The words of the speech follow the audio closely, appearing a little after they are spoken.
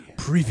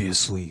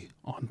Previously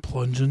on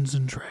Plungeons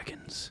and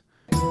Dragons.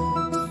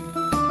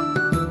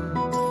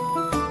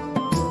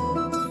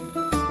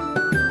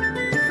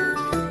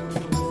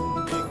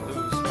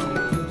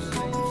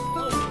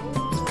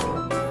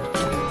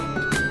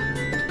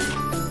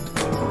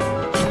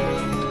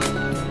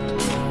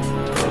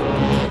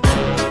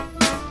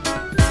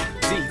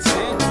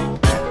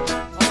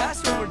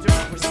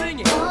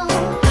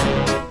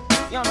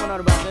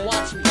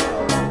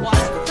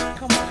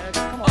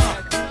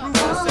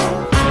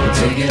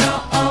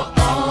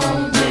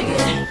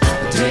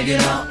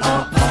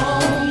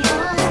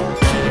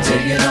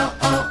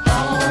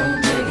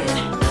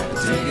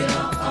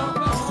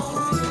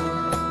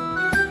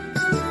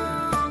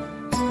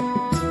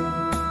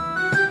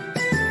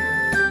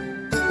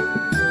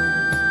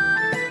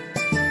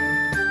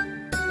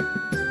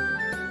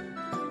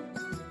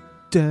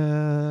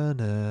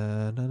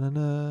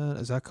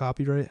 Is that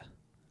copyright?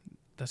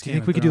 Do you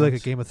think we could do like a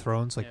Game of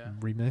Thrones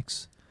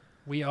remix?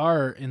 We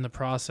are in the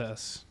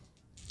process.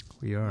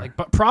 We are.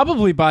 But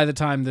probably by the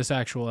time this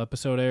actual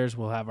episode airs,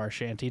 we'll have our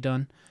shanty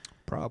done.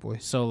 Probably.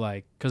 So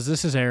because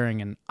this is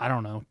airing in, I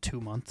don't know, 2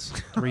 months,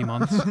 3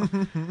 months.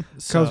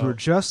 Because we're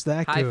just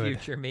that good. High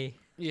future me.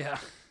 Yeah.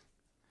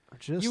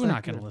 You're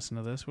not going to listen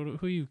to this.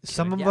 Who you?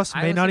 Some of us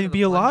may not even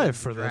be alive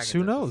for this.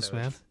 Who knows,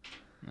 man?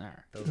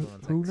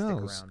 Who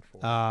knows?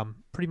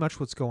 Pretty much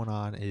what's going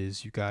on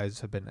is you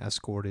guys have been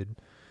escorted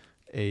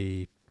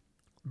a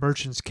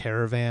merchant's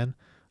caravan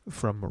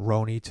from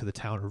Moroni to the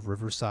town of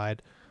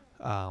Riverside.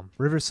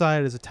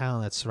 Riverside is a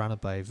town that's surrounded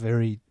by a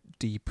very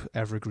deep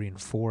evergreen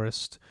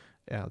forest.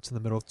 It's in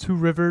the middle of two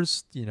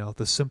rivers,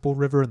 the Simple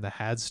River and the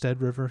Hadstead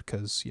River,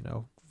 because,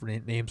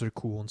 names are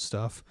cool and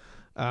stuff.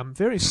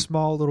 Very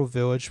small little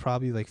village,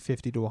 probably like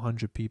 50 to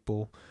 100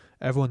 people.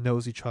 Everyone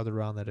knows each other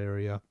around that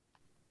area.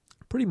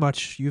 Pretty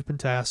much, you've been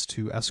tasked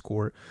to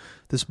escort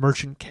this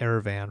merchant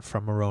caravan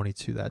from Moroni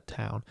to that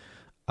town.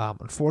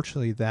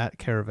 Unfortunately, that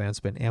caravan's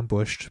been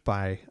ambushed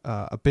by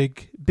a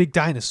big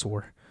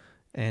dinosaur,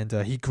 and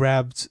he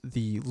grabbed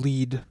the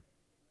lead,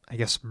 I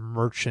guess,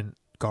 merchant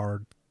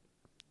guard,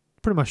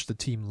 pretty much the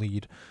team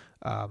lead,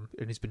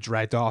 and he's been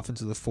dragged off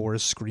into the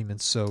forest screaming.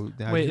 So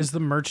now wait, is the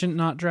merchant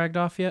not dragged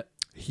off yet?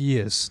 He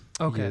is.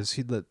 Okay. He is.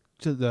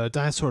 The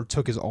dinosaur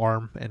took his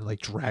arm and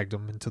dragged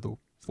him into the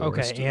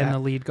forest. Okay, and the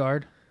lead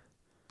guard.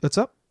 What's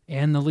up?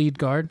 And the lead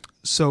guard?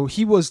 So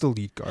he was the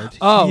lead guard.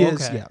 Oh, he okay.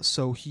 is, yeah.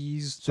 So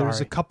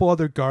there's a couple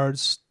other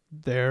guards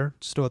there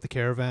still at the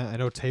caravan. I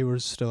know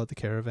Taylor's still at the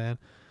caravan.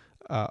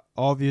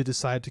 All of you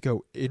decide to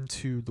go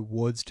into the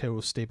woods. Taylor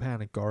will stay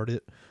behind and guard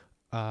it.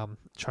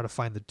 Try to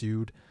find the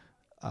dude.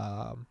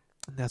 And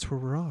that's where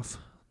we're off.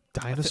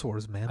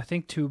 Dinosaurs, man. I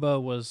think Tuba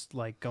was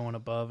going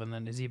above, and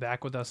then is he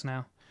back with us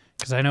now?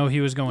 Because I know he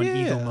was going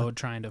eagle mode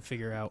trying to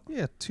figure out.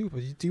 Yeah, Tuba.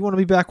 Do you want to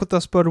be back with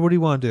us, bud, or what do you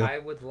want to do? I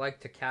would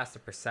like to cast a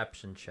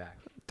perception check.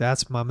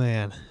 That's my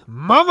man.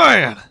 My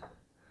man!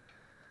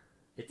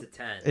 It's a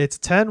 10. It's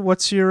 10.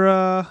 What's your,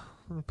 let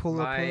me pull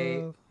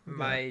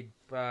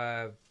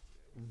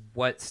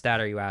what stat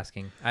are you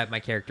asking? I have my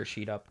character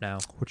sheet up now.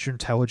 What's your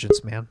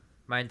intelligence, man?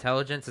 My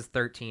intelligence is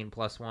 13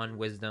 plus 1.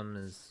 Wisdom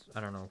is,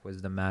 I don't know if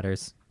wisdom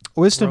matters.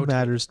 Wisdom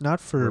matters, not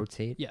for...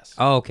 Rotate? Yes.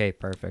 Oh, okay,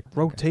 perfect.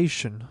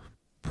 Rotation. Okay.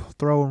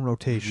 Throw in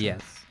rotation.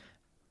 Yes.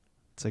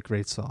 It's a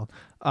great song.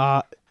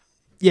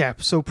 Yeah,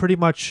 so pretty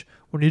much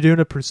when you're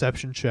doing a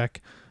perception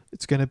check, it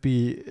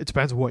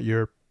depends on what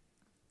you're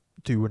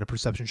doing a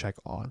perception check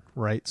on,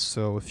 right?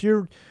 So if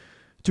you're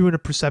doing a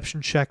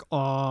perception check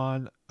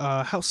on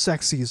how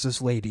sexy is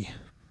this lady,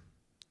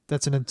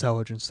 that's an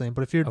intelligence thing.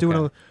 But if you're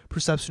doing a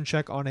perception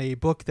check on a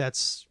book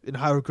that's in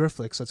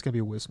hieroglyphics, that's going to be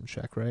a wisdom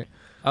check, right?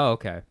 Oh,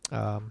 okay.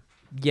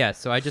 Yeah,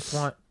 so I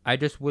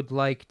just would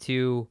like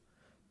to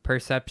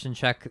perception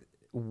check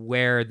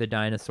where the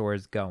dinosaur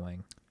is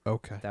going.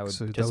 Okay. That would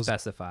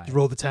specify. You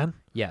roll the 10?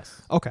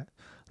 Yes. Okay.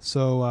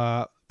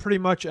 So pretty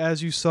much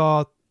as you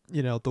saw,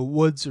 the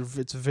woods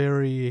it's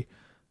very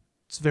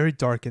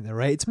dark in there,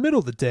 right? It's middle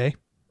of the day.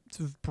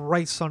 It's a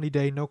bright sunny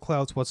day, no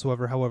clouds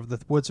whatsoever. However, the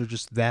woods are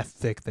just that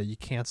thick that you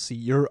can't see.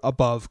 You're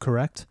above,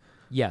 correct?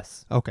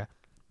 Yes. Okay.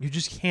 You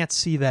just can't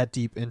see that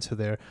deep into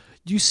there.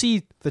 You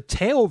see the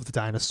tail of the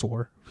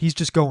dinosaur. He's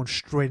just going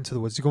straight into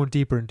the woods. He's going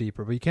deeper and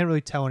deeper, but you can't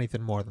really tell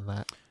anything more than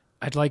that.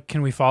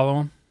 Can we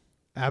follow him?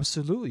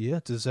 Absolutely,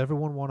 yeah. Does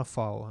everyone want to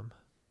follow him?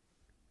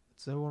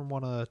 Does everyone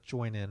want to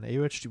join in?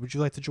 A-Rich, would you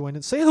like to join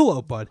in? Say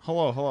hello, bud.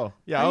 Hello.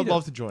 Yeah, I would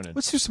love to join in.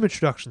 Let's do some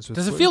introductions.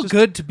 Does it feel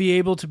good to be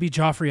able to be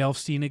Joffrey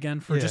Elfstein again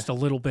for just a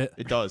little bit?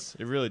 It does.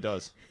 It really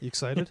does. You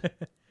excited?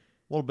 A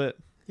little bit.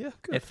 Yeah,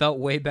 good. It felt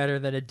way better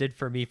than it did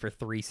for me for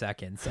 3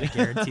 seconds. I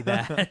guarantee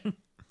that.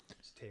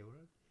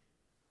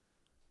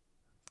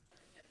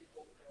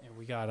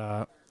 We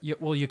got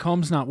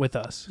Yacomb's not with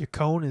us.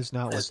 Yacone is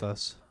not with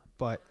us,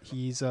 but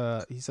he's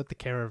at the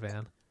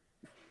caravan.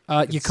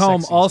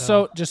 Yacomb,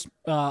 also just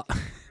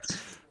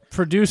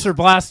producer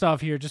blast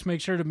off here. Just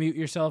make sure to mute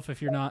yourself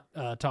if you're not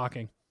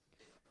talking.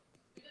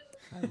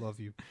 I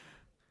love you.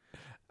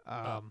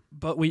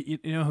 But you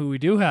know who we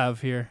do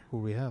have here? Who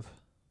we have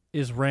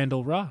is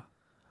Randall Raw.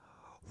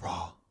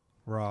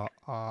 Raw.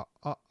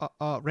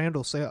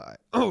 Randall, say hi.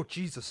 Oh,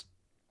 Jesus.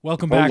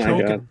 Welcome back.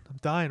 my God. I'm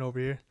dying over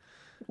here.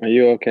 Are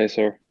you okay,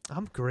 sir?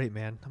 I'm great,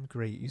 man. I'm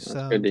great. You That's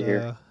sound good to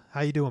hear.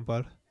 How you doing,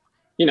 bud?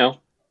 You know,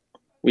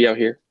 we out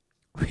here.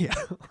 Yeah.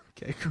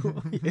 Okay,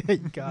 cool. Yeah,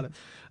 you got it.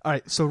 All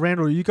right, so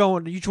Randall, are you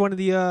joining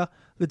the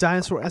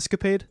dinosaur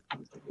escapade?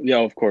 Yeah,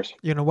 of course.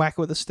 You gonna whack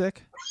it with a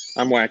stick?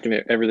 I'm whacking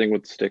everything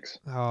with sticks.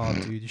 Oh,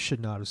 dude, you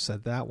should not have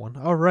said that one.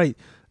 All right.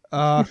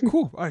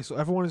 Cool. All right, so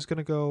everyone is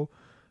gonna go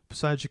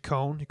besides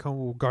Yukon. Yukon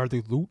will guard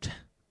the loot.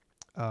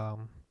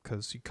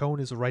 Because Yukon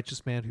is a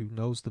righteous man who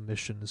knows the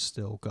mission is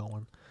still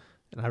going.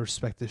 And I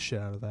respect the shit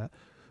out of that.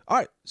 All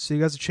right, so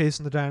you guys are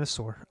chasing the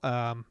dinosaur.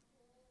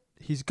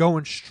 He's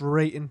going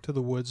straight into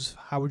the woods.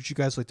 How would you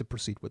guys like to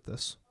proceed with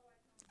this?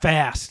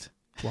 Fast.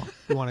 Well,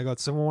 you want to go?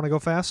 Someone want to go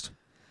fast?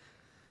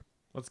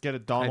 Let's get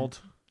it, Donald.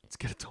 Let's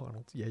get it,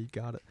 Donald. Yeah, you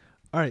got it.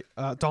 All right,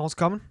 Donald's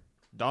coming.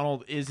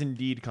 Donald is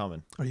indeed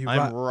coming. Are you?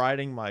 I'm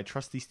riding my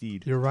trusty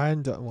steed. You're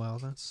riding. Well,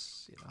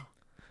 that's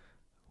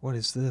What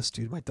is this,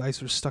 dude? My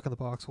dice are stuck in the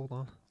box. Hold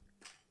on.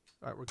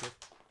 All right, we're good.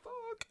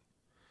 Fuck.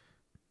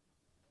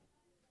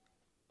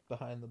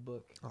 Behind the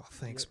book. Oh,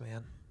 thanks,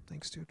 man.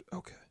 Thanks, dude.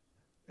 Okay.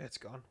 It's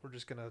gone. We're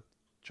just going to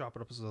chop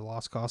it up as a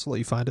lost cause. I'll let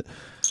you find it.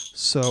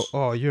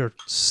 So, you're a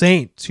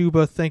saint.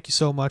 Tuba, thank you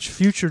so much.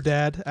 Future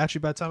dad. Actually,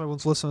 by the time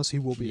everyone's listening to us, he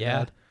will be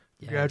dad.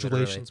 Yeah,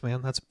 Congratulations,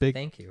 man. That's big.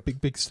 Thank you.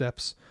 Big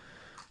steps.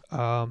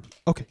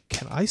 Okay.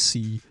 Can I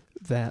see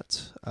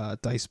that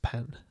dice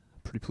pen?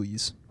 Pretty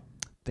please.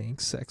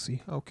 Thanks,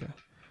 sexy. Okay.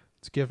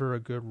 Let's give her a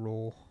good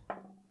roll.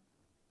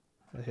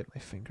 I hit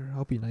my finger.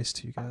 I'll be nice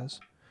to you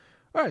guys.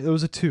 All right, that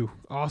was a 2.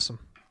 Awesome.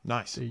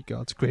 Nice. There you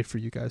go. It's great for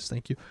you guys.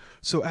 Thank you.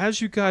 So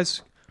as you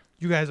guys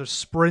are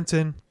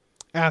sprinting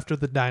after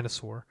the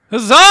dinosaur.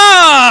 Huzzah!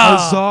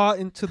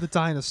 Huzzah into the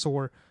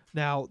dinosaur.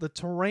 Now, the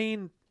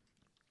terrain,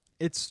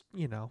 it's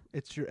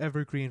your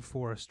evergreen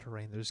forest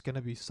terrain. There's going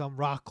to be some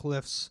rock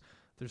cliffs.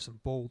 There's some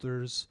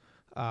boulders,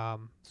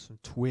 some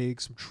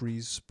twigs, some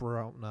trees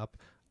sprouting up.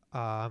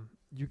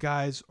 You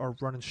guys are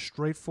running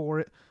straight for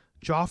it.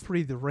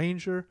 Joffrey, the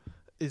ranger,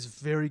 is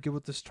very good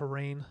with this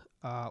terrain.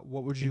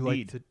 What would you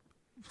like to?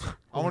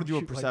 I want to do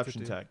a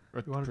perception check.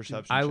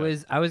 I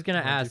was gonna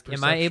ask,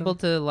 am I able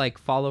to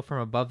follow from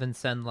above and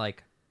send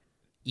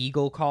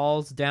eagle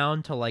calls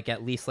down to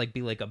at least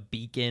be a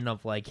beacon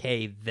of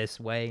hey, this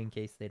way in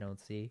case they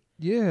don't see?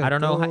 Yeah. I don't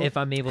know if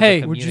I'm able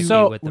to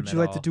communicate with them. Would you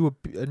like to do an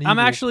eagle? I'm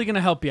actually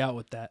gonna help you out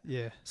with that.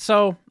 Yeah.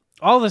 So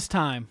all this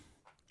time,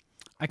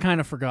 I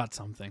kind of forgot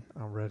something.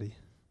 I'm ready.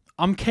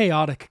 I'm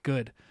chaotic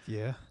good.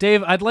 Yeah.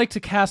 Dave, I'd like to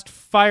cast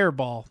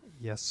Fireball.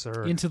 Yes,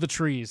 sir. Into the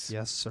trees.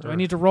 Yes, sir. Do I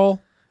need to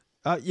roll?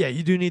 Yeah,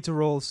 you do need to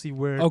roll to see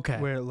where. Okay.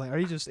 Are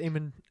you just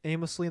aiming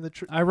aimlessly in the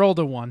tree? I rolled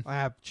a 1. I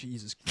have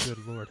Jesus,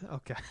 good lord.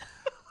 Okay.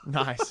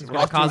 Nice. We're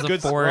off to a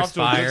good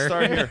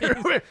start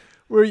here.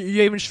 Were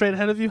you aiming straight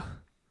ahead of you?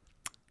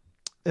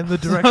 In the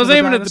direction. I was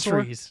aiming at the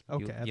dinosaur? trees.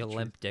 Okay. You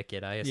limp dick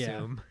it, I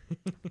assume.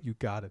 You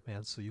got it,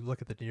 man. So you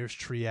look at the nearest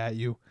tree at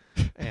you,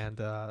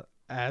 and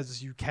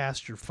as you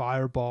cast your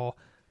fireball,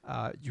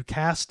 you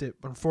cast it,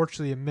 but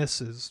unfortunately it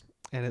misses.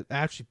 And it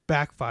actually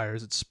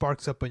backfires. It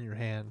sparks up in your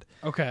hand.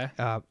 Okay.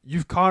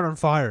 You've caught on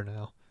fire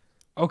now.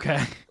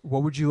 Okay.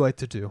 What would you like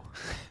to do?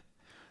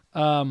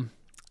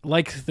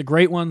 Like the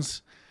great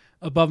ones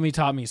above me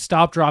taught me,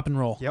 stop, drop, and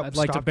roll. Yep, I'd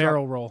like to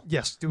barrel roll.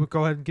 Yes, do it.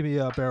 Go ahead and give me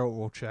a barrel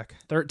roll check.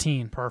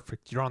 13.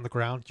 Perfect. You're on the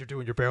ground. You're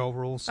doing your barrel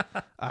rolls.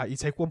 You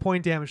take 1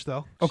 point damage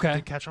though. Okay. You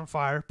did catch on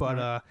fire,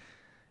 but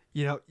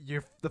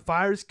the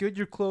fire is good.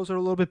 Your clothes are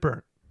a little bit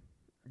burnt.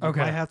 You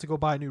might have to go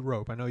buy a new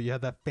robe. I know you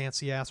have that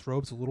fancy ass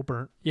robe. It's a little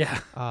burnt. Yeah.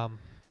 But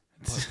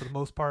for the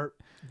most part,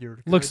 you're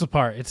good. Looks the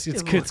part.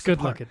 It's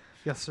good looking.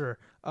 Yes, sir.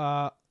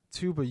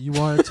 Tuba, you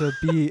wanted to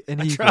be an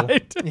eagle.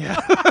 Tried. Yeah.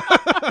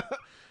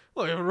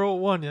 Look, roll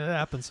 1. Yeah, that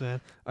happens,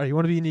 man. All right, you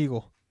want to be an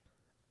eagle?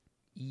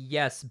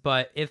 Yes,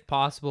 but if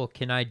possible,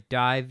 can I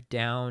dive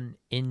down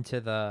into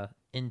the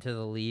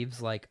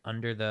leaves,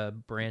 under the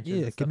branches?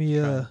 Yeah,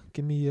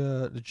 give me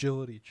a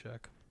agility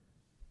check.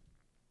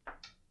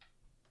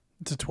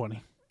 It's a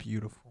 20.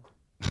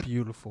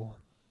 Beautiful.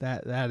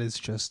 That is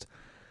just.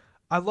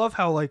 I love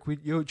how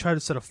you try to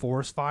set a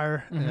forest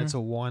fire and it's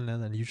a 1,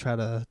 and then you try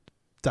to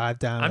dive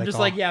down. I'm just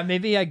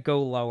maybe I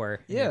go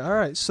lower. Yeah. All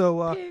right.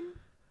 So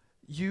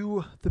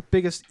you, the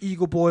biggest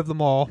eagle boy of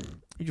them all,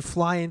 you're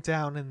flying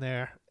down in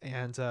there,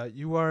 and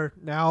you are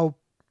now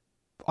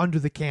under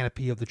the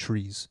canopy of the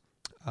trees.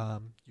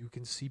 You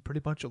can see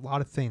pretty much a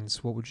lot of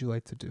things. What would you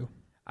like to do?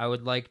 I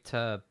would like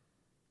to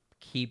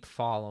keep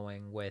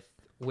following with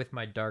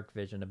my dark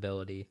vision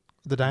ability.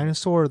 The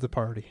dinosaur or the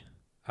party?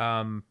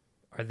 Are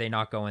they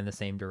not going the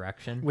same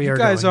direction? You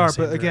guys are,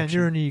 but again,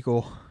 you're an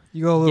eagle.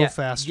 You go a little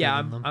faster.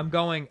 Yeah, than them.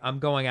 I'm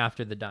going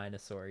after the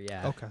dinosaur.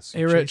 Yeah. Okay. So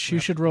hey, Rich, you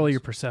should roll your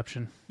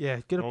perception. Yeah,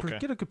 get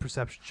a good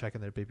perception check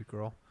in there, baby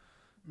girl.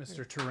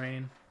 Mr.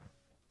 Terrain.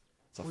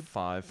 It's a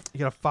 5. You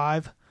got a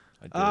 5.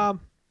 I did.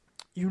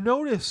 You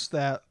notice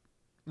that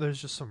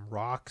there's just some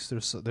rocks.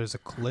 There's a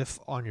cliff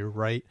on your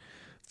right,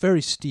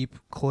 very steep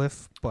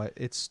cliff, but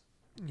it's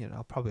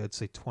probably I'd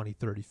say 20,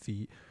 30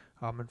 feet.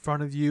 In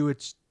front of you,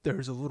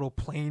 there's a little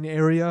plain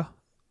area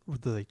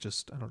with I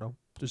don't know.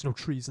 There's no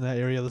trees in that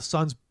area. The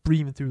sun's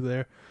beaming through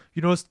there.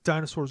 You notice the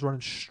dinosaurs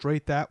running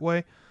straight that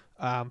way,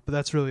 but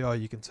that's really all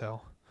you can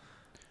tell.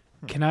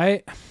 Can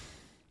I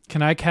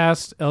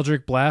cast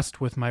Eldritch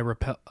Blast with my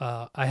repel?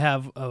 I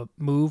have a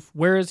move.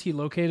 Where is he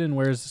located and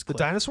where is this cliff?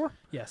 The dinosaur?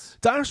 Yes.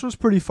 Dinosaur's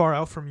pretty far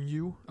out from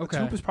you. Okay.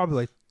 The tube is probably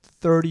like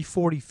 30,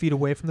 40 feet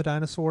away from the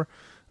dinosaur.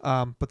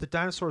 But the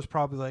dinosaur is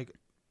probably like,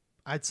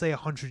 I'd say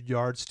 100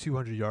 yards,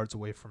 200 yards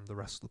away from the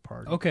rest of the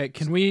party. Okay,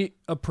 can we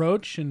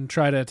approach and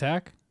try to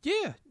attack?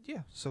 Yeah.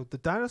 So the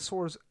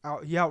dinosaur's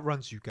out. He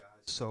outruns you guys.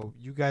 So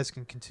you guys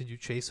can continue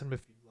chasing him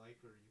if you like,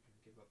 or you can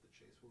give up the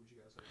chase. What would you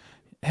guys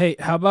like? Hey,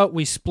 how about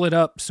we split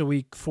up so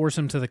we force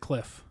him to the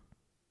cliff?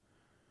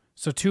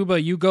 So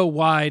Tuba, you go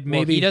wide. Maybe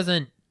well, he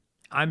doesn't.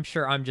 I'm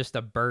sure I'm just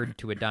a bird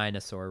to a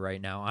dinosaur right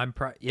now.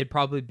 It'd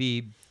probably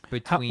be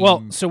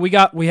between. So we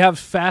have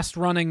fast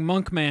running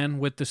Monkman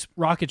with the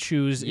rocket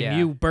shoes, and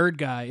you bird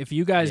guy. If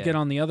you guys get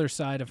on the other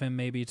side of him,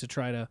 maybe to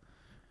try to.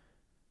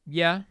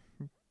 Yeah,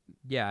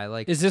 I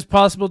like. Is this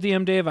possible,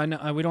 DM Dave? I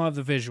know we don't have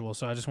the visual,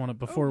 so I just want to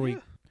before we.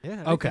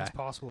 Yeah. Okay. It's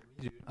possible.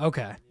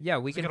 Okay. Yeah,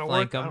 we can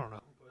flank him. I don't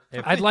know.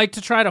 I'd like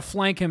to try to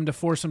flank him to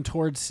force him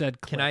towards said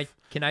cliff.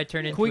 Can I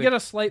turn into? Can we get a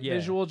slight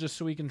visual just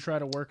so we can try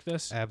to work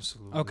this?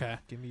 Absolutely. Okay.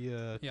 Give me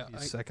a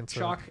second.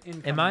 Shock.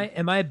 Am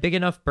I a big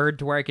enough bird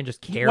to where I can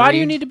just carry? Why do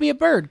you need to be a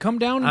bird? Come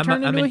down and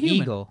turn into I'm a an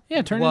human. eagle.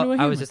 Yeah, turn into a human.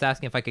 I was just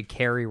asking if I could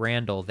carry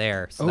Randall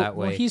there, so that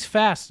way. Well, he's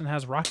fast and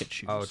has rocket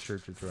shoes. Oh, true.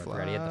 I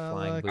forgot he had the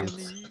flying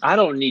boots. I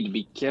don't need to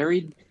be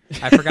carried.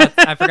 I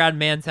forgot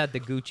Man's had the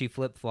Gucci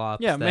flip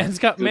flops. Yeah,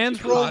 man's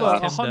rolled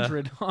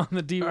 100 on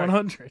the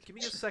D100. Right. Give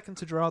me a second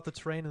to draw out the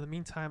terrain. In the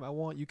meantime, I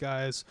want you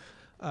guys,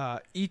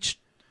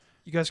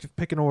 you guys can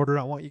pick an order.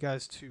 I want you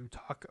guys to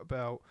talk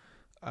about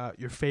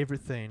your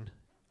favorite thing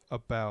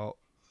about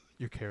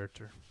your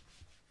character.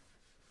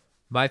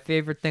 My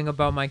favorite thing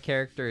about my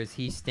character is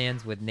he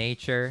stands with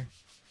nature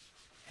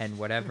and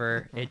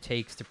whatever it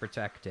takes to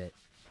protect it.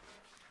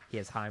 He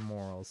has high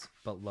morals,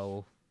 but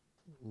low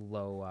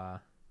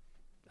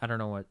I don't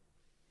know what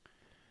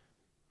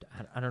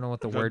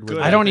the word would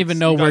be. I don't even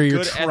know where you're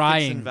good ethics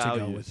trying and to go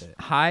values. with it.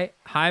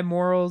 High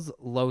morals,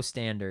 low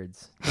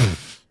standards.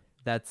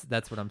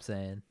 That's what I'm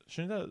saying.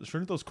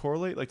 Shouldn't those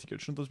correlate?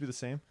 Shouldn't those be the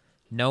same?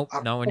 Nope,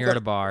 not when you're at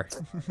a bar.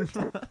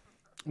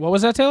 What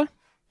was that, Taylor?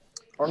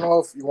 I don't know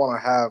if you want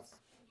to have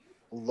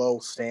low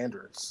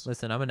standards.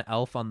 Listen, I'm an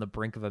elf on the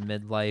brink of a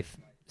midlife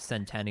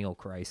centennial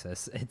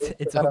crisis.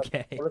 It's What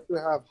okay. if you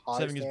have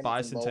high Having his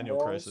standards and low bicentennial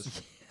morals?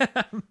 crisis.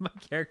 My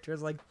character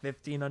is like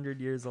 1,500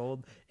 years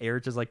old.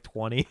 Erich is like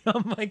 20.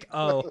 I'm like,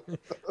 oh,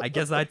 I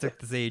guess I took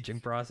this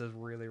aging process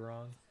really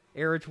wrong.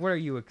 Erich, what are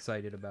you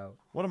excited about?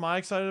 What am I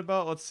excited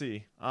about? Let's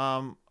see.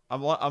 I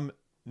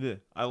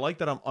like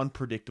that I'm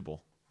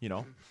unpredictable. You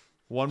know,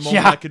 one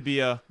moment I could be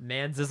a.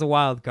 Mans is a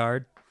wild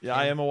card. Yeah,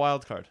 I am a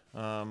wild card.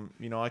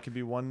 I could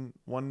be one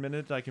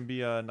minute I can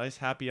be a nice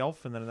happy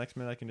elf, and then the next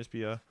minute I can just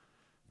be a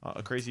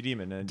crazy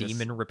demon. And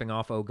Demon ripping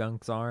off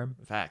Ogunk's arm.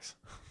 Facts.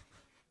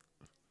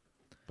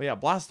 But yeah,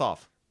 blast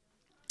off.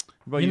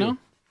 What about you?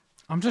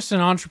 I'm just an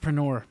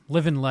entrepreneur,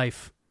 living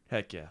life,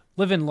 Heck yeah.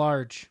 living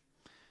large.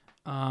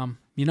 And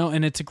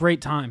it's a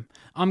great time.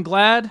 I'm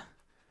glad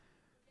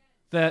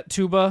that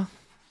Tuba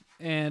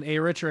and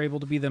Erich are able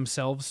to be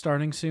themselves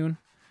starting soon.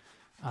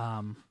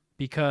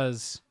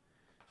 Because,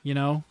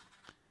 one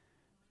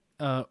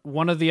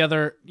of the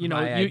other,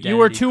 you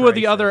were two of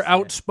the other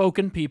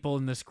outspoken people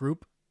in this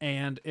group,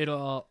 and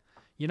it'll,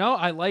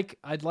 I'd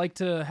like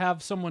to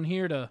have someone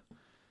here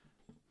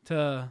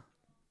to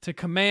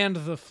command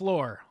the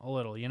floor a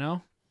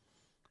little,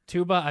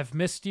 Tuba, I've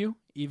missed you,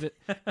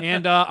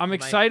 and I'm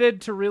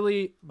excited to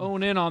really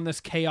own in on this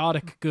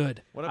chaotic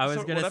good. I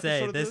was gonna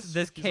say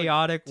this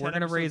chaotic. We're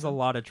gonna raise a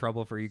lot of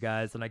trouble for you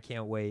guys, and I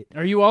can't wait.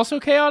 Are you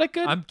also chaotic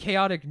good? I'm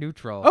chaotic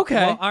neutral.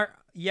 Okay. Well,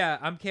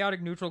 I'm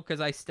chaotic neutral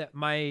because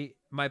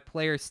my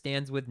player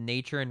stands with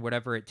nature and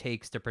whatever it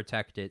takes to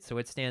protect it. So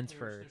it stands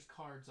for. There's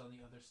cards on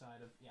the other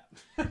side of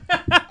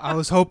I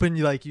was hoping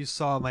you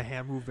saw my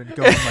hand movement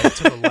going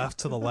to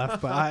the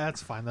left, but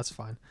that's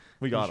fine.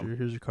 We got him.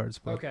 Here's your cards.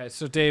 Bud. Okay,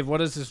 so Dave, what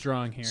is this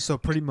drawing here? So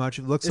pretty much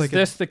it looks Is like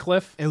this the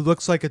cliff? It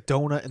looks like a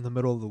donut in the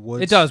middle of the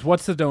woods. It does.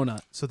 What's the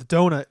donut? So the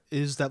donut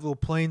is that little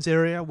plains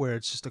area where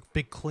it's just a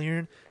big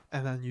clearing,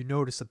 and then you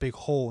notice a big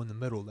hole in the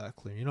middle of that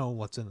clearing. You know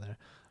what's in there.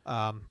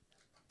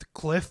 The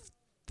cliff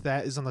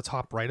that is on the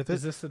top right of it.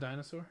 Is this the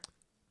dinosaur?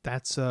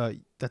 That's a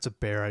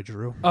bear I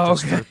drew. Oh,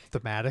 just okay. for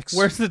thematics.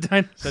 Where's the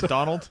dinosaur? Is that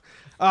Donald?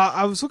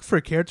 I was looking for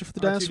a character for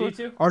the dinosaur.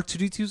 R2-D2?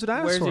 R2-D2's a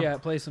dinosaur. Where's he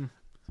at? Place him.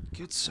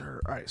 Good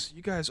sir. All right, so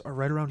you guys are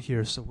right around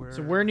here. So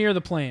we're near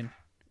the plane.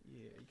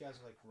 Yeah, you guys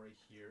are like right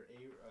here.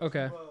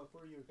 Okay.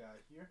 Where are you guy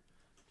here?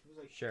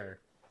 Sure.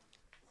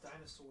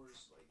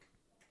 Dinosaurs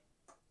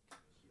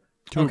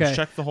Dude, Okay.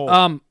 check the hole.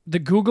 The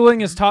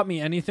Googling has taught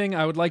me anything.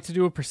 I would like to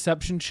do a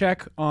perception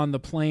check on the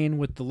plane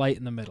with the light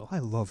in the middle. I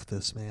love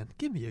this, man.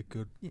 Give me a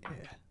good. Yeah,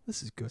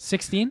 this is good.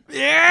 16?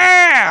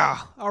 Yeah.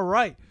 All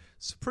right.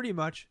 So pretty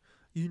much,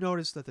 you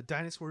notice that the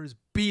dinosaur is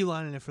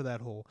beelining it for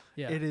that hole.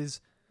 Yeah. It is.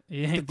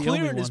 The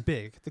clearing is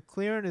big. The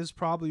clearing is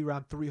probably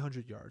around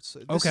 300 yards. So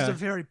this is a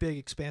very big,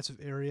 expansive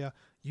area.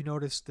 You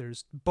notice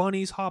there's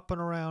bunnies hopping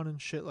around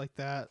and shit like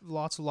that.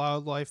 Lots of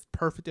wildlife.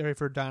 Perfect area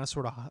for a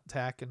dinosaur to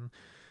attack and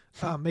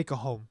make a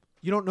home.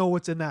 You don't know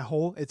what's in that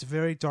hole. It's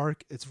very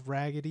dark. It's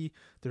raggedy.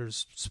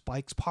 There's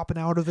spikes popping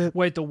out of it.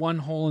 Wait, the one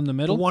hole in the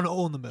middle? The one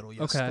hole in the middle,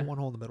 yes. Okay. The one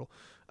hole in the middle.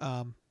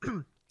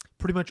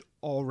 Pretty much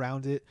all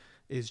around it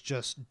is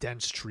just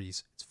dense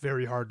trees. It's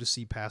very hard to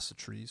see past the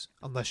trees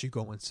unless you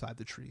go inside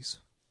the trees.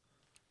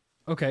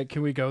 Okay,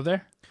 can we go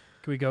there?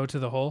 Can we go to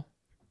the hole?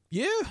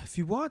 Yeah, if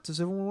you want.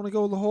 Does everyone want to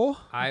go in the hole?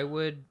 I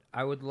would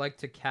like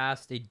to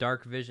cast a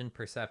dark vision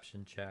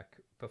perception check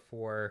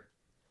before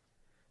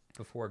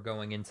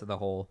going into the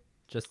hole,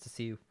 just to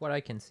see what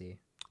I can see.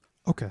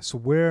 Okay, so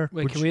where...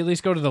 Wait, can we at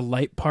least go to the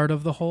light part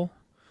of the hole?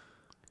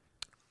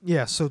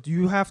 Yeah, so do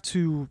you have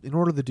to... In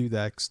order to do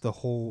that, 'cause the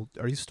hole...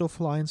 Are you still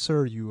flying, sir,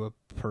 or are you a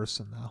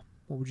person now?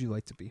 What would you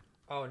like to be?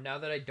 Oh, now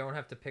that I don't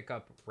have to pick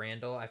up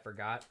Randall, I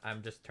forgot.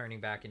 I'm just turning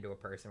back into a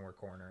person. We're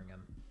cornering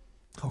him.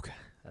 Okay.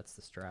 That's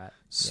the strat.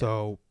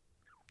 So,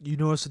 you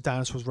notice the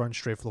dinosaur's running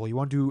straight for the hole. You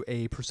want to do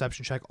a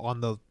perception check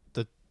on the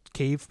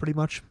cave, pretty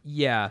much?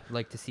 Yeah,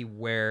 like to see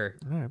where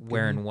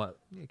and what.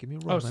 Yeah, give me a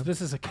roll, Oh, so this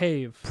is a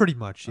cave. Pretty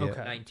much, yeah.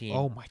 Okay. 19.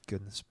 Oh my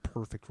goodness,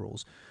 perfect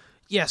rolls.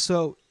 Yeah,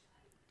 so,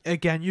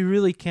 again, you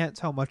really can't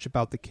tell much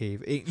about the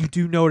cave. You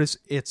do notice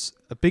it's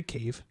a big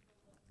cave.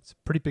 It's a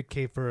pretty big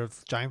cave for a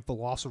giant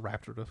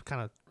velociraptor to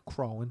kind of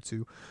crawl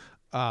into.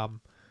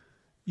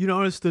 You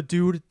notice the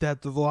dude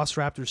that the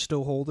velociraptor's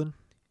still holding,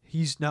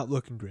 he's not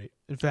looking great.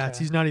 In fact,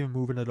 he's not even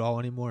moving at all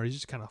anymore. He's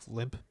just kind of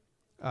limp.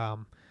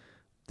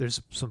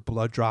 There's some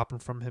blood dropping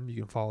from him. You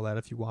can follow that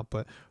if you want.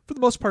 But for the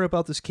most part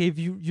about this cave,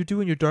 you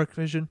do in your dark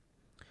vision,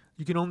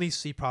 you can only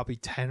see probably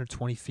 10 or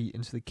 20 feet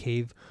into the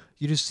cave.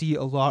 You just see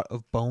a lot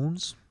of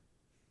bones.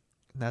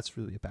 And that's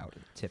really about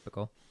it.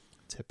 Typical.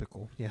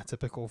 Yeah,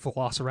 typical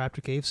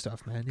Velociraptor cave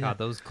stuff, man. Yeah. God,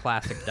 those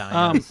classic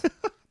dinos.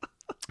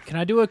 Can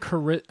I do a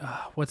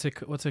what's a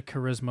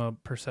charisma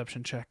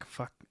perception check?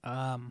 Fuck.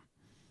 You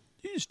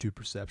just do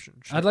perception.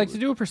 I'd like to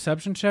do a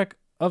perception check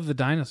of the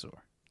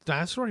dinosaur.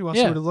 Dinosaur? You want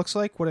to see what it looks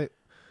like? What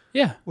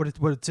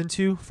it's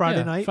into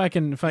Friday night? If I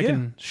can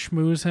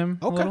schmooze him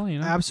a little, you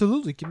know?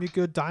 Absolutely. Give me a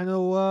good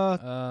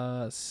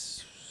dino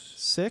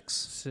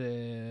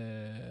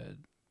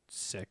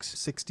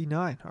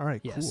 69. All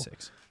right, yeah, cool.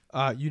 6.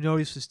 You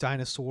notice this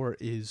dinosaur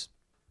is...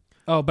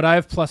 Oh, but I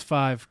have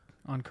 +5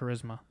 on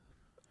charisma.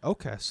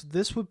 Okay, so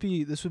this would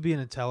be an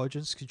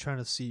intelligence. You're trying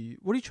to see...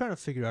 What are you trying to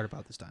figure out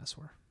about this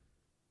dinosaur?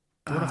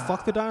 Do you want to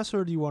fuck the dinosaur,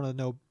 or do you want to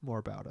know more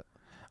about it?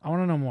 I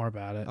want to know more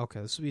about it.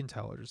 Okay, this would be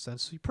intelligence then.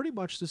 So pretty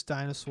much this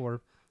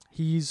dinosaur,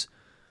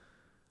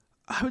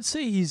 I would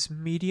say he's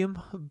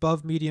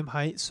above medium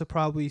height, so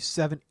probably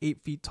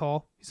 7-8 feet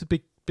tall. He's a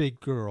big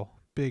girl,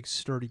 big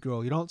sturdy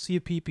girl. You don't see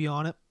a pee-pee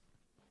on it.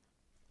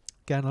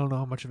 Again, I don't know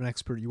how much of an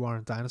expert you are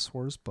in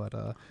dinosaurs, but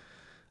the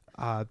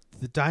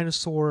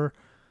dinosaur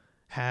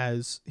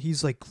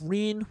he's like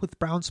green with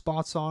brown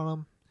spots on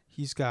him.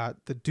 He's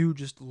got the dude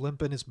just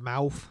limp in his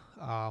mouth,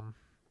 and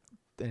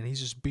he's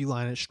just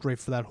beelining it straight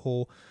for that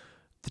hole.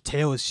 The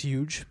tail is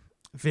huge.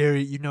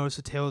 You notice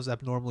the tail is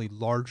abnormally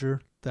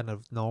larger than a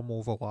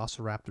normal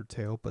velociraptor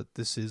tail, but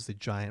this is the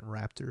giant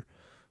raptor,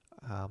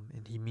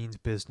 and he means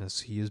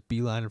business. He is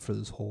beelining for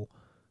this hole.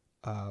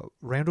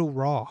 Randall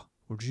Raw,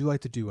 would you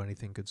like to do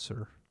anything, good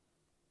sir?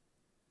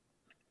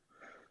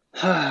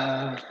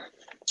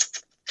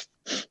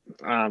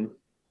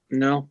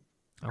 No.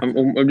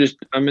 Okay.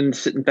 I'm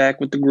sitting back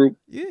with the group.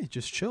 Yeah,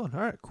 just chilling. All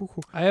right, cool.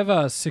 I have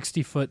a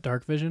 60-foot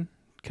dark vision.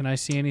 Can I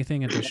see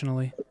anything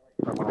additionally?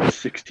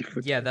 60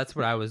 foot. Yeah, that's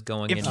what I was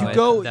going. If in you with.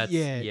 go, That's,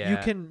 you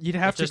can. You'd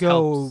have to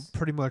go helps.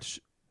 pretty much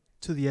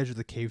to the edge of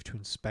the cave to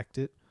inspect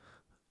it.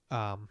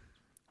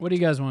 What do you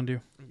guys want to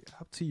do?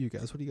 Up to you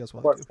guys. What do you guys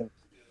want to do?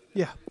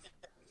 Yeah,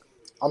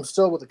 I'm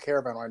still with the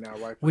caravan right now,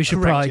 right? We should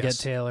Correct, probably yes.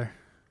 get Taylor.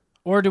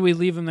 Or do we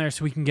leave him there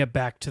so we can get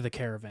back to the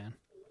caravan?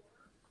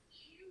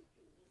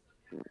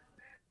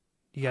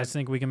 You guys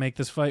think we can make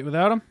this fight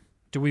without him?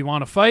 Do we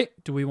want to fight?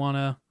 Do we want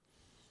to...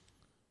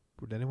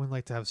 Would anyone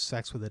like to have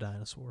sex with a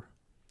dinosaur?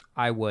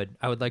 I would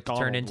like to turn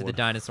Donald into the would.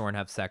 dinosaur and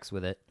have sex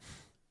with it.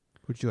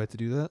 Would you like to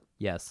do that?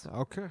 Yes,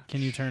 Okay.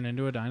 Can you turn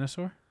into a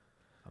dinosaur?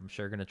 I'm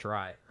sure gonna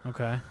try.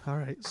 Okay. All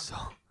right. So.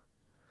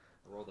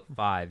 Roll the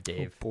 5,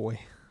 Dave. Oh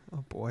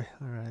boy.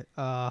 All right.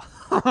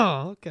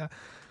 Okay.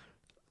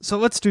 So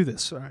let's do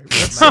this. All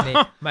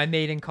right. My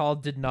maiden call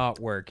did not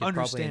work. It probably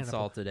Understandable.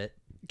 insulted it.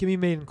 Give me a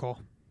maiden call.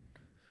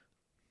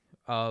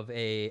 Of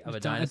a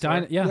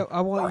dinosaur. Yeah.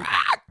 I want.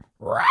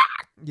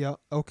 Yeah.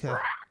 Okay.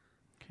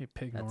 Okay,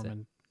 Pig That's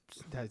Norman.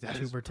 That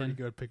is Tuberton. pretty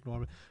good, Pig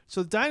Norman.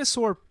 So the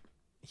dinosaur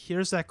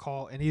hears that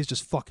call and he's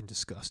just fucking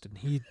disgusted.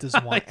 He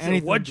doesn't want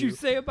anything. What'd to you do,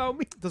 say about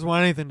me? Doesn't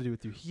want anything to do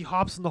with you. He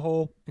hops in the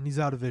hole and he's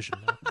out of vision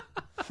now.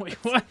 Wait,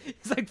 what?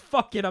 He's like,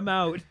 fuck it, I'm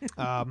out.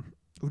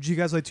 Would you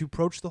guys like to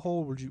approach the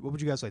hole? What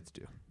would you guys like to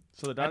do?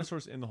 So the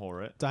dinosaur's in the hole,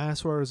 right?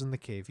 Dinosaur is in the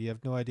cave. You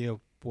have no idea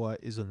what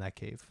is in that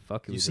cave.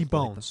 Fuck it. You see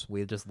bones.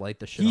 We just light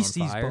the shit on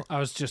fire. I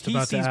was just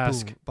about to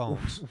ask.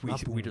 Bones.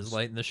 We just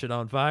lighting the shit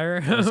on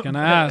fire. I was gonna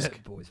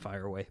ask. Boys,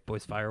 fire away.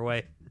 Boys, fire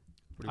away.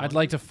 I'd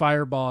like to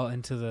fireball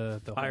into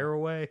the fire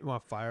away. You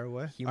want fire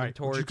away? Human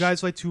torch. Would you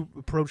guys like to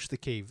approach the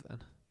cave then?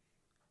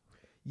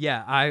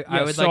 Yeah,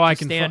 I would so like to I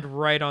can stand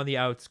right on the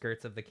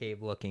outskirts of the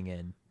cave looking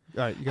in.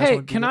 All right, you guys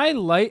Hey, can I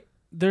light?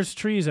 There's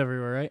trees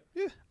everywhere, right?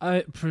 Yeah.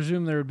 I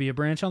presume there would be a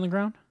branch on the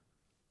ground.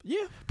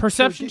 Yeah.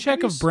 Perception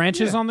check of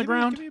branches on the give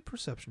ground. Give me a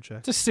perception check.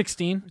 It's a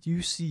 16.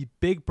 You see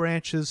big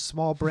branches,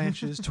 small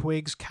branches,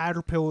 twigs,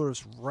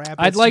 caterpillars, rabbits.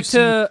 I'd like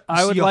to.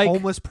 I would see like a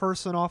homeless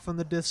person off in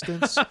the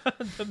distance.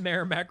 The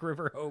Merrimack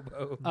River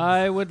hobo.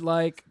 I would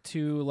like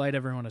to light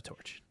everyone a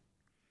torch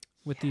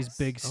with these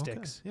big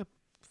sticks. Okay.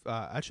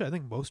 Yep. Actually, I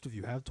think most of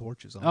you have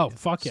torches on. Oh, you.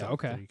 fuck yeah, So,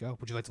 okay. There you go.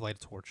 Would you like to light a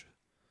torch?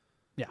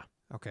 Yeah.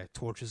 Okay.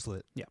 Torch is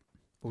lit. Yeah.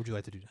 What would you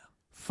like to do now?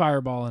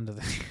 Fireball into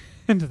the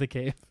into the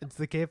cave. Into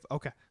the cave?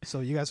 Okay.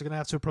 So you guys are going to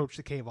have to approach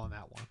the cave on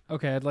that one.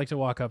 Okay, I'd like to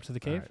walk up to the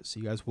cave. All right, so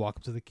you guys walk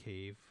up to the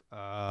cave.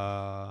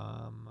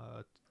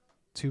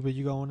 Tuba,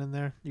 you going in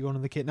there? You going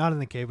in the cave? Not in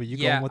the cave, but you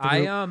going with the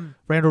group?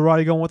 Randall, Rod,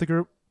 you going with the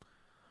group?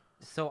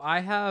 So I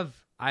have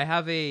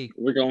a.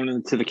 We're going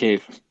into the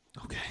cave.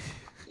 Okay.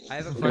 I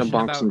have a We're question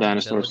gonna bonk about some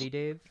dinosaurs. ability,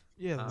 Dave.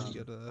 Yeah. Let me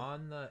get a...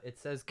 On the it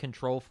says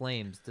control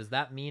flames. Does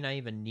that mean I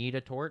even need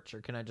a torch, or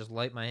can I just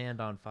light my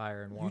hand on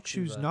fire and walk? You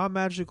choose through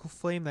non-magical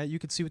flame that you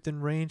can see within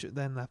range,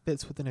 then that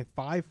fits within a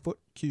 5-foot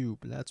cube.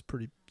 That's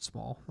pretty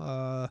small.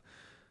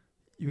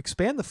 You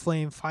expand the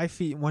flame 5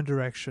 feet in one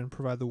direction,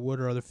 provide the wood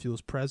or other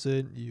fuels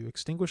present. You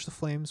extinguish the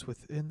flames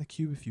within the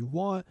cube if you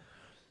want.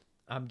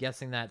 I'm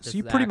guessing that. So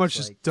you pretty much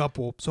just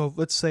double. So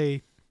let's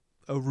say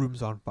a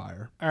room's on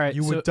fire. All right,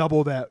 You would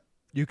double that.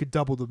 You could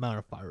double the amount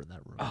of fire in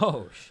that room.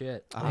 Oh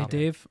shit! Hey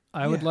Dave,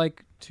 I would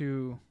like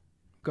to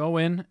go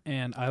in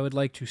and I would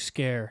like to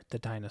scare the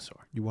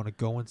dinosaur. You want to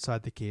go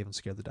inside the cave and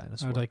scare the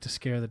dinosaur? I would like to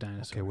scare the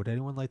dinosaur. Okay, would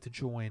anyone like to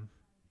join?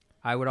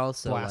 I would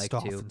also Blast like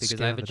off to and because I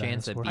scare have a the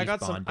chance at dinosaur. beast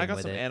bonding I got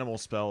with some it. animal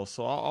spells,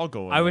 so I'll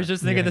go in I was there.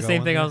 just thinking You're the gonna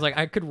same go thing. in I was there? like,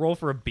 I could roll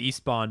for a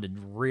beast bond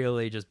and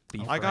really just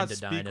befriend I got a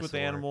speak dinosaur. with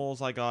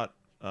animals. I got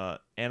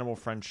animal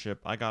friendship.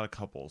 I got a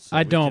couple. So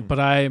I we don't, can- but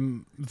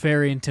I'm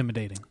very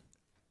intimidating.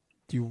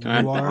 You Can I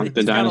are. bonk the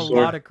He's got a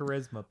dinosaur? lot of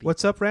charisma.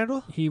 What's up,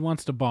 Randall? He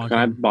wants to bonk Can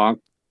I him. bonk?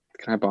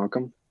 Can I bonk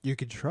him? You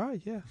could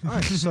try, yeah. All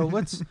right, so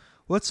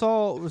let's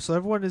all. So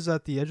everyone is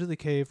at the edge of the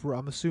cave.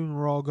 I'm assuming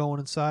we're all going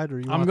inside, or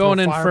you? I'm wanna going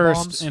throw in fire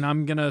first, bombs? and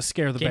I'm gonna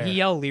scare the Can bear. he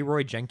yell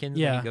Leroy Jenkins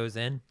when Yeah. he goes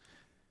in?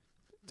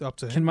 Up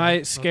to him. Can my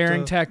Up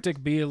scaring to-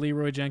 tactic be a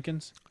Leroy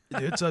Jenkins?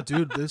 It's a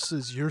dude. This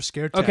is your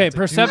scared. Okay, tactic. Do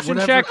perception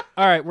whatever- check.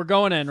 All right, we're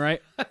going in,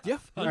 right? Yeah.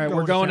 All right,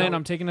 we're going in.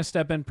 I'm taking a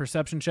step in.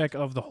 Perception check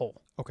of the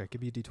hole. Okay,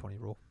 give me a d20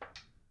 roll.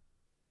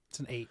 It's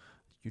an 8.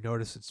 You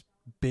notice it's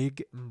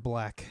big and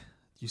black.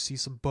 You see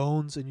some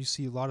bones and you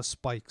see a lot of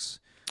spikes.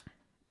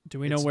 Do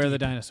we know It's where the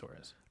deep. dinosaur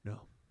is? No.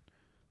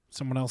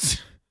 Someone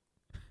else.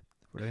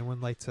 Would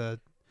anyone like to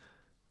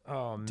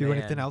Oh man. do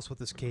anything else with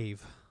this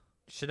cave?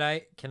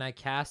 Can I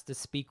cast to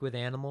speak with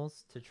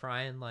animals to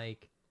try and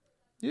like?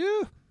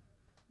 Yeah.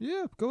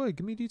 Yeah, go ahead.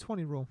 Give me a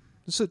d20 roll.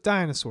 It's a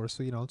dinosaur,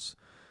 so you know it's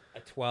A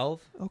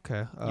 12.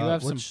 okay. You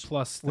have some what's-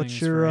 plus what's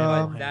things your, for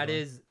animal um,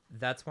 handling.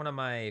 That's one of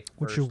my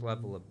what's first your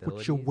level abilities.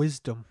 What's your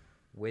wisdom?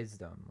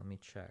 Wisdom. Let me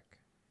check.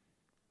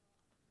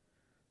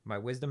 My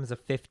wisdom is a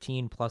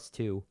 15 plus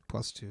 2.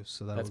 +2,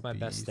 so that That's would my be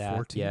best stat.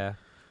 14. Yeah.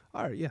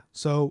 All right, yeah.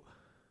 So,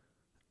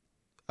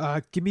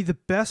 give me the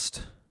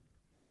best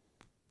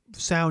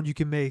sound you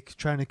can make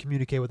trying to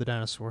communicate with a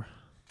dinosaur.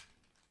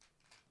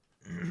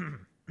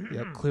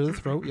 Yep, clear the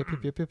throat.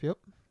 Yep.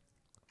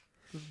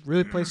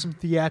 Really play some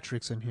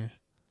theatrics in here.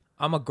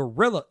 I'm a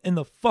gorilla in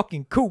the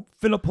fucking coop,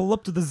 finna pull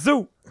up to the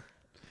zoo.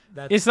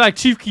 That's It's like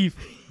Chief Keef.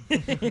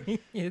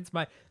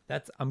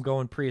 I'm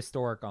going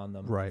prehistoric on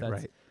them. Right.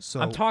 That's- So,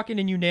 I'm talking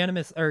in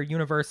unanimous or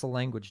universal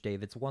language,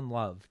 Dave. It's one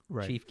love.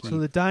 right. Chief Keef. So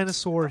the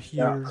dinosaur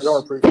Yeah, hears. I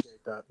don't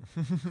appreciate that.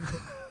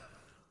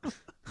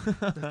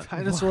 The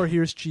dinosaur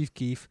hears Chief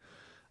Keef,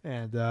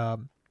 and all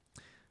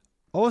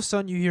of a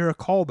sudden you hear a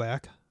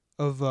callback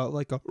of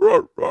like a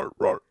roar, roar,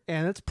 roar.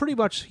 And it's pretty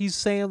much he's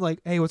saying like,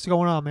 "Hey, what's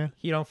going on, man?"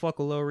 You don't fuck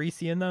with Lil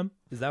Reese in them?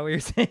 Is that what you're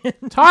saying?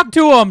 Talk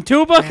to him,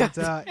 Tuba.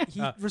 And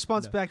he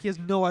responds back. He has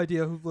no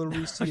idea who Little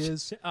Reese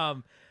is.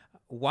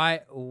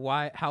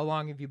 Why how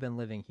long have you been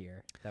living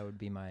here? That would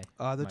be my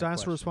The my dinosaur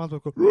question. responds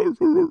with, "Roar,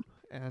 roar, roar."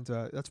 And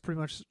that's pretty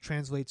much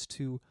translates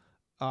to,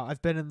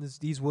 "I've been in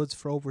these woods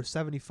for over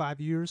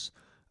 75 years.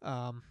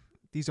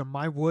 These are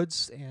my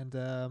woods, and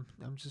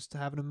I'm just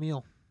having a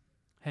meal."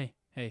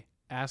 Hey,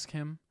 ask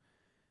him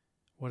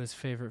what his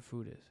favorite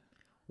food is.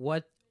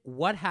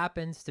 What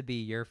happens to be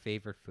your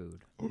favorite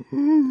food?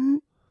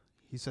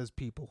 He says,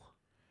 "People."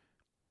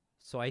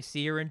 So I see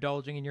you're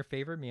indulging in your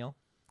favorite meal.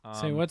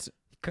 Say what's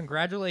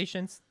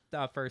Congratulations.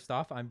 First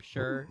off, I'm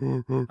sure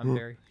I'm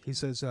very. He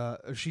says,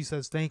 she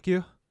says, "Thank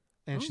you,"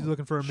 and she's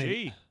looking for a mate.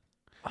 Gee.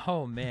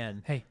 Oh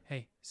man. Hey,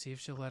 see if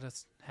she'll let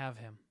us have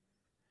him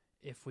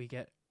if we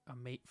get a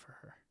mate for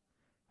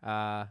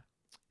her.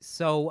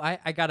 So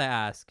I gotta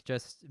ask,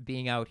 just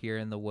being out here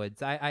in the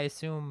woods, I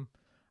assume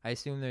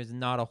there's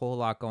not a whole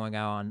lot going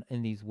on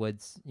in these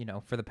woods,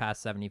 for the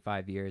past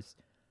 75 years.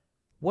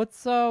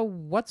 What's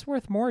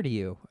worth more to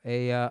you,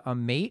 a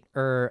mate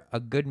or a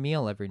good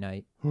meal every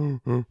night?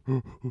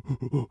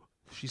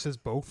 She says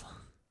both.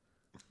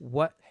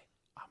 What?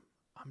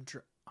 I'm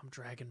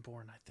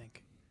dragonborn, I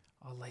think.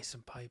 I'll lay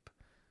some pipe.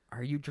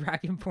 Are you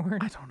dragonborn?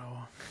 I don't know.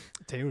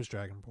 Taylor's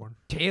dragonborn.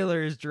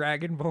 Taylor's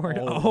dragonborn.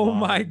 Oh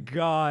my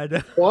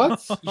god.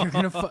 What? You're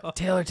gonna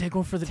Taylor, take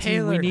one for the team.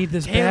 Taylor, We need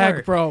this Taylor.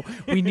 bag, bro.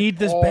 We need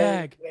this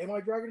bag. Am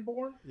I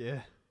Dragonborn?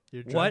 Yeah.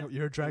 You're What?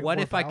 You're a dragonborn. What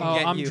if I could Oh,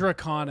 get I'm you?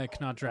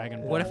 draconic, not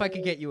dragonborn. What if I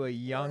could get you a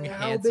young,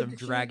 How handsome big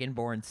is she?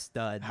 dragonborn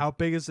stud? How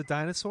big is the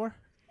dinosaur?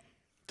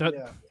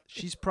 Yeah.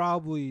 She's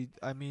probably,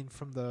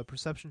 from the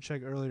perception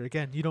check earlier,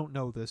 again, you don't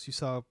know this. You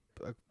saw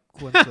a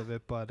glimpse of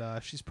it,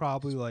 but she's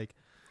probably like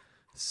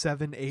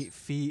 7-8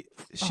 feet.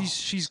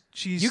 She's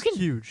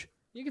huge.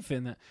 You can fit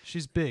in that.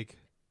 She's big.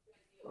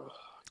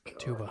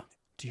 Tuba,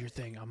 do your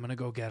thing. I'm gonna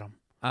go get him.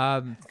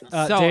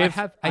 So Dave,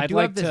 I I'd do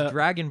like have this to-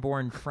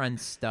 dragonborn friend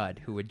stud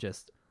who would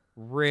just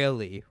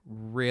really,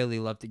 really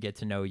love to get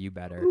to know you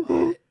better.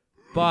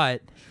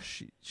 But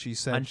She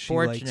said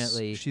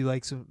Unfortunately- she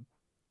likes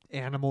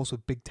animals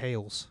with big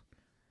tails.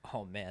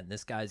 oh man,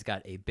 this guy's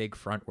got a big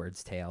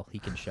frontwards tail. He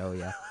can show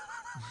you.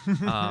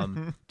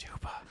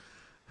 Tuba,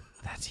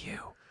 that's you.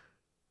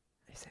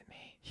 Is it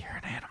me? You're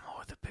an animal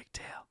with a big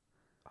tail.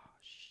 Oh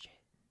shit.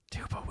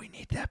 Tuba, we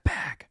need that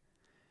bag.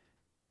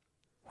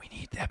 We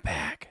need that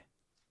bag.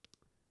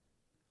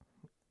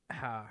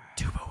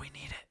 Tuba, we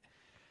need it.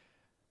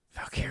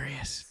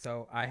 Valkyrius.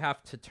 So I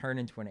have to turn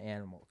into an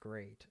animal.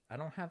 Great. I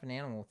don't have an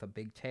animal with a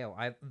big tail.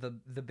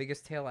 The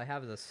biggest tail I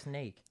have is a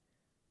snake.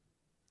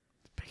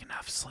 Big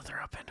enough, slither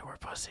up into her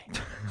pussy.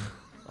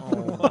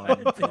 Oh my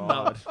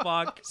god.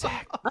 Fuck.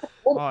 Zach,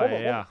 Hold Oh on, hold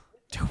on, yeah.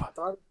 Tuba.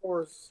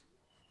 Dinosaurs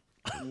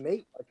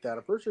mate like that.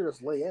 I'm pretty sure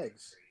just lay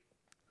eggs.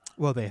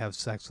 Well, they have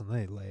sex when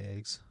they lay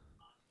eggs.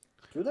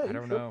 Do they? I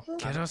don't know.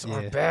 Get us Yeah.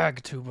 our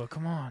bag, Tuba.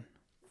 Come on.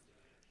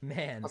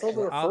 Man, I thought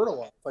they were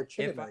fertilized, like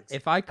chicken eggs.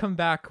 if I come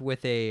back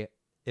with a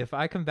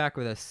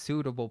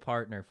suitable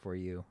partner for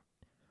you,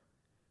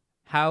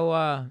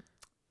 how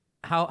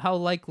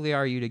likely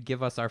are you to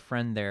give us our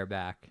friend there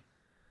back?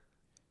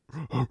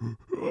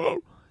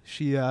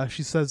 She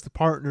says the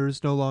partner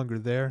is no longer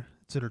there.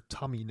 It's in her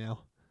tummy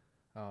now.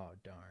 Oh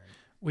darn.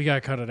 We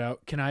gotta cut it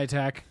out. Can I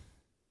attack?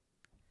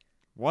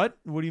 What?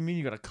 What do you mean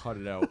you gotta cut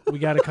it out? We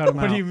gotta cut him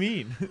out. What do you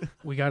mean?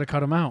 We gotta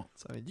cut him out.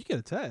 So, you can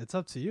attack. It's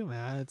up to you,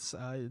 man. It's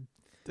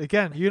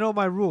again, you know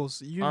my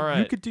rules. You All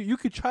right. you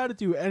could try to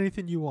do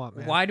anything you want,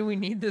 man. Why do we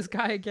need this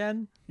guy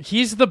again?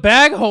 He's the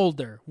bag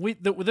holder.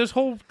 This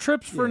whole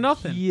trip's for Yeah,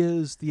 nothing. He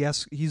is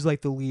he's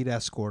like the lead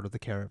escort of the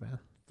caravan.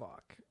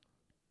 Fuck.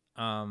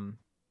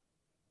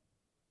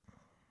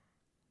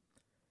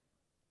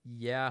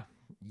 Yeah,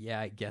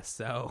 I guess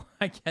so.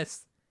 I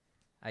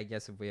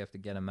guess if we have to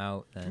get him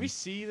out, then Can we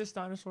see this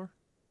dinosaur?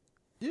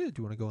 Yeah, do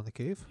you want to go in the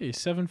cave? He's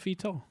 7 feet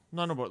tall.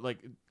 No, but like,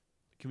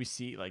 can we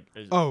see like?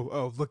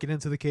 Oh, looking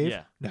into the cave?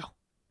 Yeah. No.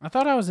 I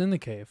thought I was in the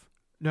cave.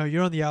 No,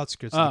 you're on the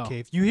outskirts of Oh. the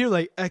cave. You hear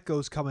like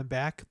echoes coming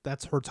back.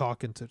 That's her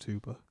talking to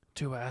Tuba.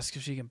 Tuba, ask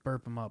if she can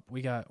burp him up.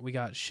 We got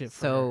shit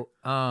for her.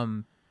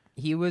 So,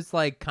 he was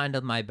like kind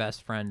of my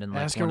best friend and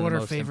like Ask one her of what the her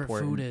most favorite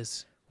important. food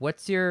is.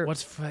 What's your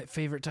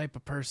Favorite type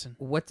of person?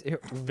 what's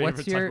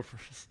Favorite your type of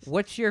person.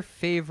 what's your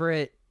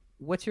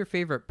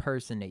favorite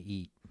person to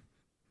eat?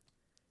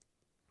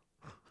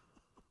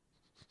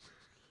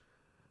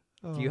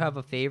 Do you have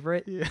a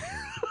favorite? Yeah.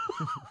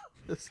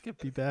 This could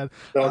be bad.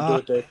 Don't do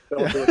it, Dave.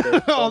 Don't do it,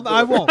 Dave. Don't do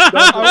I it. won't.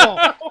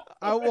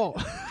 I won't.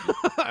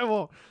 I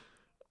won't.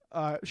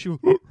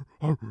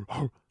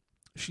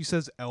 She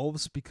says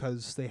elves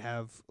because they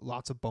have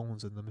lots of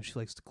bones in them, and she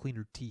likes to clean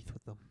her teeth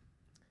with them.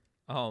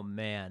 Oh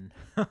man.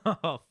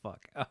 Oh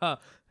fuck.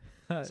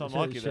 So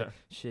unlucky there.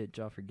 Shit,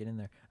 Joffrey, get in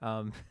there.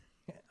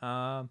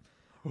 All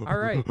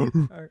right.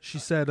 She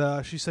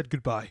said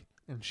goodbye,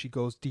 and she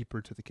goes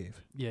deeper to the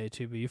cave. Yeah,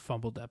 Tuba, you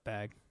fumbled that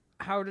bag.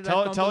 How did I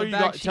Tell fumble her the you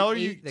bag? got. She Tell her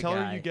ate the Tell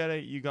her guy.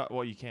 you got.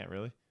 Well, you can't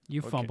really.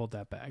 You Okay. fumbled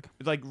that bag.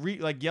 Like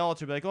yell at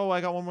her, be like, oh, I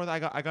got one more. I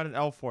got an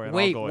elf for you. and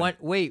Wait, I'll go in.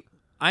 what? Wait,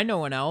 I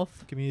know an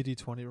elf. Give me a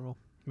d20 roll.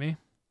 Me?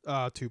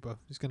 Tuba.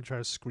 He's gonna try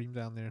to scream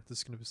down there. This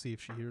is gonna see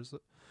if she hears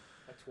it.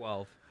 A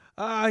 12.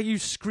 You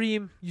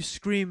scream,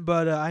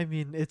 but I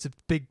mean, it's a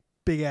big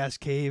ass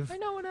cave. I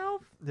know an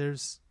elf.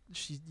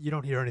 You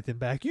don't hear anything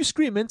back. You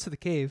scream into the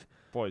cave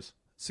Boys,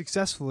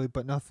 successfully,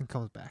 but nothing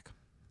comes back.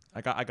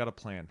 I got a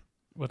plan.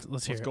 Let's hear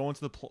Let's it. go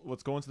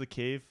into the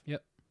cave.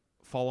 Yep.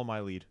 Follow my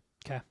lead.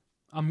 Okay.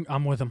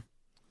 I'm with him.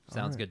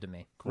 Sounds right. good to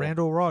me. Cool.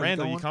 Randall Raw,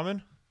 Randall, you you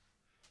coming?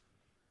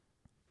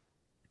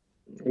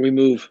 We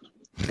move.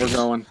 We're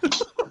going.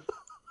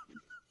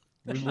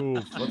 We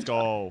move. Let's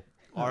go.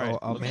 All right.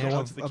 A let's man go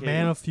of into the a cave.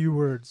 man of few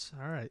words.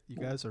 All right, you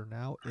guys are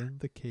now in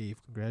the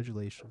cave.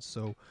 Congratulations.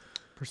 So,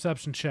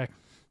 Perception check.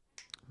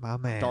 my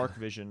man, Dark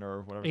vision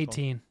or whatever. it's called.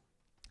 18.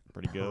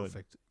 Pretty good.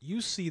 perfect.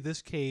 You see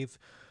this cave.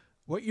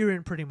 What you're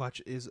in pretty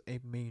much is a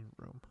main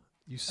room.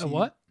 You see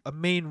what? A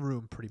main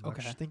room, pretty much.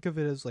 Okay. Think of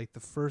it as like the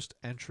first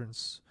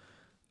entrance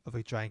of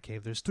a giant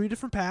cave. There's 3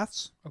 different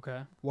paths.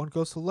 Okay. One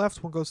goes to the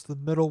left, one goes to the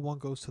middle, one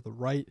goes to the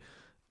right.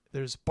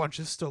 There's a bunch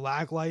of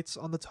stalagmites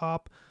on the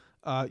top.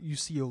 You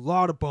see a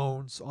lot of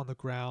bones on the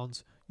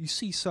ground. You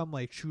see some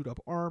like chewed up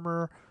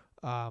armor.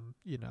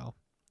 You know,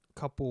 a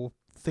couple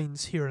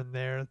things here and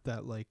there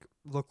that like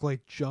look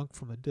like junk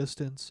from a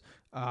distance.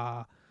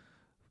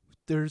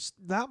 There's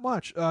not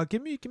much.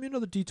 Give me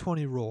another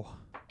D20 roll.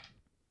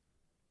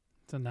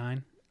 It's a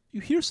 9. You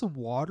hear some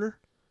water,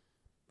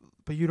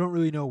 but you don't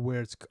really know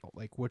where it's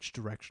like which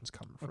direction's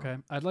coming from. Okay.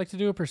 I'd like to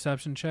do a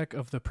perception check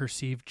of the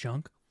perceived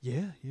junk.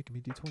 Yeah, give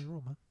me a D20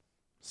 roll, man.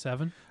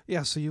 7.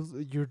 Yeah, so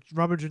you're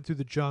rummaging through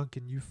the junk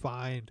and you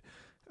find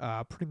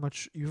a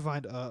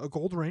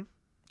gold ring,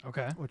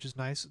 Okay. which is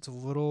nice. It's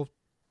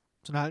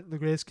not in the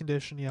greatest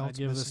condition. You know, I'd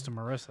give this to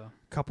Marissa. a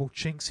couple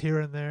chinks here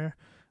and there,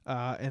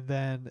 and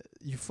then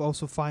you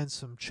also find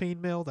some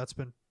chainmail that's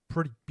been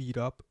pretty beat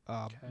up.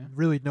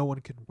 Really, no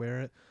one can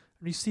wear it.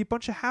 And you see a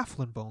bunch of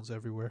halfling bones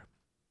everywhere.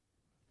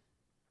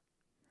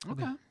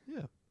 Okay. Yeah.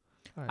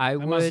 All right. I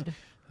would.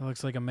 That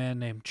looks like a man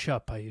named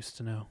Chup I used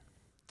to know.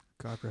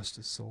 God rest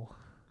his soul.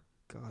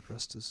 God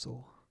rest his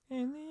soul.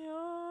 In the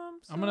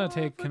arms I'm gonna of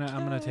take. a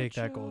I'm gonna take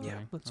that gold Yeah,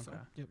 ring. that's Okay.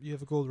 fine. Yep, you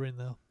have a gold ring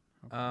now.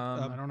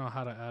 I don't know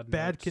how to add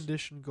Bad notes.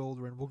 condition gold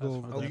ring. We'll That's go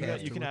over fine. that.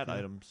 Okay. You can add after.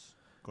 items.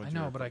 Go I into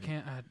know, your but I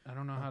equipment. can't add. I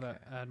don't know how to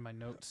add my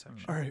notes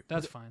section. All right,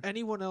 That's would fine.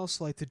 Anyone else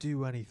like to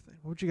do anything?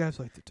 What would you guys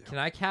like to do? Can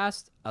I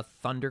cast a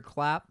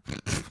thunderclap?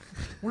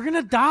 We're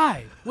gonna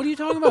die. What are you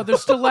talking about?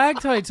 There's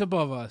stalactites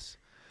above us.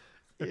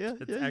 Yeah,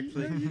 It's yeah,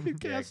 actually you can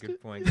yeah, cast good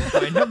it. point. Good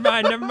point. Never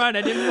mind.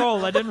 I didn't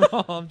roll.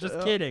 I'm just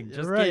kidding.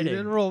 Just Right, you kidding.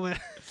 didn't roll, man.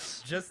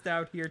 Just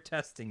out here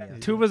testing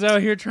it. Tuba's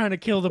out here trying to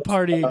kill the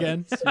party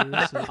again.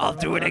 Seriously. I'll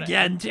do it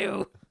again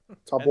too.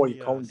 It's our boy And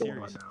the, Cone doing series.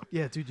 right now.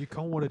 Yeah, dude,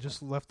 Yukon would have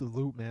just left the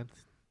loot, man.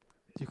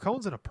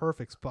 Yukon's in a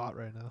perfect spot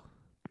right now.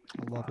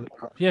 I love it.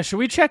 Yeah, should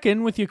we check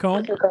in with you,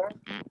 Combe?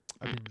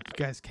 I mean, you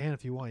guys can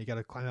if you want. You got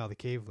to climb out of the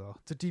cave, though.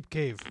 It's a deep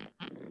cave.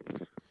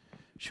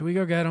 Should we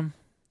go get him?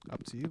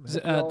 Up to you,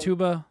 man.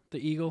 Tuba, the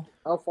eagle.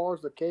 How far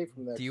is the cave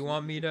from that? Do you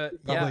want me to?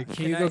 Probably- Yeah.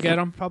 Can you go get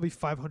him? Probably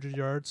 500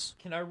 yards.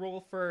 Can I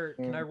roll for?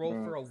 Can I roll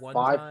for a one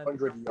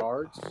 500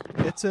 yards?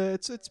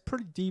 It's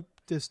pretty deep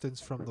distance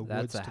from the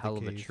woods That's a to hell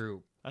the of a cave.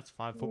 troop. That's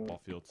 5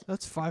 football fields.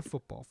 That's 5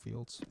 football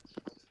fields.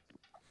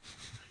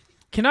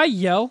 Can I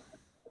yell?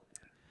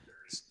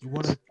 You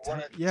want to?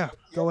 Yeah,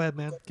 go ahead,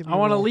 man. Give me I a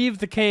want to roll. leave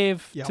the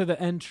cave Yep. to the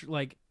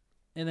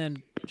and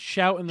then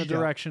shout in the Yeah.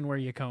 direction where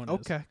Yukon is.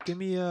 Okay, give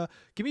me a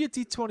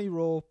D20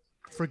 roll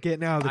for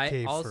getting out of the I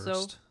cave also-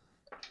 first.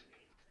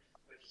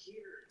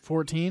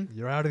 14.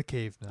 You're out of the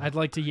cave now. I'd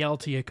like to yell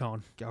to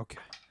Yukon. Okay.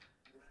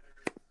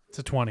 It's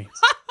a 20.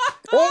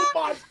 Oh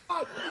my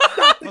god!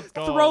 Let's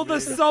go. Throw the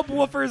baby.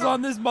 subwoofers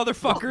on this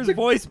motherfucker's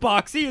voice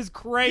box. He is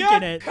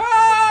cranking it.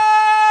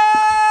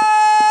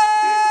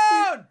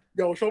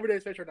 Yo, show me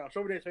his face right now.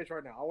 Show me his face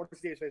right now. I want to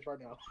see his face right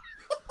now.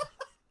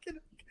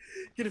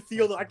 Get a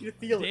feel. I can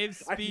feel it.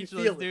 Dave's I can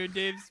speechless, feel it. dude.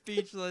 Dave's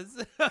speechless.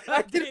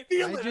 I can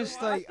feel I it.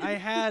 just I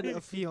had a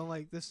feeling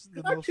like this is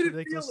the I most can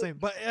ridiculous feel it. thing.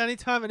 But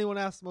anytime anyone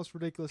asks the most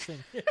ridiculous thing,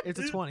 it's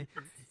a 20.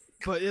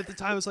 But at the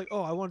time it's like,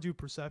 oh, I want to do a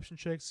perception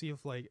check, see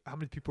if like how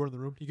many people are in the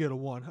room. You get a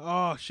 1.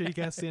 Oh shit, you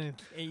can't see anything.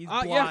 He's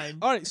Yeah. blind.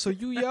 All right, so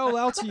you yell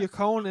out to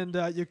Yukon, and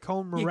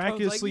Yukon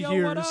miraculously Yukon's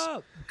like, "Yo, what hears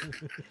up?"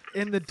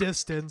 in the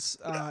distance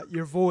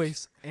your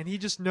voice, and he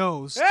just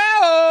knows.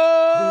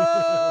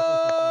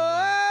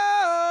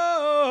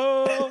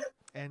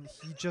 And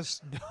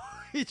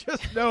he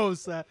just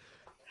knows that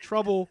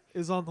trouble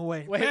is on the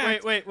way.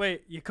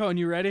 Wait. Yukon,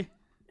 you ready?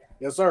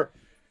 Yes, sir.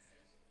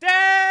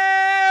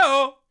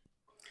 Dale!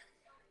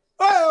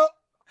 Oh!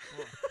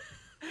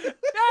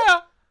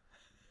 Dale!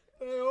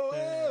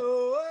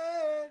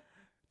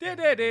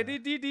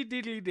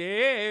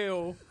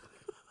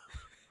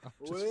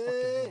 Just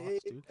fucking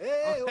lost, dude.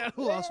 I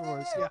lost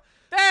words. Yeah.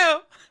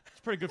 Dale! It's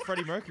pretty good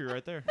Freddie Mercury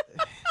right there.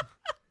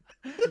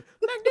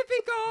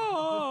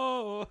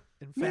 Magnifico!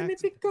 In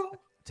fact,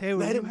 Taylor,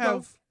 Let you him go.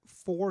 have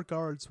 4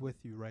 guards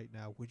with you right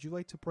now. Would you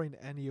like to bring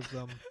any of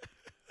them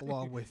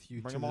along with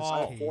you Bring to them this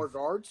all. cave? 4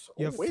 guards?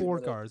 You Oh, have wait a 4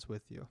 minute. guards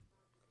with you.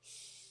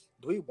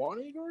 Do we want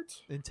any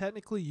guards? And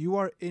technically, you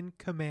are in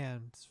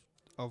command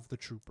of the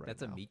troop right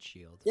That's now. a meat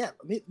shield. Yeah,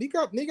 me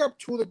grab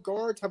 2 of the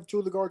guards. Have 2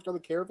 of the guards go to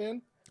the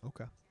caravan.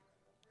 Okay.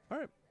 All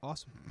right.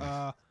 Awesome.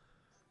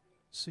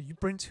 So you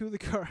bring 2 of the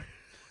guards.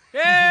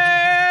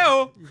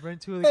 Dale! You bring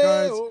 2 of the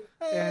guards,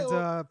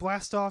 Hey-o. and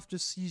Blast Off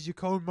just sees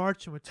Yukon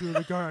marching with 2 of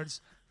the guards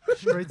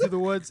straight through the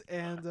woods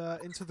and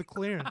into the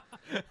clearing.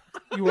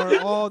 You are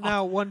all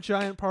now one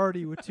giant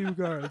party with 2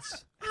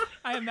 guards.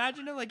 I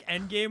imagine it like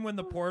Endgame when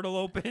the portal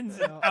opens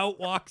and out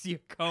walks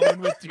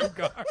Yukon with 2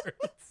 guards.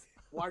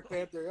 Black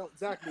Panther, yeah,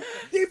 exactly.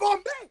 Keep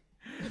on back!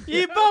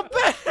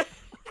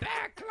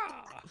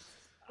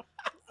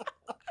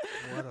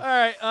 What a All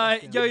right,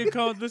 fucking- yo,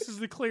 Yukon, this is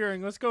the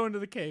clearing. Let's go into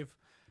the cave.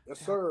 Yes,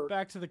 sir.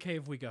 Back to the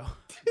cave we go.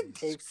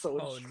 Cave's so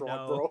Oh strong,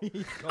 no, bro.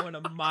 he's going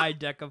to my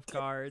deck of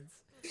cards.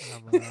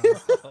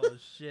 Oh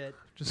shit!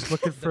 Just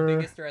looking The for.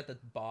 biggest are at the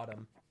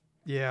bottom.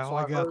 Yeah, So all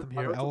I got heard- them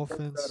I here. heard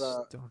Elephants.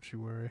 that, Don't you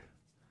worry.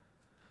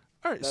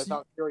 All right. That's So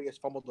how Curious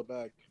fumbled the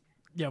bag.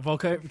 Yeah,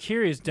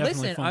 Valkyria's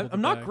definitely Listen, fumbled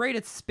I'm the not bag. great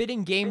at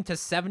spitting game to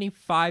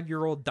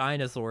 75-year-old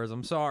dinosaurs.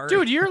 I'm sorry.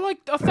 Dude, you're like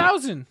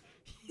 1,000.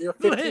 You're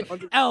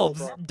 1,500 elves,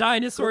 bro.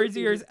 dinosaurs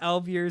years,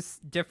 elf years,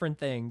 different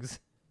things.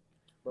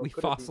 Bro, We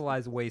could it be-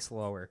 fossilize way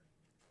slower.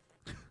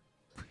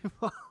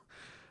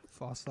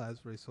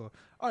 fossilized very slow.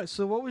 All right.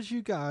 So what would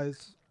you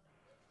guys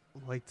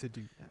like to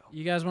do now?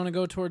 You guys want to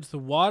go towards the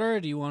water?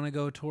 Do you want to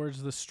go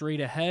towards the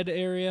straight ahead How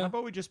area?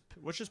 about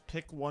let's just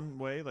pick one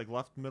way, like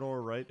left, middle,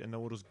 or right, and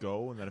then we'll just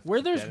go. And then if Where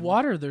we there's get in-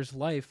 water, there's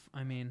life.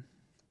 I mean,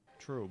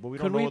 True, but we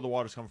Could don't know we- where the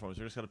water's coming from, so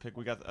we just gotta pick.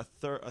 We got a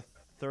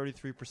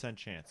 33%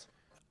 chance.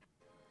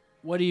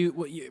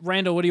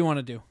 Randall, what do you want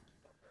to do?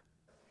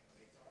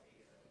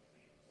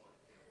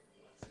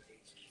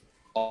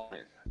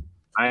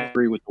 I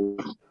agree with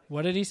the.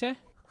 What did he say?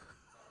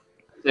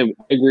 I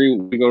agree.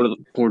 We go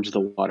towards the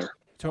water.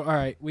 So, all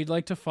right, we'd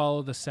like to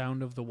follow the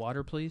sound of the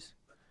water, please.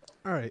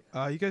 All right.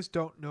 You guys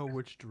don't know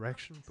which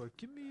direction, but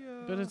give me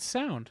a. But it's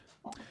sound.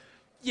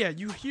 Yeah,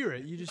 you hear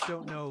it. You just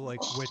don't know like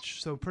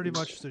which. So pretty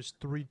much, there's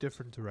 3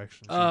 different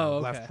directions. Oh,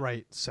 okay. Left,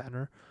 right,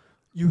 center.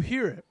 You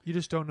hear it. You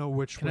just don't know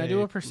which Can way. I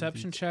do a it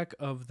perception leads. check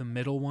of the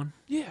middle one?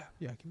 Yeah.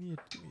 Yeah. Give me a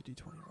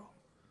d20 roll.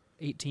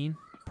 18.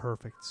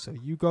 Perfect. So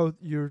you go.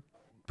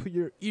 Put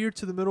your ear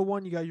to the middle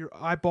one. You got your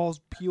eyeballs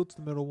peeled to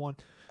the middle one.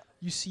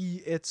 You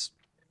see it's.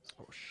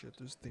 Oh shit!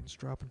 There's things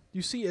dropping.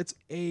 You see it's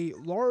a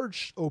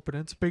large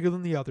opening. It's bigger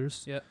than the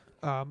others. Yep.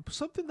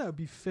 Something that would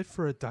be fit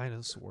for a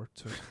dinosaur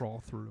to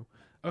crawl through.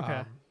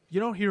 Okay. You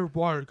don't hear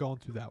water going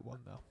through that one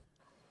though,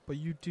 but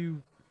you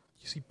do.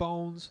 You see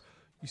bones.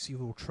 You see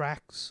little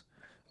tracks.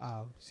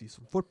 You see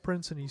some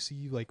footprints, and you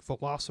see like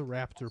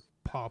velociraptor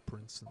paw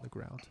prints in the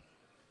ground.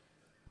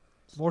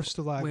 More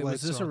stalagmites. Wait,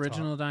 was this are on top.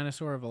 original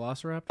dinosaur a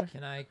velociraptor?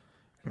 Can I?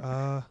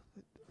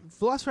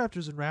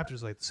 Velociraptors and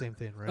raptors are like the same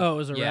thing, right? Oh, it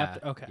was a Yeah.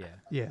 raptor. Okay. Yeah.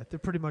 Yeah, they're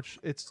pretty much.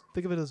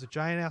 Think of it as a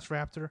giant ass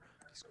raptor.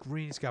 He's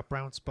green. He's got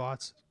brown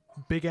spots.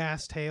 Big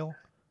ass tail,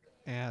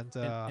 and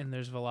And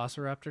there's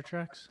velociraptor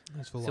tracks?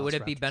 there's So would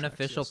it be velociraptor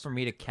beneficial tracks, for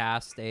me to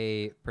cast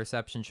a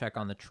perception check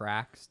on the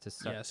tracks to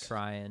Yes.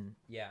 try and?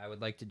 Yeah, I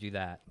would like to do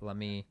that. Let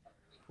me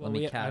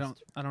I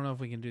cast. don't know if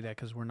we can do that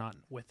because we're not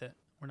with it.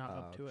 We're not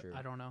up Oh, to it. true.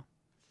 I don't know.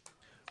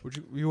 yes?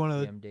 Would you want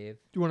to? Damn, Dave.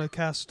 You want to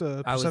cast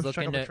a I was perception check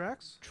looking on the to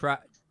tracks?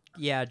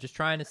 Yeah, just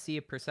trying to see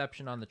a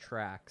perception on the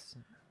tracks.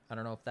 I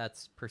don't know if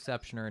that's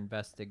perception or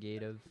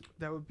investigative.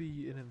 That would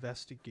be an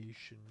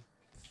investigation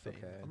thing.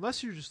 Okay.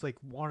 Unless you just like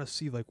want to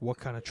see like what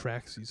kind of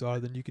tracks these are,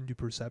 then you can do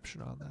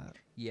perception on that.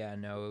 Yeah,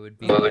 no, it would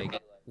be like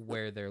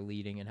where they're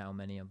leading and how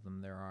many of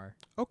them there are.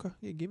 Okay.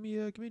 Yeah. Give me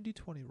a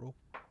d20 roll.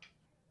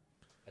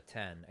 A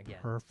 10 again.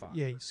 Perfect. Fuck.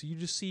 Yeah. So you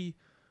just see,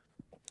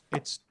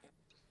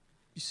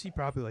 you see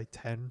probably like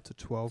 10 to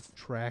 12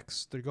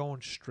 tracks. They're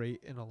going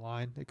straight in a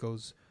line. It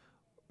goes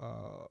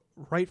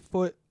right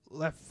foot,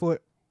 left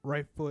foot,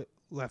 right foot,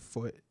 left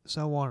foot,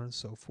 so on and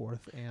so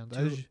forth.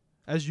 And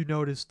as you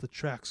notice, the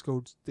tracks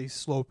they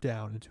slope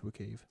down into a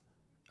cave.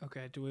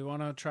 Okay, do we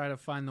want to try to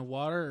find the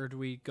water or do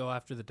we go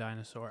after the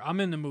dinosaur? I'm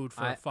in the mood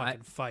for a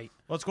fucking fight.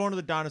 Let's go into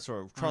the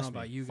dinosaur. Trust me.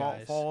 about you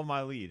guys. Follow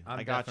my lead. I'm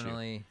I got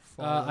definitely.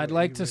 I'd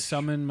like to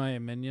summon my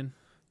minion.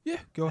 Yeah,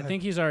 go ahead. I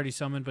think he's already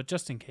summoned, but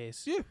just in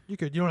case. Yeah, you're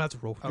good. You don't have to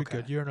roll. You're Okay.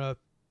 good. You're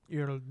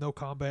in a no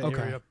combat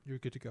Okay. area. You're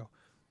good to go.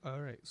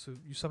 All right. So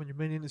you summon your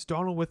minion. Is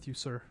Donald with you,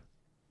 sir?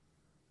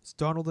 Is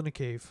Donald in a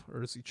cave,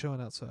 or is he chilling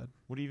outside?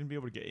 Would he even be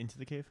able to get into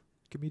the cave?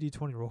 Give me a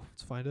d20 roll.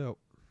 Let's find out.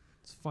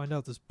 Let's find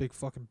out this big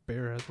fucking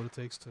bear has what it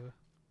takes to.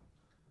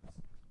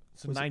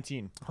 It's a Was it-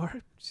 19. All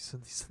right. He's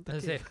in the I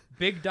say, cave.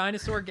 big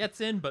dinosaur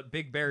gets in, but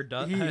big bear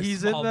does.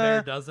 He's in small the-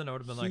 bear doesn't. I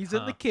would have been like, He's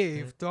in the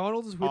cave.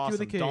 Donald is with Awesome. you in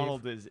the cave.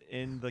 Donald is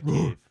in the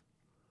cave.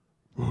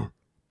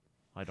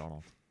 Hi,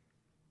 Donald.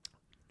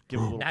 Give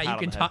him a little Now pat you on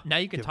can the head. talk. Now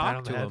you can Give a pat talk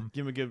on to the head. him.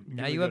 Give Now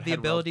him a you good have the head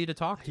rub. ability to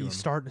talk to He's him.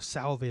 starting to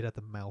salivate at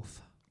the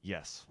mouth.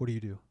 Yes. What do you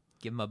do?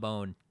 Give him a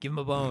bone. Give him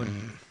a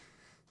bone.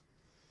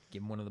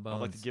 Give him one of the bones.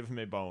 I'd like to give him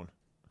a bone.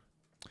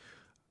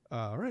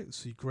 All right.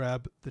 So you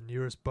grab the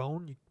nearest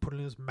bone, you put it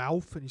in his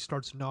mouth, and he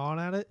starts gnawing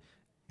at it.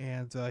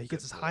 And he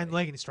gets his hind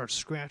leg and he starts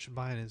scratching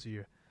behind his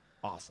ear.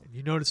 Awesome. And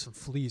you notice some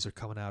fleas are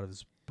coming out of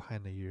his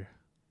behind the ear.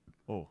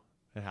 Oh,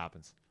 it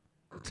happens.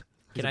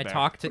 Can a I bear.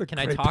 talk to? What a Can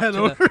I great talk pet to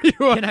owner the?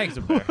 you are. Can I? He's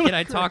a bear. Can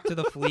I talk to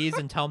the fleas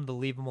and tell them to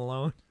leave him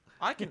alone?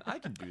 I can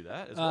do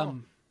that as well.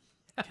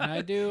 Can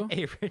I do?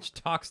 Hey, Rich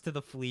talks to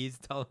the fleas.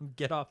 Tell them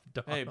get off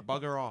dog. Hey,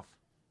 bugger off.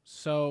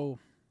 So,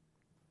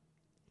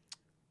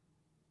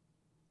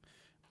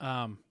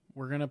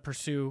 we're gonna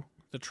pursue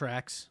the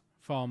tracks,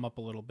 follow them up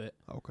a little bit.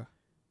 Okay.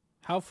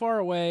 How far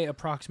away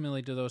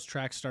approximately do those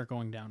tracks start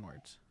going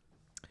downwards?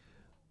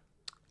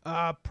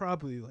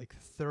 Probably like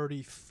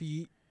 30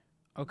 feet,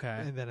 Okay.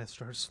 and then it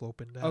starts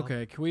sloping down.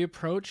 Okay, can we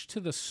approach to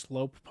the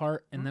slope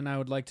part, and then I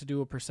would like to do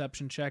a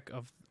perception check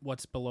of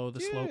what's below the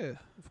slope. Yeah,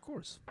 of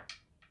course.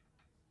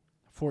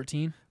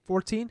 14.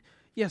 14?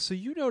 Yeah, so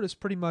you notice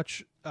pretty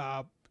much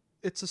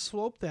it's a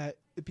slope that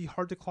it'd be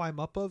hard to climb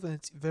up of, and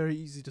it's very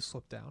easy to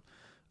slip down.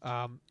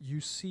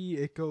 You see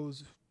it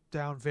goes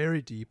down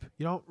very deep.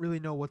 You don't really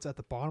know what's at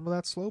the bottom of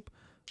that slope.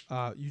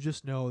 You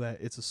just know that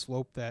it's a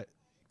slope that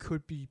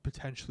could be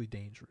potentially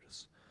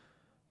dangerous.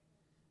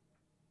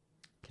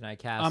 Can I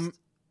cast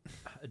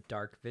a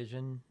dark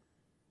vision?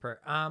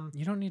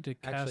 You don't need to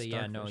cast. Actually, yeah,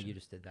 dark no, vision. you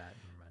just did that.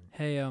 Never mind.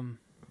 Hey,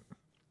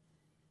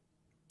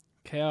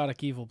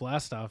 chaotic evil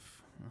blast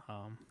off.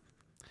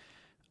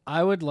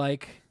 I would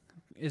like.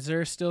 Is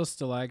there still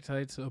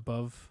stalactites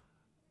above?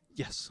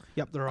 Yes.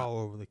 Yep, they're all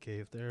over the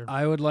cave there.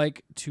 I would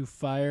like to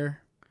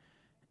fire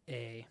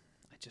I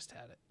just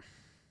had it.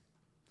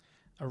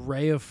 A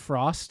ray of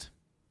frost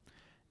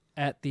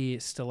at the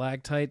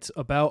stalactites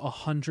about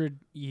 100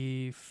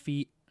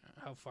 feet.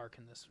 How far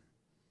can this?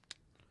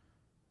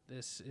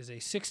 This is a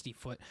 60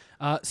 foot.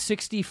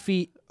 60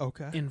 feet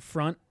in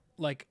front,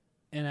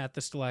 and at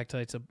the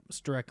stalactites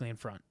directly in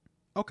front.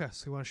 Okay,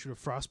 so you want to shoot a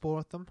frost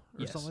bolt at them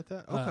or something like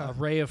that? Okay. A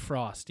ray of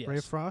frost, yes. Ray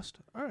of frost?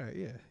 All right,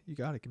 yeah. You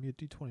got it. Give me a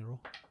d20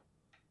 roll.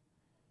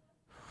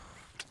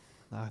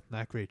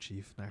 Not great,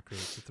 Chief. Not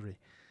great. It's a 3.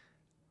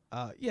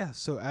 Yeah,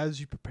 so as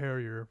you prepare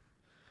your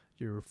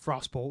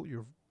frost bolt,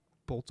 your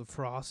bolt of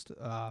frost,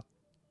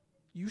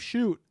 you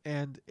shoot,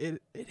 and it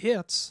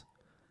hits.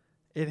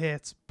 It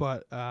hits,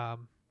 but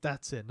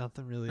that's it.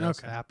 Nothing really else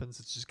happens.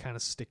 It's just kind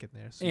of sticking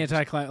there. So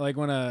like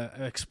when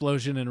an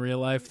explosion in real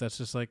life, that's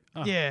just like...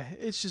 Oh. Yeah,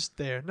 it's just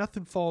there.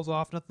 Nothing falls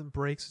off. Nothing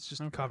breaks. It's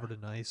just covered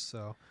in ice,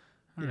 so,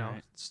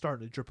 it's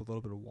starting to drip a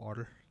little bit of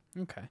water.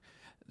 Okay.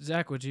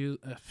 Zach, would you...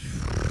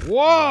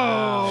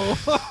 Whoa!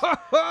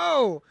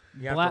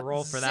 You have to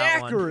roll for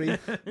that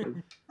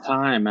one.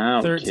 Time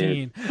out.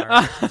 13. All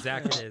right,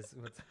 Zach it is.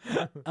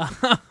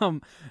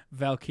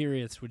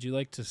 Valkyrius, would you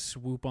like to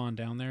swoop on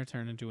down there,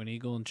 turn into an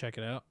eagle, and check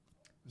it out?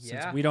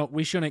 Yeah. Since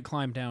we shouldn't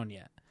climb down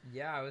yet.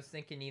 Yeah, I was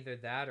thinking either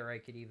that or I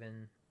could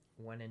even,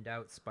 when in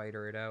doubt,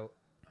 spider it out.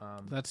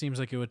 That seems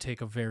like it would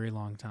take a very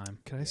long time.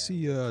 Can I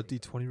see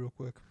D20 real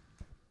quick?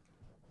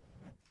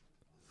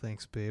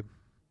 Thanks, babe.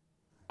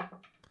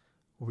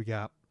 What we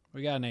got?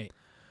 We got an 8.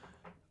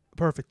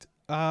 Perfect.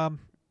 So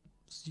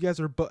you guys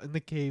are in the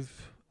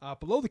cave.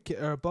 Above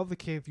the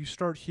cave, you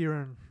start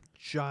hearing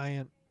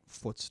giant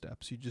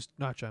footsteps.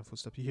 Not giant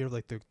footsteps. You hear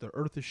like the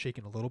earth is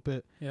shaking a little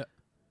bit. Yeah.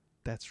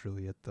 That's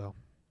really it, though.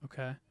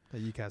 Okay.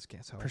 That you guys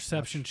can't tell.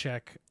 Perception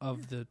check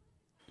of the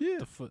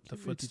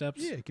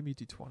footsteps. Yeah, give me a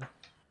d20.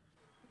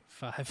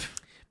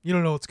 5. You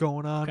don't know what's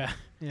going on. Okay.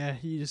 Yeah,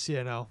 you just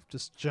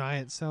just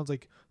giant. Sounds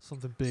like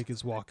something big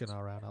is walking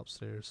around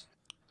upstairs.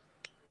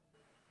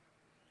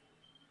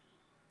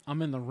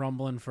 I'm in the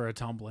rumbling for a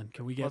tumbling.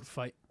 Can we get a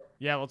fight?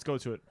 Yeah, let's go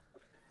to it.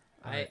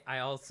 I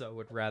also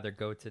would rather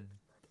go to,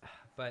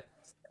 but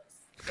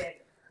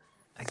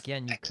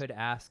again, you could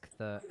ask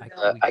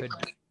we could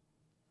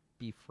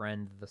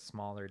befriend the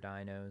smaller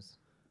dinos,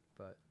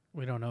 but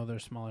we don't know they're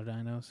smaller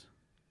dinos.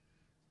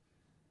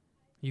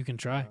 You can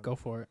try. Go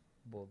for it.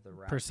 Well, the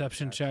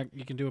perception check.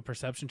 You can do a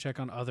perception check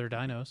on other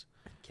dinos.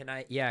 Can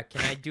I? Yeah.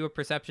 Can I do a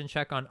perception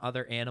check on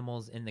other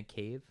animals in the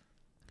cave?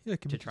 Yeah,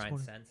 to try and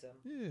sense them.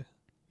 Yeah.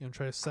 You want to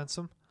try to sense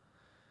them?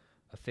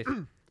 A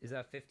 15. Is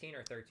that 15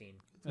 or 13?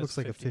 Looks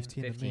like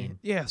 15. 15. To me.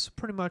 Yeah, so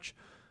pretty much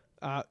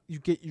you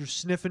get your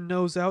sniffing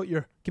nose out.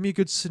 Give me a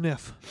good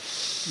sniff.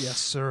 Yes,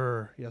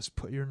 sir. Yes,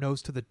 put your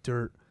nose to the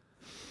dirt.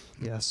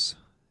 Yes.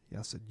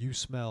 Yes, and you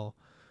smell.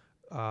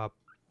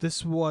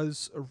 This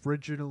was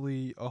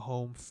originally a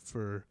home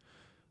for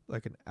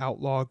like an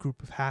outlaw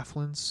group of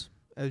halflings,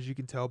 as you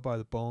can tell by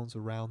the bones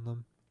around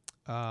them.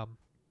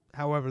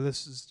 However,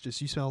 this is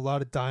just, you smell a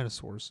lot of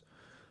dinosaurs.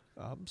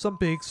 Some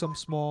big, some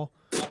small,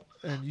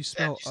 and you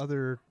smell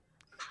other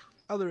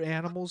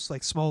animals,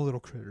 like small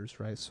little critters,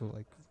 right? So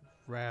like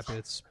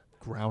rabbits,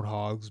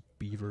 groundhogs,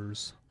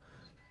 beavers,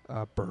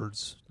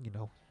 birds,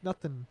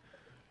 nothing.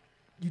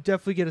 You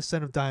definitely get a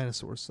scent of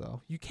dinosaurs,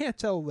 though. You can't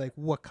tell like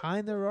what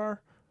kind there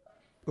are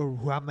or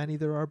how many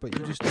there are, but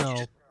you just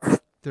know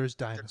there's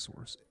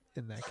dinosaurs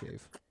in that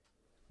cave.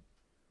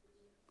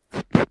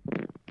 I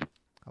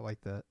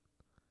like that.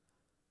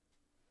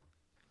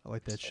 I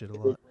like that shit a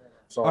lot.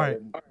 All right,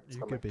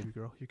 you're good, baby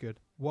girl. You're good.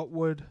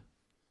 Are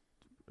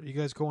you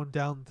guys going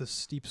down the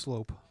steep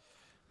slope?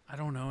 I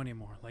don't know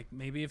anymore. Like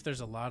maybe if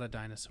there's a lot of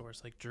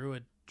dinosaurs, like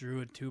Druid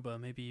Tuba,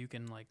 maybe you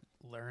can like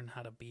learn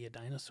how to be a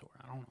dinosaur.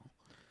 I don't know.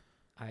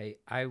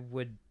 I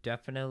would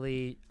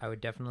definitely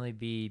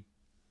be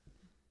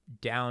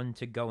down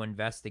to go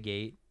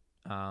investigate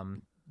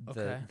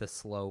the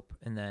slope,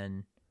 and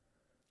then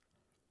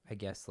I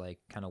guess like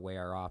kind of weigh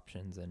our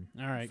options and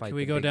all right. Can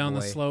we go down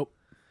the slope?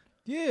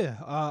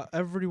 Yeah,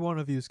 every one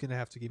of you is gonna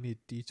have to give me a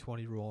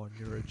D20 roll on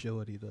your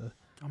agility to.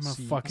 I'm gonna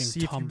fucking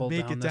tumble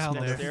make down it down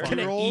this there.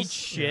 Gonna eat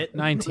shit.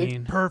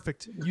 19.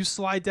 Perfect. You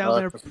slide down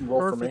there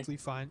perfectly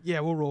fine.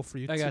 Yeah, we'll roll for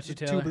you. I got you,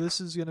 Taylor. Tuba, this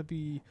is gonna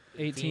be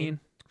 18.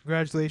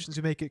 Congratulations,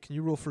 you make it. Can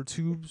you roll for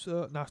tubes?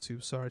 Not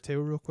tubes. Sorry,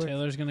 Taylor, real quick.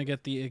 Taylor's gonna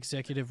get the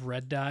executive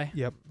red die.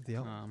 Yep.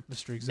 Mr.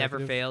 Executive. Never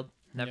failed.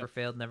 Never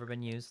failed, never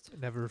been used.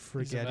 Never These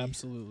forget. have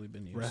absolutely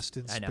been used. Rest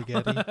in I know.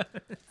 spaghetti. Dead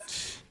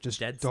just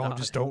stock.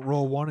 don't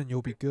roll one and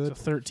you'll be good.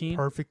 So 13.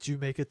 Perfect. You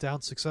make it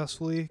down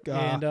successfully.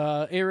 And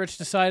A-Rich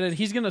decided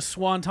he's going to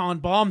swanton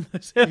bomb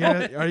this.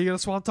 Are you gonna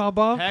swanton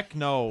bomb? Heck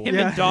no. Him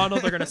and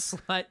Donald are gonna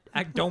slide.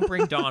 Don't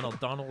bring Donald.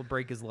 Donald will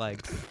break his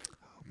leg.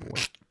 Oh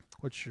boy.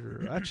 What's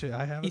your? Actually,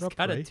 I have He's it up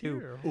got right a 2.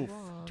 here. Oof.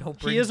 Don't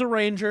bring. He is a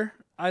ranger.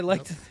 I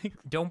like to think.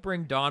 Don't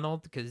bring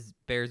Donald because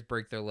bears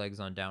break their legs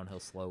on downhill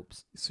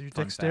slopes. So your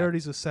Fun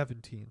dexterity's a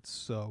 17.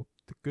 So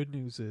the good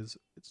news is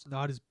it's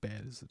not as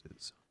bad as it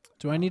is.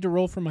 Do I need to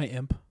roll for my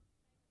imp?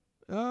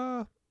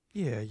 Yeah,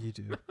 you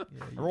do.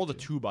 Yeah, I rolled a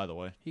 2, by the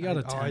way. He got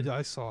a 10.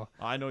 I saw.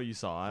 I know you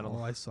saw. I don't.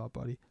 I saw,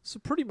 buddy. So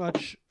pretty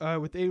much,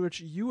 with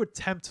A-Rich, you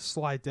attempt to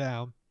slide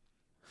down.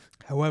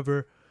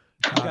 However,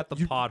 You got the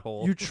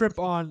pothole. You trip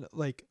on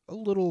like a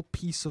little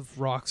piece of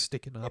rock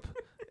sticking up,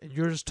 and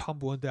you're just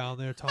tumbling down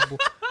there.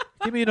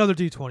 Give me another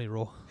D20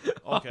 roll.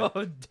 Okay.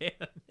 Oh damn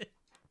it!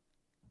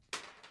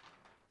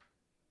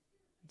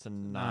 It's a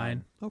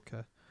 9.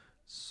 Okay.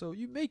 So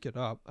you make it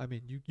up. I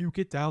mean, you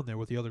get down there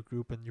with the other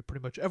group, and you're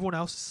pretty much everyone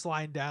else is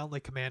sliding down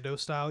like commando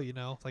style,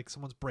 like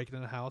someone's breaking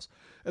in a house,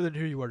 and then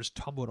here you are just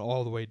tumbling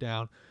all the way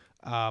down.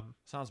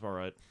 Sounds about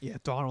right. Yeah,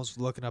 Donald's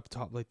looking up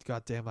top like,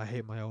 God damn, I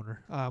hate my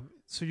owner.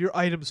 So your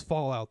items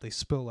fall out, they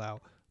spill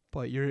out,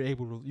 but you're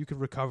able to, you can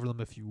recover them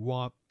if you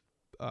want.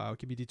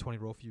 Give me a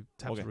D20 roll if you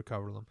attempt to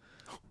recover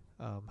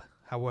them.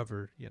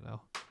 However,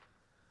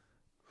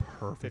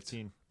 perfect.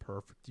 15.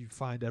 Perfect. You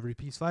find every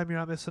piece of item. You're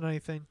not missing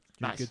anything.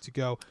 You're Nice. good to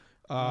go.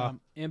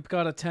 Imp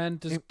got a 10.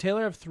 Does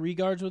Taylor have 3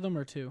 guards with him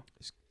or 2?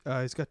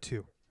 He's got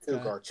 2. 2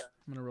 guards.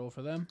 I'm going to roll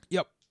for them.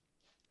 Yep.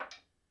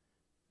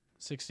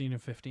 16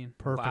 and 15.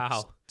 Perfect.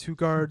 Wow. 2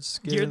 guards.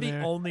 Get You're in the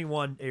there. only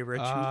one,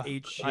 A-Rich, who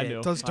ate shit. I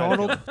knew. Does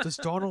Donald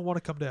want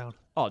to come down?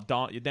 Oh,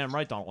 you're damn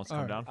right. Donald wants to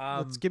come All right.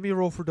 down. Let's give me a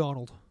roll for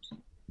Donald.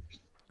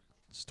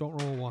 Just don't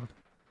roll a 1.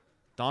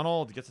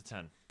 Donald gets a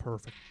 10.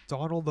 Perfect.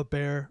 Donald the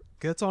bear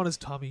gets on his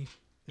tummy.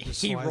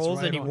 He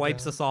rolls and he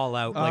wipes us all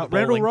out like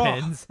Randall bowling Raw.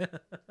 pins.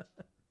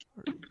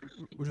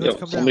 Would you like to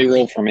come Somebody down?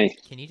 roll for me.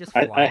 Can you just?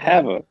 I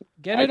have a.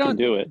 Get I it can on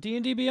do it.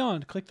 D&D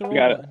Beyond. Click the roll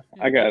Got it. button.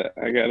 I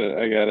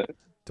got it.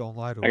 Don't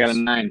lie to I got us. a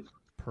 9.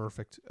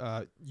 Perfect.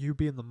 You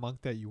being the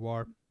monk that you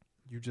are,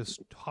 you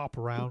just hop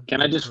around.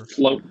 Can I just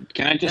float?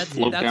 Can I just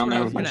float That's down what I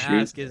there was with my gonna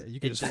shoes? ask. Is you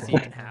it can just does he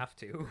float. even have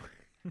to?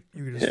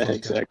 You can just Yeah, float down.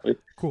 exactly.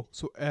 Cool.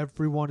 So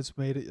everyone has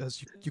made it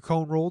as you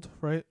cone rolled,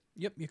 right?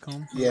 Yep, you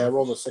come. Yeah, I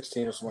rolled a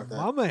 16 or something like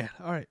that. My man.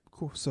 All right.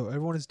 Cool. So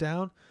everyone is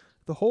down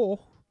the hole.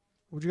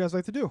 What would you guys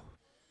like to do?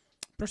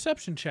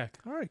 Perception check.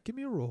 All right. Give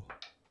me a roll.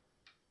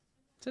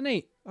 It's an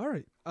 8. All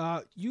right.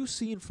 You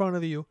see in front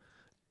of you,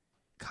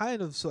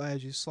 kind of, so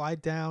as you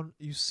slide down,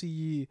 you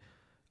see,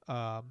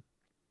 how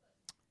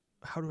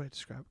do I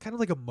describe it? Kind of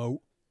like a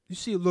moat. You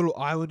see a little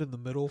island in the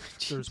middle.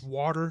 There's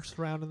water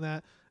surrounding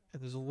that,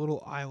 and there's a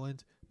little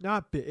island.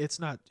 Not big. It's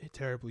not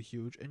terribly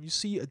huge. And you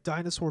see a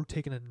dinosaur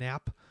taking a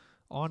nap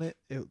on it.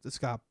 It's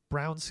got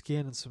brown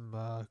skin and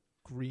some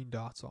green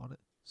dots on it.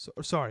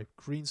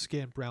 Green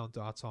skin, brown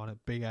dots on it.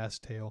 Big ass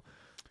tail.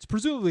 It's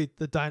presumably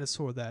the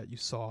dinosaur that you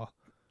saw.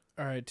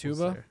 All right,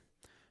 Tuba.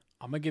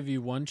 I'm going to give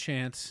you one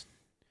chance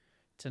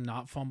to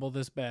not fumble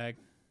this bag.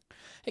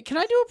 Hey, can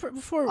I do it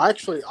before?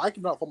 Actually, I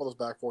cannot fumble this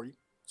back for you.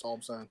 That's all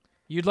I'm saying.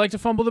 You'd like to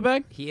fumble the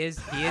bag? He is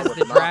I the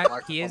would not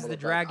like to he is fumble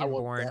the back. I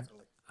would dragonborn.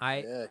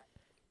 definitely. Yeah.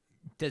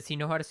 Does he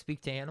know how to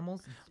speak to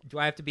animals? Do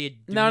I have to be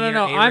a No. me or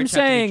A-Rich I'm have to be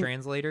saying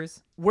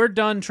translators. We're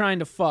done trying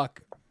to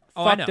fuck.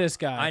 Oh, I Fuck know. this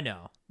guy. I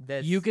know.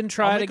 You can I'll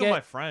try to make him my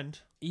get friend.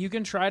 you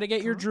can try to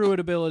get your druid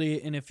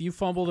ability, and if you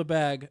fumble the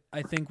bag,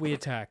 I think we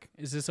attack.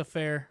 Is this a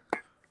fair?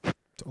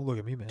 Don't look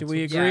at me, man. Do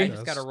we It's agree? Yeah, I Agree?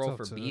 just got to roll up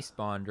for to- beast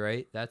bond,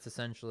 right? That's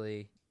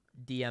essentially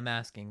DM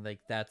asking. Like,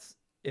 that's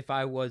if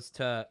I was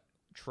to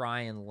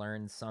try and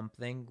learn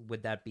something,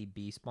 would that be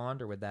beast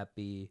bond or would that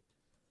be?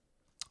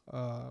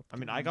 I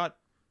mean, I got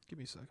Give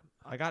me a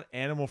second.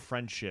 animal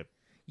friendship.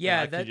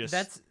 Yeah, I could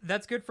just-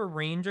 that's good for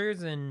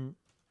rangers and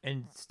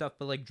stuff.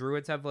 But like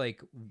druids have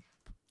like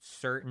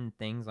certain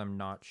things I'm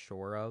not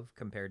sure of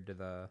compared to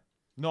the.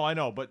 No, I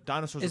know, but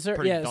dinosaurs Is are there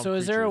pretty dumb So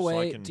is there a creatures, so I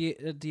way?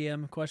 can-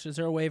 DM question: is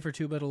there a way for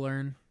Tuba to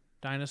learn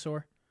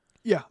dinosaur?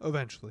 Yeah,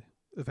 eventually.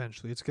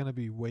 It's gonna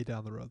be way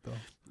down the road though.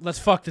 Let's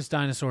fuck this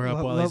dinosaur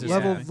up while he's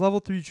escaping. level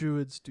 3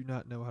 druids do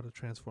not know how to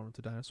transform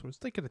into dinosaurs.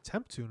 They can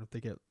attempt to, and if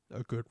they get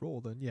a good roll,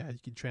 then yeah, you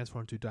can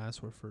transform into a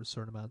dinosaur for a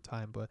certain amount of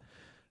time. But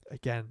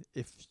again,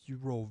 if you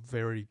roll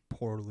very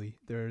poorly,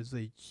 there is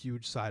a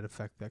huge side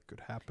effect that could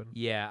happen.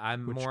 Yeah,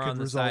 I'm Which more could on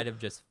the result- side of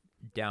just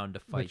down to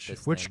fight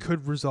this. Which thing.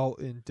 could result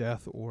in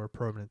death or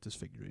permanent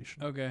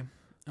disfiguration. Okay.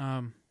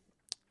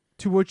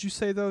 To what you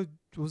say though,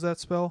 was that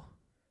spell?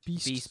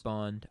 Beast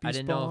bond. I Beast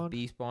didn't know if bond?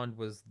 beast bond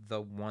was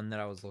the one that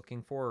I was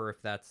looking for, or if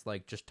that's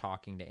like just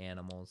talking to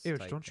animals.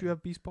 Eric, type don't thing. you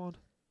have beast bond?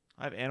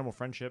 I have animal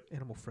friendship.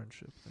 Animal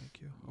friendship. Thank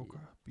you. Okay.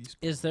 Beast.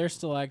 Is there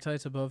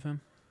stalactites above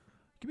him?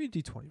 Give me a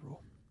d20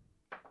 roll.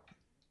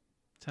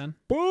 10.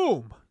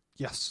 Boom!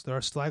 Yes, there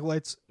are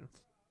stalagmites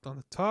on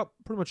the top,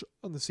 pretty much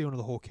on the ceiling of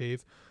the whole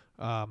cave.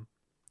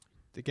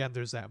 Again,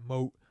 there's that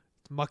moat.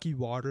 mucky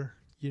water.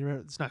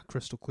 It's not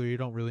crystal clear. You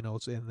don't really know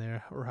what's in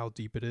there or how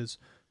deep it is.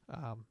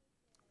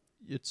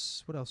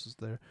 It's what else is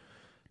there?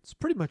 It's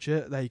pretty much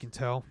it that you can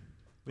tell.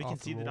 We can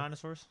see the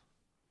dinosaurs.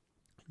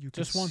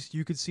 Just one.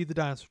 You can see the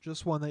dinosaur.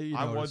 Just one that you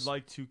notice. I would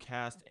like to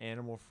cast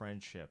animal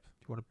friendship.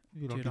 You want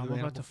to? Dude, I'm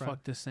about to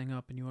fuck this thing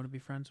up, and you want to be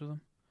friends with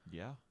him?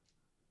 Yeah.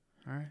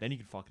 All right. Then you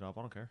can fuck it up.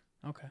 I don't care.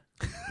 Okay.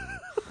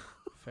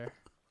 Fair.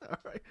 All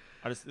right.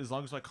 As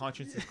long as my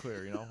conscience is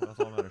clear, that's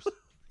all that matters.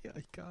 Yeah.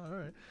 All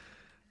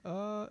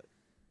right.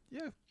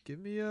 Yeah. Give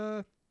me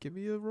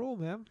a roll,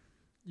 man.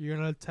 You're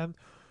gonna attempt.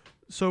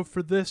 So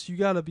for this, you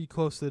gotta be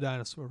close to the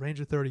dinosaur, range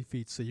of 30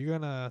 feet. So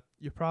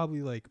you're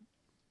probably like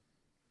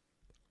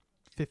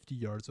 50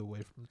 yards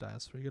away from the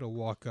dinosaur. You gotta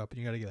walk up, and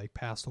you gotta get like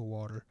past the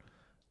water.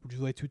 Would you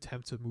like to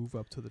attempt to move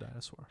up to the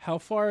dinosaur? How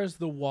far is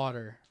the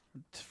water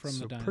from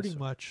the dinosaur? Pretty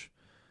much,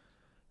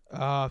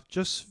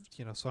 just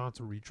so I don't have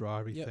to redraw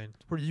everything.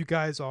 Yep. Where you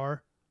guys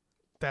are,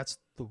 that's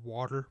the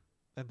water,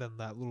 and then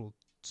that little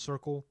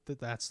circle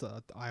that's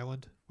the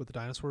island where the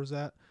dinosaur is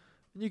at.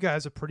 And you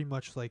guys are pretty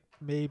much like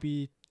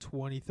maybe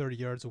 20, 30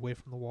 yards away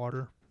from the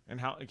water.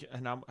 And how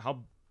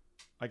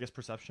I guess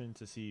perception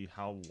to see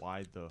how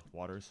wide the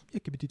water is. Yeah,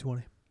 give me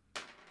D20.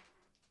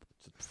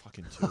 It's a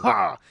fucking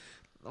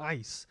 2.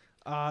 Nice.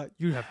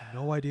 You have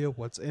no idea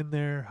what's in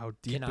there, how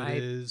deep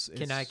it is.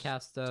 Can I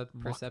cast a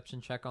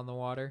perception check on the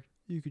water?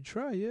 You could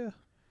try, yeah.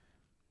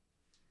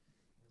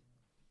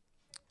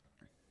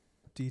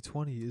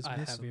 D20 is missing.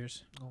 I have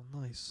yours. Oh,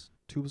 nice.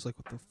 2 was like,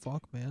 what the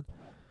fuck, man?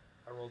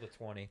 I rolled a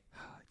 20.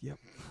 Yep,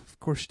 of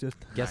course you did.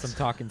 Guess I'm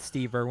talking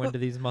Steve Irwin to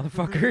these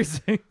motherfuckers.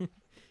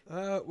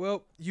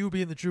 Well, you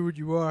being the druid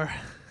you are,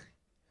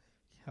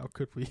 how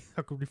could we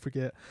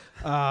forget?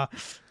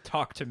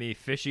 Talk to me,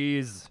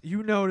 fishies.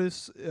 You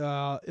notice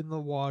in the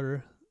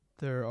water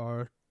there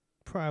are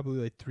probably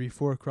like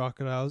 3-4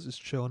 crocodiles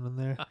just chilling in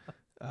there.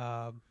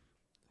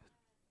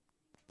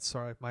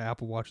 Sorry, my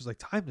Apple Watch is like,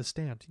 time to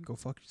stand. You can go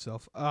fuck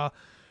yourself.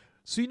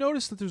 So you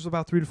notice that there's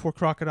about 3 to 4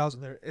 crocodiles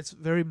in there. It's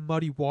very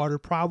muddy water.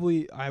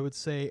 Probably, I would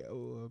say,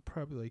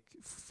 probably like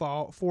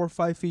 4 or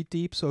 5 feet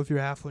deep. So if you're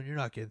halfling, you're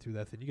not getting through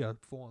that thing. You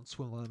got to full on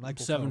swim like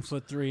Michael Phelps.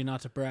 7'3",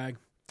 not to brag.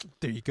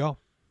 There you go.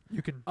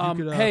 You could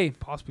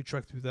possibly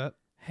trek through that.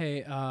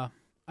 Hey,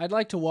 I'd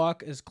like to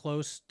walk as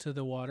close to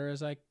the water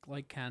as I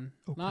can.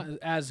 Okay. Not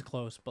as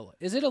close, but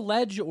is it a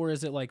ledge or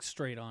is it like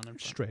straight on?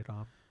 Straight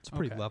on. It's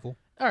pretty level.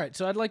 All right,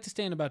 so I'd like to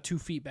stand about 2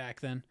 feet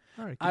back then.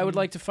 All right, I would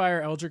like to fire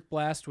Eldritch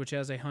Blast, which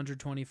has a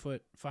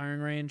 120-foot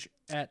firing range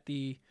at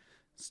the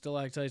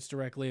stalactites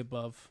directly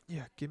above.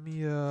 Yeah, give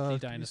me a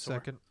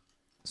second.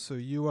 So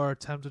you are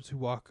attempting to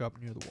walk up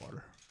near the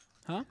water.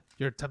 Huh?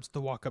 You're attempting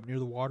to walk up near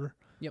the water?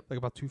 Yep. Like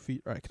about 2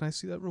 feet. All right, can I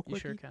see that real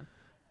quick? You sure can.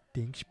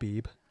 Dinks,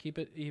 babe. Keep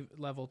it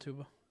level,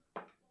 Tuba.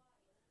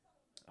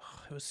 Oh,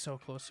 it was so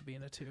close to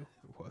being a 2. It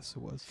was.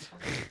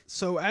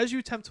 So as you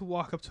attempt to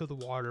walk up to the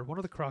water, one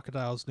of the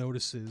crocodiles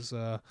notices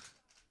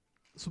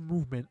some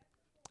movement,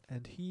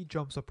 and he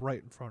jumps up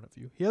right in front of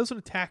you. He hasn't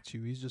attacked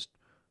you. He's just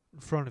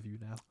in front of you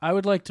now. I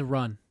would like to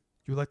run.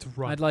 You would like to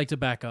run? I'd like to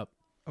back up.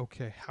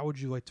 Okay. How would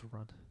you like to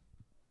run?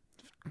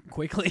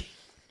 Quickly.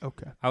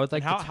 Okay. I would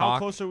like to talk. How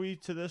close are we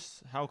to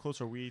this? How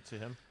close are we to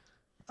him?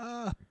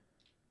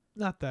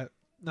 Not that.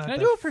 Can I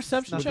do a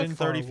perception check? Within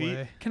 30 feet?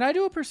 Can I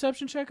do a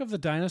perception check of the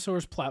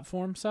dinosaur's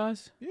platform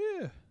size?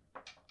 Yeah.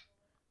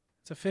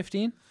 It's a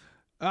 15.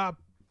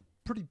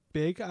 Pretty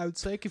big, I would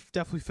say. Could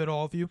definitely fit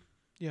all of you.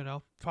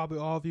 Probably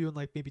all of you, and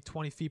like maybe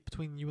 20 feet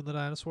between you and the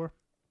dinosaur.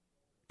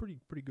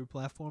 Pretty good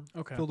platform.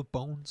 Okay. Filled with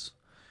bones.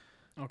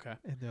 Okay.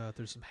 And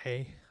there's some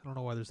hay. I don't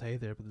know why there's hay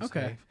there, but there's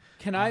hay.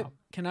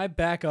 Can I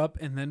back up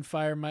and then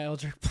fire my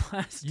Eldritch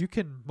Blast? You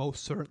can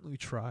most certainly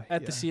try.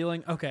 At the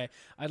ceiling? Okay.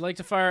 I'd like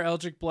to fire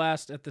Eldritch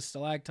Blast at the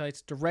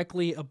stalactites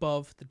directly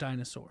above the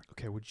dinosaur.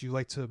 Okay, would you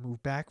like to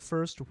move back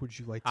first, or would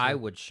you like to... I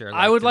would sure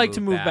I would like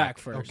to move back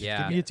first. Okay,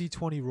 yeah. give me a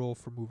D20 roll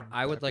for moving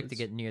I would backwards. like to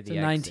get near the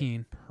exit.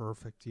 19.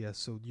 Perfect, yeah.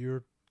 So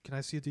you're... Can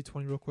I see a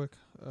D20 real quick?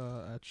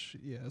 I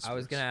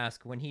was going to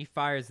ask, when he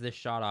fires this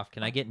shot off,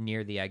 can I get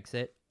near the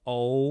exit?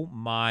 Oh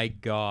my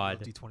god.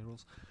 D20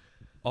 rolls.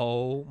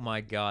 Oh my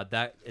god.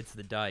 It's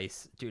the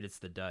dice. Dude, it's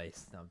the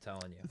dice. I'm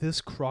telling you.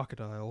 This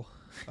crocodile...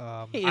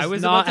 I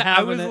was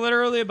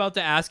literally about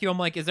to ask you, I'm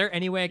like, is there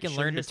any way I can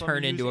learn to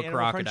turn into a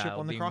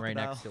crocodile being right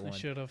next to one? I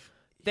should have.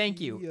 Thank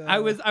you. I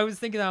was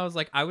thinking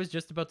that. I was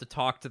just about to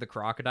talk to the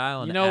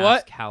crocodile and you know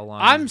ask what? how long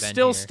I'm he's been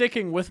still here.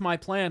 sticking with my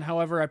plan.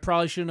 However, I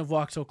probably shouldn't have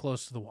walked so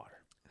close to the water.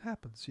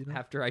 Happens,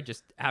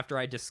 After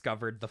I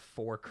discovered the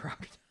 4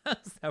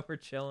 crocodiles that were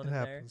chilling in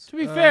there. To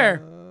be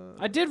fair,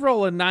 I did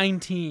roll a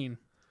 19.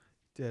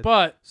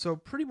 But so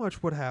pretty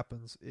much what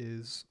happens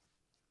is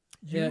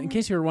in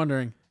case you were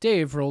wondering,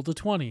 Dave rolled a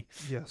 20.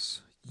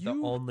 Yes. The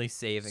only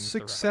saving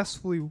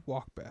successfully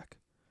walk back.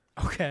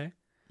 Okay.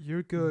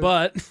 You're good.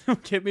 But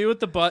hit me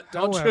with the butt.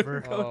 Don't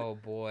However, oh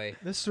boy.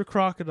 Mr.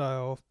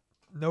 Crocodile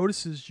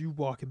notices you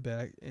walking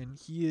back, and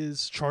he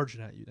is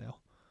charging at you now.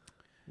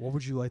 What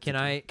would you like to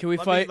do? Can we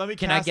fight?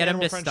 Can I get him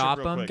to stop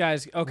him?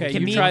 Guys, okay,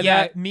 Can you try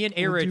that. Me and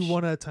We'll Erich. do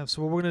one at a time.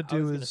 So what we're going to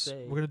do is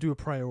we're going to do a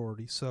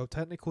priority. So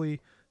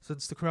technically,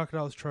 since the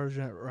crocodile is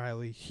charging at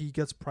Riley, he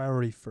gets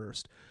priority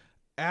first.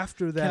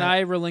 After that, can I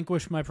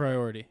relinquish my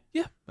priority?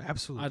 Yeah,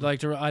 absolutely.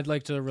 I'd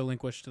like to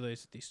relinquish to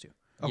these two.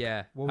 Okay.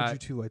 Yeah. What would you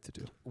two like to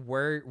do?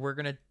 We're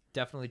gonna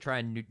definitely try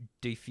and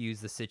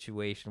defuse the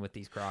situation with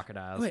these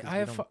crocodiles. Wait, I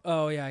have.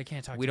 I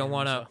can't talk. We don't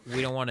want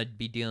to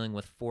be dealing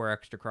with 4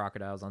 extra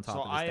crocodiles on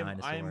top of this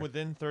dinosaur. I am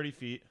within 30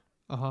 feet.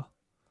 Uh-huh.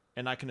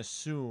 And I can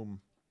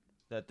assume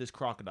that this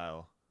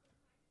crocodile,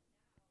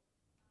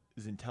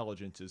 his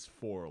intelligence is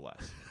 4 or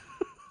less,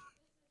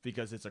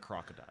 because it's a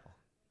crocodile.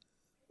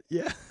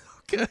 Yeah.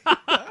 Okay.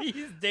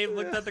 Dave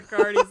looked at the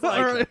card. He's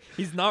like, right.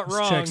 He's not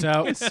wrong. Checks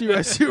out. I see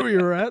where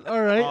you're at. All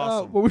right.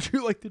 Awesome. What would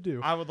you like to do?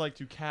 I would like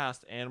to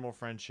cast Animal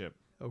Friendship.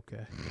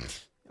 Okay.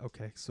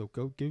 Okay. So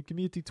give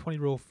me a D20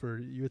 roll for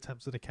you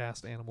attempting to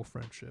cast Animal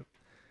Friendship.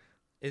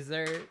 Is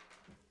there? Is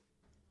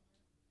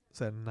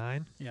that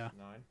 9? Yeah.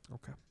 9.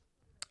 Okay.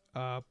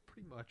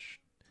 Pretty much.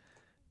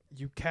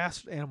 You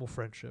cast Animal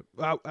Friendship.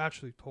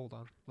 Actually, hold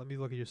on. Let me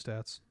look at your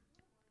stats.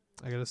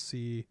 I gotta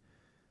see.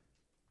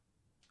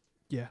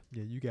 Yeah,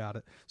 you got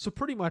it. So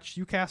pretty much,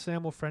 you cast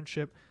Animal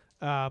Friendship.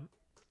 Now,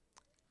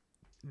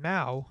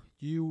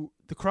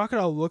 the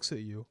crocodile looks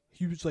at you.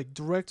 He was like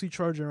directly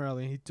charging around,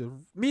 and he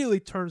immediately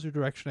turns your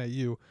direction at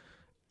you,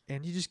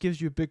 and he just gives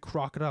you a big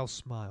crocodile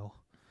smile.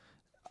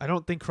 I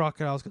don't think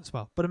crocodiles can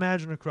smile, but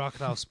imagine a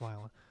crocodile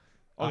smiling.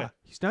 Okay,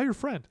 he's now your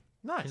friend.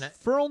 Nice.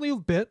 For only a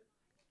bit.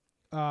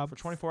 For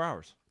 24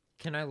 hours.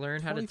 Can I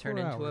learn how to turn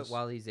into it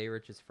while he's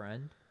Erich's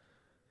friend?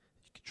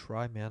 You could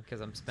try, man. Because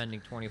I'm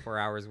spending 24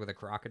 hours with a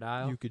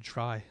crocodile. You could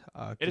try.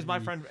 It is my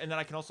friend, and then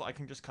I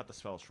can just cut the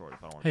spell short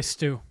if I want. Hey,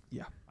 Stu.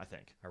 Yeah. I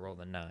think. I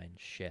rolled a 9.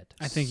 Shit.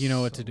 I think you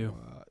know what to do.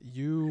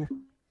 You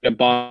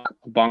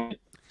bonk.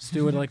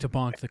 Stu would like to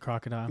bonk the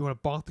crocodile.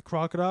 want to bonk the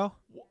crocodile?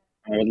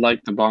 I would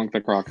like to bonk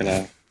the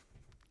crocodile.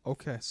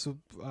 Okay, so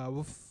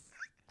I'll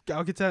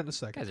get to that in a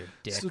second. You guys are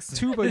dicks. So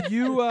Tuba,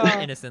 you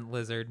innocent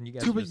lizard, and you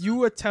guys. Tuba,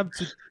 you attempt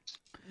to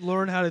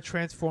learn how to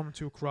transform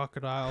into a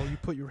crocodile. You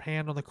put your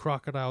hand on the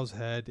crocodile's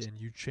head and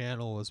you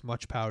channel as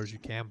much power as you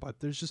can, but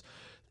there's just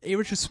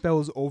Erich's spell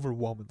is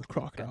overwhelming the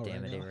crocodile. God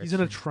damn right it, now. Erich. He's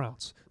in a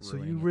trance, so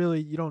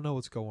Ruining you don't know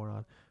what's going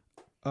on.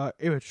 Not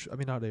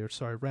Erich.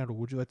 Sorry, Randall.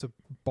 Would you like to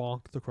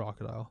bonk the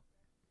crocodile?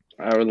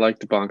 I would like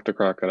to bonk the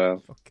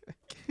crocodile. Okay.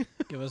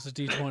 Give us a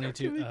D20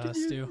 to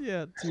Stu.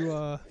 Yeah. Give me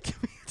a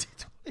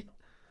D20.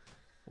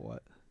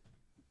 What?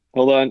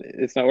 Hold on,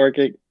 it's not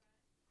working.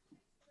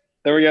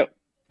 There we go.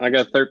 I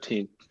got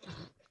 13.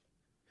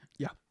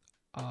 Yeah.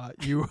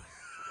 You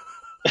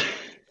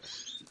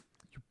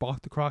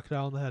bonk the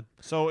crocodile in the head.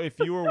 So if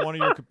you or one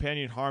of your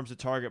companion harms the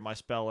target, my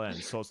spell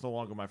ends. So it's no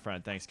longer my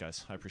friend. Thanks,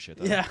 guys. I appreciate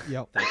that. Yeah.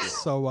 Yep.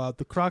 So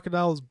the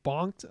crocodile is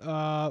bonked.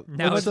 Now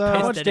what's, it's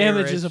how much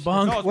damage Erich. is a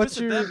bonk? No, it's What's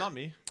pissed at your- them, not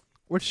me.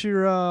 What's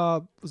your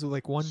was it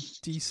like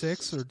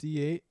 1d6 or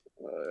d8?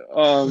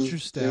 What's your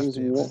staff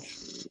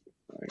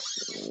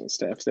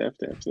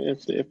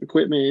damage? Staff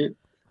equipment.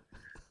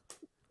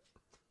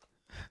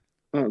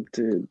 Oh,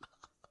 dude.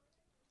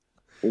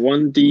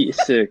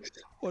 1d6.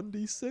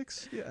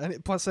 1d6? Yeah.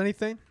 Plus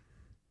anything?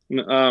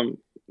 No.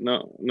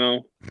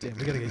 Damn,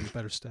 we gotta get you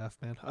better staff,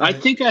 man. I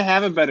think I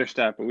have a better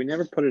staff, but we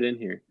never put it in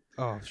here.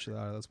 Oh shit!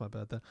 All right, that's my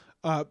bad then.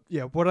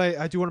 Yeah. What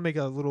I do want to make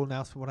a little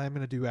announcement. What I'm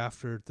gonna do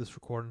after this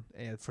recording,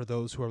 and for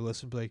those who are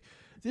listening, be like,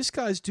 this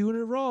guy's doing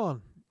it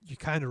wrong. You're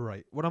kind of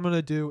right. What I'm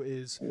gonna do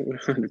is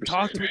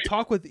 100%.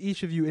 talk with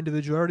each of you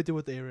individually. I already did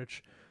with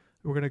Erich.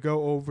 We're gonna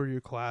go over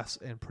your class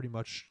and pretty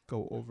much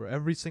go over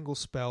every single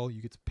spell.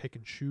 You get to pick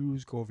and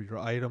choose. Go over your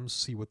items,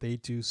 see what they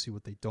do, see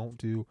what they don't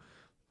do.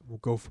 We'll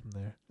go from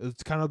there.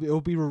 It'll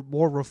be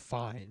more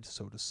refined,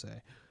 so to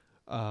say.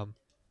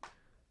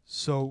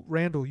 So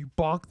Randall, you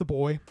bonk the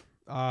boy.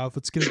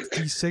 Let's get a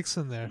D6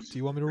 in there. Do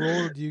you want me to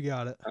roll or do you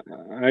got it?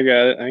 I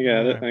got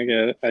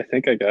it. I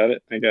think I got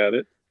it.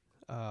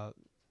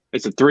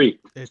 It's a 3.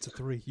 It's a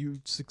 3. You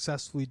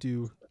successfully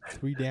do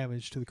 3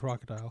 damage to the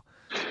crocodile.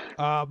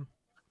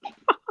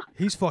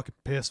 He's fucking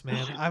pissed,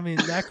 man. I mean,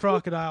 that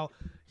crocodile,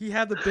 he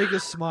had the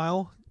biggest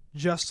smile,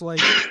 just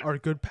like our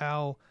good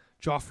pal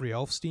Joffrey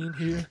Elfstein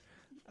here.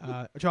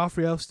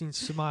 Joffrey Elfstein's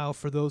smile,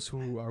 for those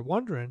who are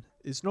wondering,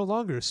 is no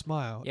longer a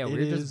smile. Yeah,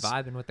 we're just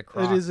vibing with the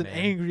croc. It is an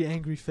man.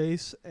 angry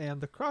face,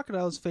 and the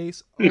crocodile's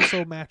face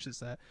also matches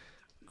that.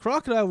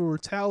 Crocodile will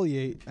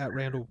retaliate at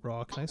Randall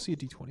Braw. Can I see a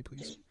D20,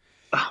 please?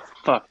 Oh,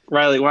 fuck.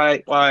 Riley,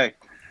 why?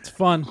 It's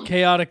fun.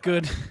 Chaotic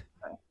good.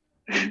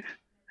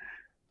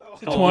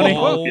 20.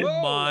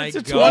 Oh my It's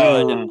a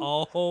god. 20.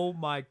 Oh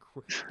my.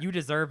 You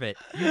deserve it.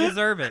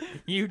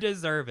 You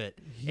deserve it.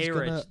 He's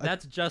Erich, gonna-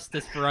 that's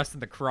justice for us in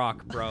the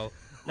croc, bro.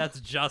 That's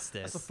That's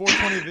justice. the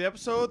 420 of the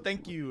episode.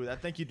 Thank you.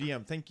 Thank you,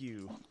 DM. Thank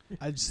you.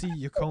 I see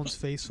Yacone's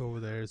face over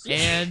there. It's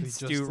And just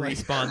Stu like-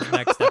 respawns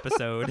next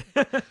episode.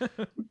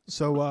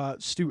 So,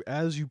 Stu,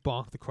 as you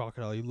bonk the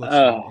crocodile, he looks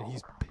at you and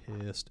he's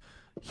pissed.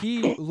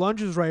 He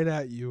lunges right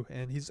at you,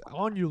 and he's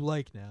on your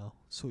leg now.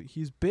 So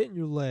he's bitten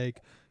your leg,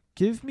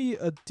 Give me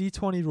a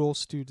D20 roll,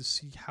 Stu, to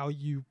see how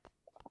you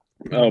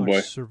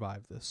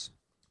survive this.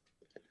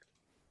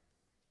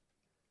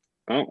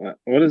 Oh,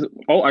 what is it?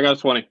 Oh, I got a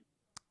 20.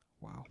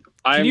 Wow.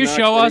 Can you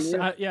show us?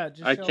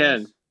 I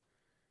can.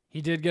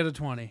 He did get a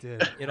 20.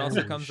 It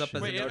also comes up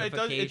as a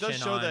notification. It does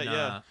show that,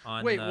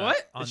 yeah. Wait, what?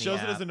 It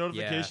shows it as a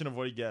notification of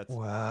what he gets.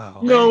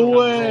 Wow. No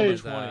way.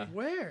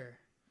 Where?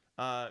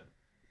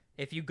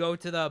 If you go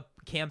to the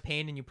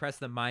campaign and you press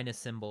the minus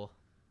symbol.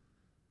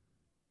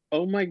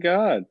 Oh my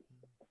god.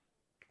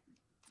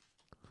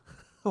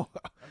 What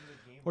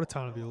a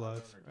time to be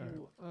alive.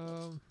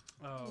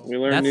 We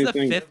learned That's new the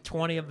things. fifth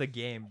 20 of the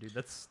game, dude.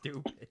 That's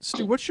stupid.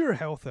 Stu, what's your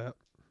health at?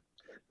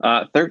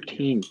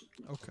 13.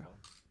 Okay.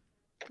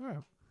 All right.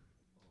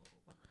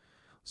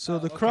 So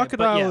the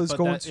crocodile is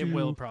going to. It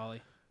will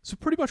probably. So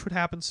pretty much what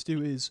happens,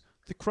 Stu, is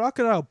the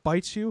crocodile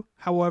bites you.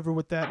 However,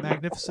 with that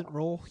magnificent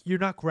roll, you're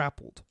not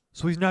grappled.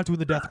 So he's not doing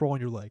the death roll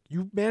on your leg.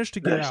 You managed to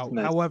get out.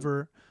 Nice.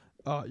 However,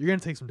 you're going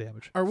to take some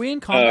damage. Are we in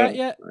combat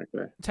yet?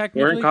 Okay.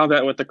 Technically? We're in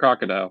combat with the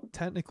crocodile.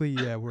 Technically,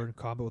 yeah, we're in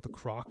combat with the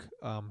croc.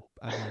 I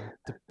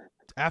mean,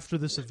 after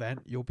this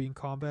event, you'll be in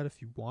combat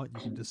if you want.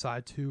 You can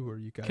decide to, or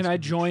you guys Can I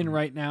join retreat.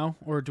 right now,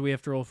 or do we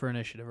have to roll for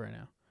initiative right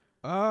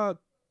now?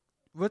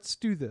 Let's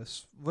do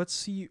this. Let's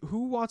see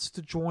who wants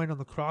to join on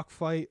the croc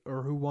fight,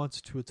 or who wants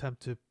to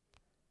attempt to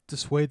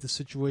dissuade the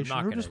situation,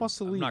 or who just wants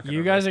to leave.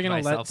 You guys are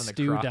going to let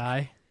Stu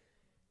die?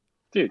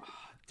 Dude,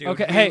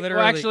 okay, hey, well,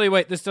 actually,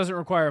 wait. This doesn't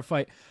require a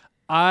fight.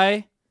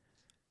 I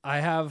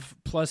have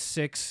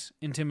 +6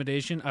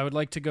 intimidation. I would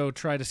like to go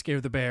try to scare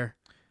the bear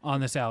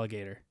on this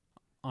alligator.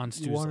 On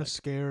Stu's You want leg. to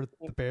scare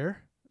the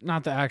bear?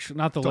 Not the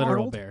literal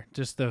Donald? bear.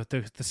 Just the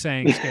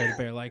saying scare the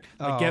bear. Like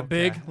get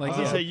big. I Like was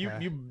gonna say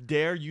you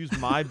dare use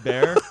my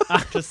bear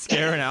to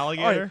scare an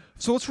alligator? All right,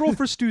 so let's roll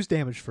for Stu's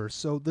damage first.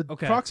 So the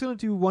Okay. croc's going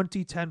to do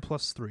 1d10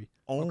 plus 3.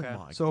 Oh Okay.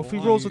 my So god. if he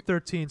rolls a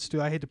 13,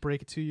 Stu, I hate to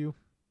break it to you.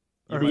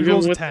 Or if he Even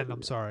rolls a with- 10,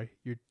 I'm sorry.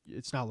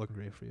 It's not looking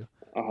great for you.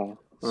 So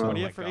what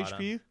do you my have for God,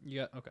 HP? you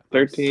got okay.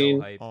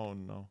 13. Oh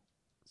no.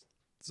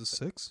 It's a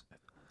 6?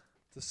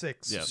 It's a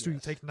 6. Yeah. Stu, you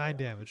take 9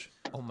 damage.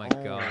 Oh my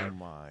Oh god.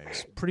 my.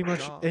 Pretty much,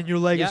 God. and your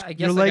leg Yeah, is I guess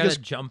your I leg gotta is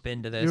jump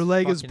into this. your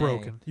leg is Fucking A.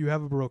 broken. You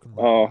have a broken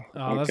leg. Oh,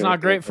 Oh, that's okay, not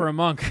okay, great okay. for a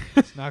monk.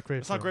 It's not great.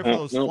 It's not for great him. for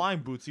those Nope. flying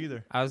boots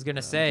either. I was gonna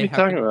What are say, you how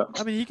talking can- about?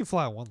 I mean, he can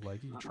fly on one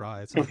leg. You can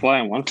try. It's I'm not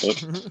flying one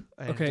foot.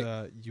 and,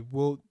 Okay. you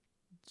will.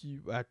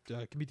 You at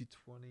give me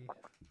d20.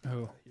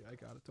 Oh, Yeah, I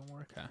got it. Don't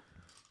worry. okay.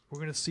 We're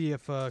gonna see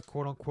if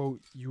quote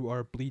unquote you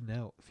are bleeding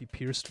out. If you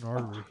pierced an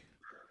artery.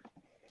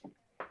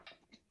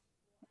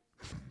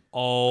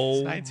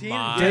 Oh 19.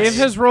 my Dave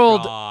has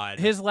rolled God.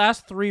 his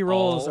last 3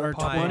 rolls Oh are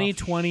my 20,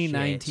 20, shit.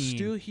 19.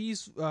 Stu,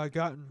 he's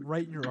gotten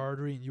right in your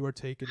artery, and you are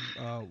taking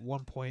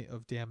 1 point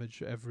of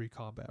damage every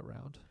combat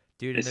round.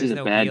 Dude, and This there's is a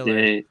no bad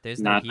healer. day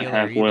There's not no to healer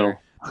have either. Will.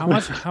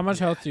 How much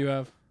health do you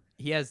have?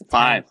 He has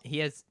 5. 10. He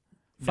has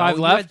 5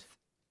 you left?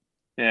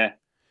 Yeah.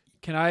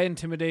 Can I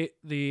intimidate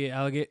the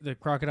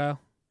crocodile?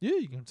 Yeah,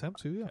 you can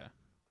attempt to. Yeah.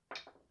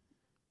 Okay.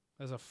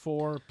 As a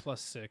 4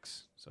 plus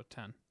 6, so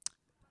 10.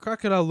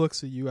 Crocodile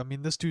looks at you. I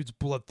mean, this dude's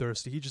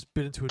bloodthirsty. He just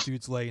bit into a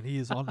dude's leg, and he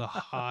is on the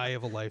high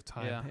of a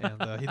lifetime. Yeah.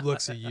 And he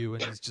looks at you,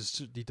 and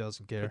he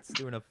doesn't care. It's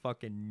doing a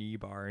fucking knee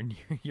bar, and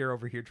you're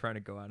over here trying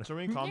to go out of. So are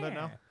we in combat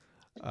now?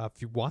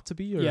 If you want to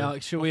be, or Yeah,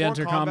 like, should we Before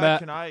enter combat?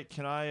 Can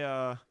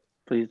I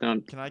Please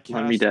don't. can I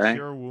Let me cast die.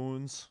 Cure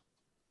Wounds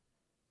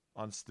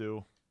on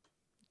Stu?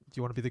 do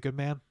you want to be the good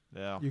man?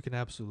 Yeah. You can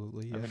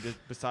absolutely. Yeah. I mean,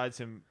 besides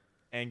him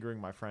angering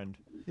my friend.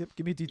 Yep.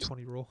 Give me a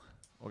d20 roll.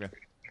 Okay.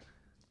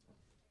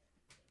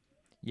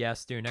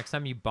 Yes, dude. Next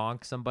time you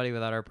bonk somebody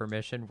without our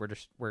permission,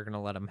 we're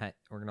gonna let them have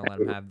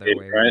their way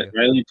with you.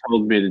 Riley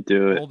told me to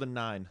do it. Rolled a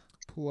 9.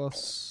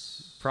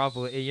 Plus.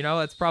 Probably,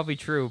 that's probably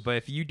true. But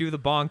if you do the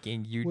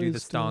bonking, you do the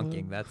Wisdom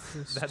stonking.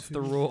 plus That's the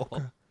 2. rule.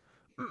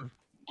 Okay.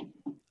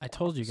 I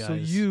told you guys. So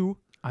you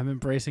I'm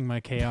embracing my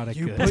chaotic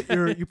you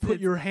good. put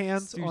your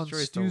hands Stu's on choice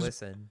to Stu's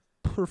listen.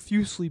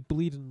 profusely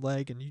bleeding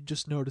leg, and you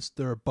just notice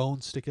there are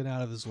bones sticking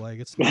out of his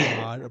leg. It's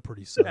not a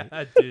pretty sight.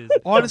 Dude,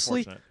 Honestly,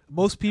 Unfortunate.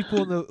 most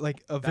people in a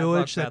Bad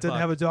village luck, that bad didn't luck.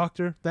 have a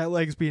doctor, that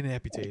leg's being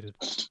amputated.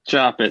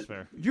 Chop That's it.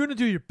 fair. You're gonna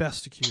do your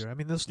best to cure. I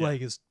mean, this Yeah.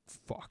 leg is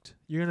fucked.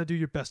 You're gonna do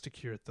your best to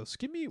cure it, though. So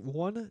give me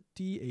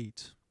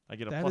 1d8. I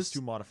get a That +2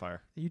 is-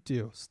 modifier. You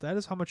do. So that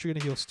is how much you're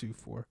gonna heal Stu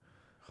for.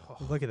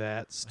 Look at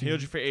that, I Stu.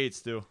 healed you for 8,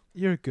 Stu.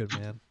 You're a good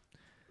man.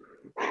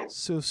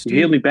 So Stu, You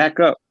healed me back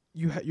up.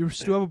 you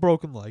still have a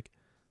broken leg.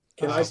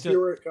 Can I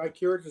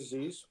cure a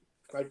disease?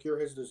 Can I cure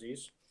his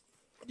disease?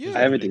 Yeah,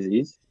 I have a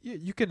disease.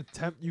 you can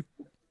attempt. You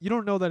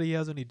don't know that he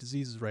has any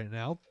diseases right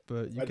now,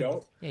 but you I can.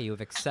 don't. Yeah, you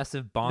have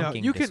excessive No,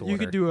 bonking you can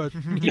disorder. do a check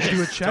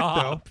though.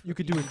 Stop. You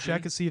could do a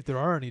check and see if there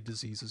are any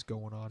diseases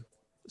going on.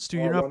 Stu,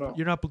 Oh, you're why not not?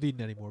 you're not bleeding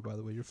anymore. By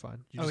the way, you're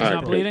fine. You Oh, just he's have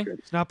not a- bleeding?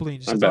 It's not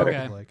bleeding. Just I'm a better.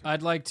 broken Okay. leg.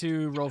 I'd like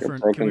to roll for.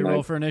 Broken Can we roll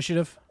leg. for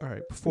initiative? All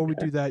right. Before we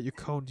do that,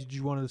 Yacone, did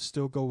you want to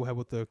still go ahead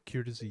with the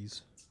cure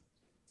disease?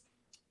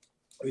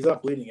 He's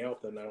not bleeding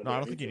out then. No, I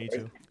don't think you need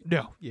to.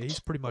 No. Yeah, he's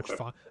pretty much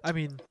fine. I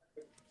mean,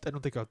 I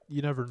don't think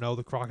you never know.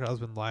 The crocodile's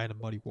been lying in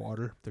muddy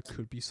water. There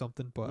could be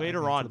something, but I Later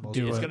mean, for on, the most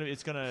do part- it.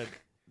 it's gonna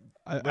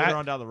later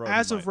on down the road.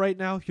 As of right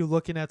now, you're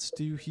looking at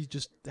Stu. He's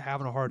just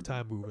having a hard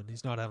time moving.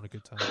 He's not having a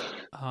good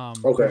time.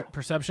 Okay.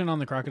 Perception on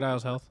the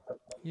crocodile's health.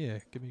 Yeah,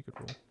 give me a good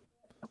roll.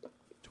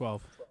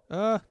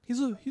 12. He's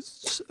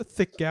a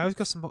thick guy.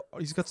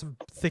 He's got some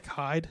thick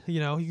hide. You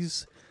know,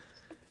 he's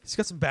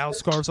got some battle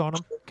scars on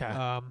him.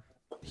 Okay.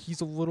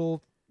 He's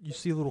you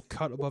see a little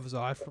cut above his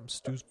eye from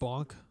Stu's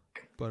bonk,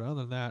 but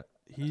other than that,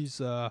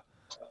 he's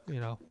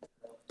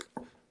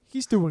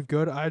he's doing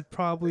good. I'd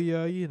probably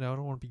I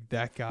don't want to be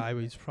that guy,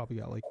 but he's probably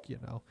got like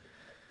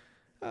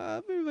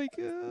maybe like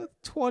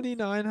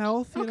 29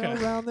 health,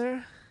 around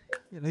there.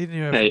 You know, he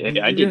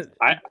didn't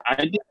have,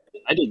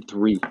 I did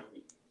 3.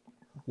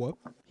 What?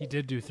 He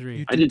did do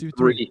 3. I did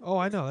 3. Oh,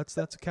 I know.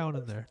 That's a count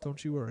in there.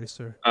 Don't you worry,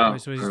 sir.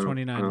 So he's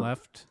 29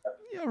 left.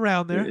 Yeah,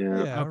 around there.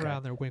 Yeah. Okay.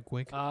 Around there. Wink,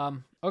 wink.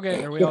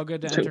 Okay. Are we all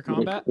good to enter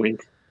combat?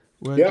 Wink.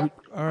 Yeah.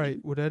 All right.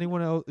 Would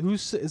anyone else?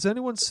 Is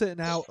anyone sitting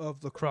out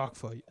of the croc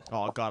fight?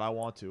 Oh God, I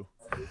want to.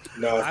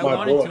 No, it's I my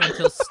wanted boy. to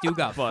until Stu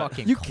got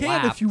fucking You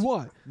clapped. can if you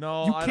want.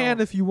 No, You I can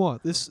don't. if you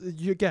want. This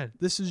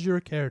is your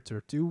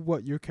character. Do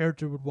what your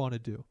character would want to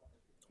do.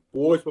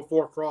 Boys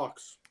before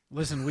Crocs.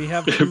 Listen, we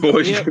have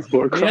Boys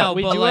before Crocs. No,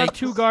 we but do like- have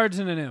 2 guards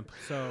and an imp.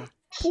 So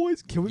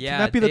Boys, can Yeah,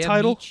 that be the they have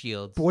title? meat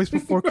shields. Boys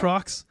before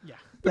Crocs. Yeah.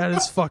 That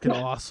is fucking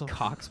awesome.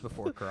 Cocks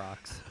before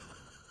Crocs.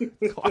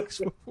 Crocs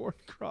before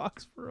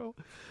Crocs, bro.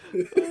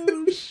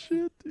 Oh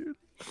shit, dude.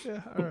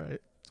 Yeah. All right.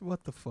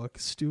 What the fuck,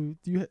 Stu?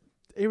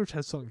 Average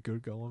has something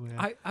good going,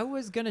 man. I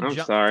was gonna I'm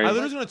jump. sorry. I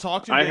literally was gonna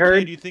talk to you. I Like, heard-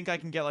 hey, do you think I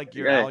can get like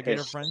your Hey,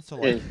 alligator hey, friends to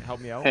hey, like help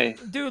me out? Hey,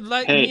 Dude,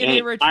 me Hey, and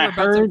Average I were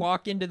about to heard-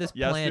 walk into this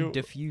Yes, plan Stu?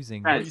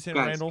 diffusing. What are you guys, saying,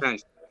 guys, Randall?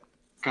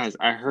 guys,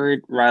 I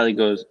heard Riley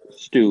goes,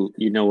 Stu,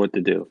 you know what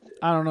to do.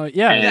 I don't know.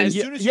 Yeah, And as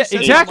soon as you yeah, said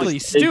that, exactly.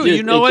 like, Stu, just-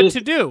 you know it what just-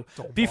 to do.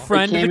 Don't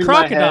Befriend It came the in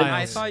my head. crocodiles.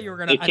 I thought you were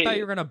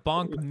gonna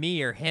bonk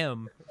me or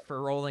him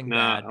for rolling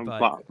Nah, bad, I'm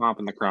but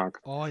bopping the croc.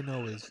 All I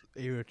know is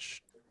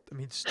Average. I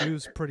mean,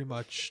 Stu's pretty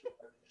much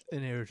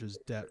in Average's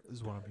debt,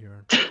 is what I'm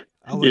hearing.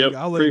 I'll let Yep, you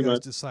guys pretty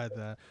much. decide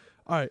that.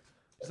 All right.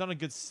 It's not a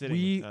good sitting.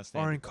 We standing.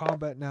 are in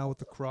combat now with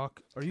the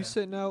croc. Are you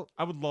sitting out,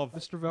 I would love.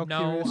 Mr. no,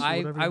 Valkyrius? or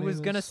whatever I your was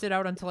name gonna is? sit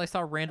out until I saw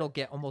Randall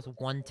get almost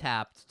one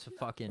tapped to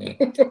fucking.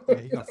 Yeah,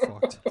 he got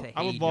fucked. to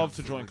I would hate love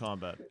him. to join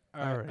combat.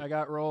 All right, Alright. I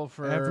got roll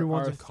for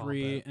Everyone's our in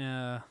 3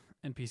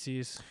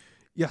 NPCs.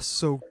 Yes.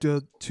 So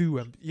the 2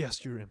 imp.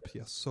 Yes, you're imp.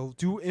 Yes. So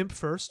do imp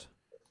first.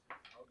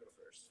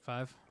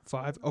 5,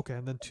 5. Okay,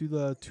 and then to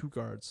the 2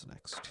 guards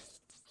next.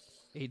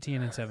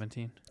 18, and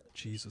 17.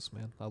 Jesus,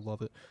 man, I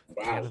love it.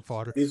 Wow. Cannon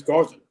fodder. These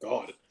guards are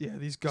God. Yeah,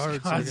 these guards are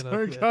Gods, gonna.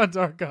 our yeah. gods,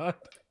 our god.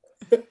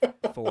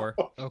 4.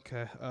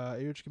 Okay,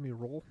 Average, give me a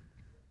roll.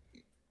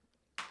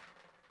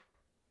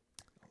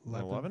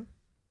 11.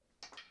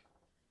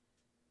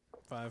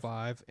 5.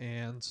 5,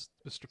 and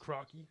Mr.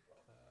 Crocky.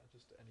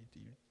 Just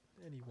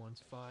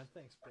anyone's fine.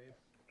 Thanks, babe.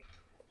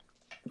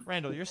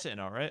 Randall, you're sitting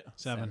out, right?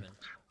 7.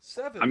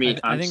 7. I mean,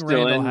 I I'm think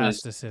still Randall in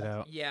has this. to sit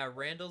out. Yeah,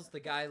 Randall's the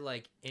guy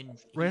like in.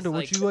 he's, Randall,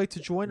 would you like to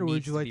join, or would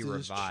needs you like be to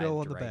just revived chill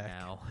on the right back?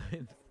 now.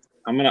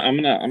 I'm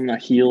gonna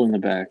heal in the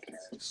back.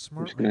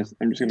 Smart. I'm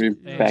just gonna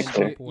be Hey, back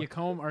so there.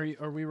 Yacomb,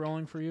 are we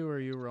rolling for you, or are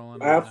you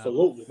rolling?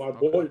 Absolutely. My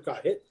boy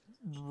got hit.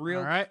 real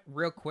Alright.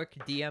 real quick,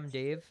 DM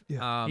Dave.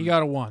 Yeah. He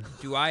got a 1.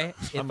 Do I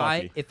I'm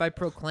lucky. if I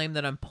proclaim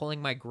that I'm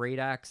pulling my great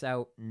axe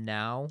out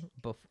now?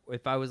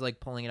 If I was like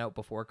pulling it out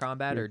before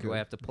combat, You're or do good. I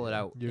have to pull it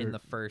Yeah, out you're- in the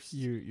first?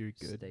 You're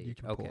good. You stage?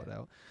 can pull Okay. it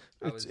out.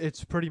 I It's was-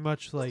 it's pretty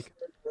much like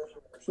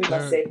We There-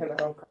 got safe in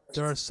the home.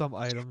 there are some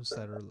items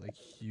that are like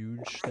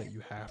huge that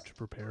you have to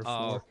prepare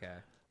Oh, for.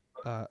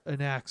 okay.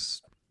 An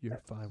axe, you're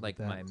fine Like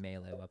with that. my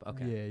melee weapon.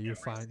 Okay. Yeah, you're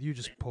fine. You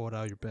just pull it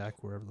out of your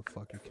back wherever the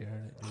fuck you're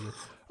carrying it.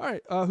 All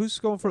right, who's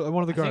going for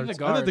one of the I think guards?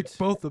 the I think guards.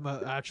 both of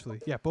them actually.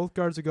 Yeah, both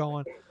guards are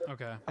going.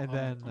 Okay. And I'll-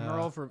 then, I'm gonna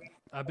roll for.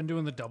 I've been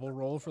doing the double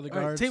roll for the All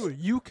right, guards. Taylor,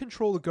 you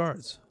control the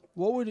guards.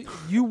 What would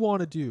you want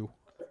to do?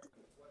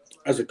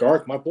 As a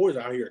guard, my boys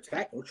out here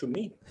attacking. What you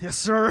mean? Yes,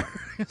 sir.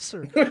 Yes,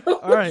 sir. What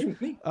All right. you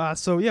mean?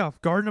 So yeah,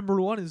 guard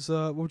number 1 is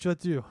what would you like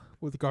to do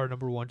with guard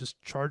number 1?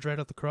 Just charge right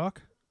at the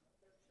croc.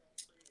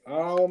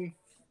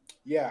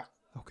 Yeah.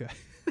 Okay.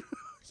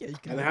 Yeah, you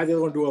can. And how they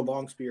going to do a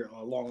long spear,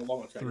 long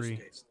attack? Just 3. in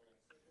case.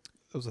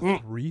 That was a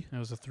 3. It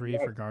was a 3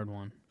 for guard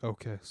 1.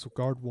 Okay, so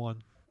guard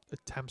 1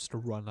 attempts to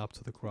run up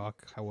to the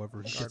croc.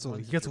 However, he gets one's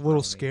a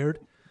little jabroni. scared.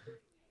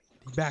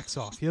 He backs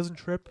off. He doesn't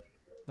trip,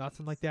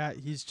 nothing like that.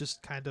 He's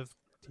just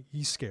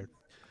he's scared.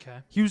 Okay.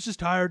 He was just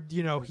tired.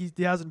 You know, he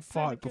hasn't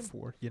fought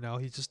before. You know,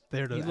 he's just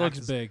there to. He act looks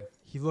as- big.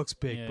 He looks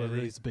big, Yeah, but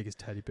they- he's the biggest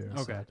teddy bear Okay.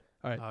 inside.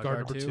 All right, Guard guard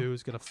number 2? 2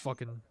 is gonna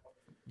fucking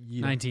yeet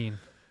him. 19.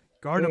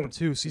 Guard number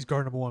 2 sees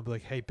guard number 1, be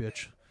like, "Hey,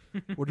 bitch,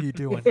 what are you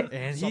doing?"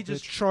 And he Sup,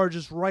 just bitch?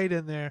 charges right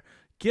in there,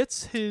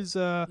 gets his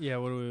Yeah.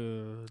 What do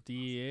we?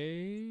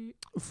 D8.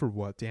 for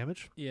what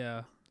damage?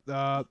 Yeah.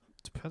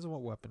 Depends on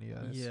what weapon he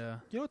has. Yeah.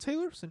 You know,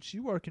 Taylor, since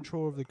you are in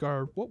control of the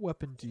guard, what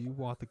weapon do you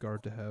want the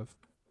guard to have?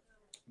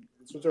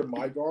 Since they're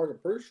my guard, I'm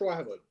pretty sure I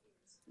have a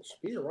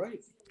spear, right?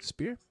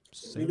 Spear?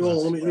 You know,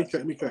 let me check.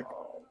 Let me check.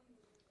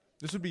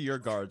 This would be your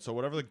guard, so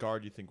whatever the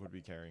guard you think would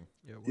be carrying.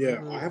 Yeah,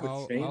 whatever, I have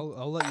a chain.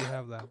 I'll let you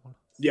have that one.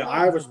 Yeah,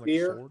 I have a Like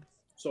spear. sword?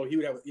 So he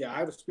would have. Yeah, I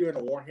have a spear and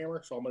a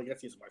warhammer, so I'm gonna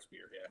guess he's my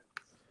spear. Yeah.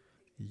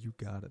 You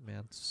got it,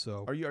 man.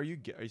 So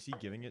is he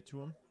giving it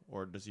to him,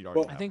 or does he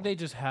already? I think they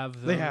just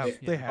have. They have.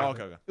 Oh,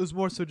 okay. It was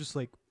more so just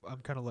like I'm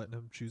kind of letting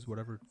him choose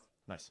whatever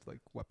like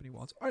weapon he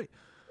wants. All right,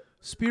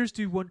 spears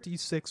do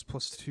 1d6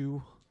 plus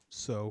 2.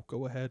 So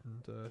go ahead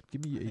and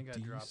give me a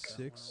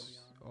d6.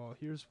 Oh,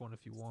 here's one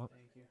if you want.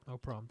 No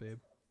problem, babe.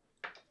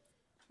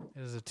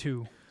 It is a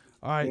 2.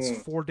 All right,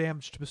 it's 4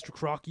 damage to Mr.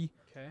 Crocky.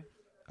 Okay.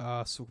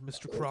 So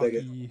Mr.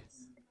 Crocky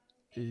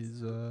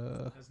is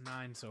That's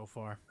 9 so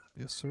far.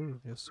 Yes, sir.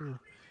 Yes, sir.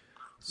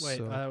 Wait,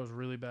 so, that was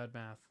really bad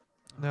math.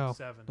 No.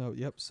 7. No.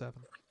 Yep, 7.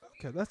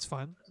 Okay, that's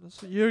fine.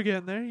 You're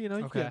getting there. You know,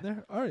 you're getting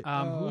there. All right.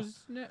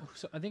 Who's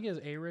next? So I think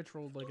A-Rich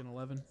rolled like an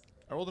 11.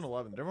 I rolled an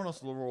 11. Did everyone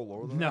else roll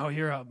lower than No, that?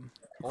 you're up.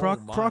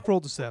 Croc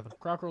rolled a 7.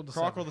 Croc rolled a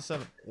 7. Croc rolled a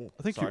 7. Oh,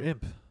 I think sorry. your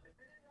imp.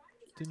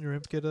 Didn't your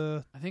imp get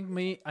a? I think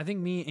me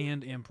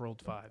and Imp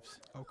rolled 5s.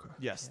 Okay.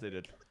 Yes, they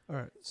did. All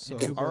right. So.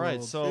 All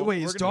right. So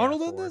wait, we're is gonna be at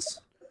Donald in 4. this?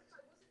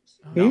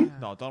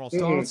 No,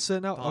 Donald's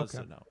sitting out. Donald's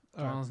Okay. sitting out.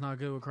 Donald's not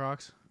good with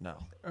Crocs. No.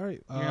 All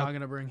right. You're not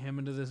gonna bring him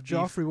into this beef.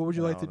 Joffrey, what would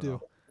you like to do?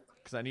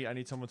 Because I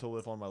need someone to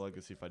live on my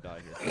legacy if I die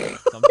here.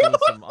 So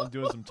I'm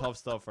doing some tough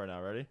stuff right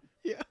now. Ready?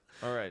 Yeah.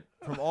 All right.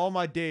 From all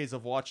my days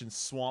of watching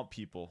Swamp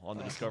People on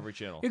the Discovery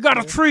Channel, You got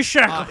a tree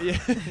shackle.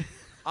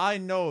 I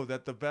know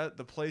that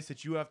the place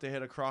that you have to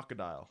hit a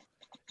crocodile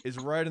is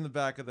right in the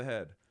back of the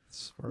head.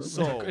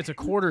 So it's a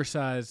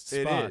quarter-sized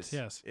spot. It is.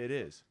 Yes. It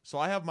is. So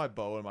I have my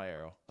bow and my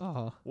arrow.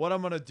 What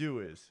I'm gonna do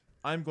is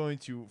I'm going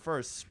to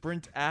first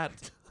sprint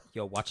at.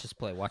 Yo, watch this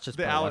play. Watch this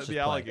the play. Watch this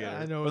alligator.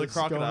 I know or the it's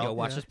going. crocodile. Yo,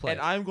 watch this play.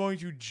 And I'm going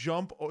to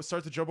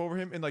start to jump over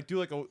him and like do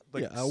like a a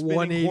spinning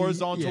 180,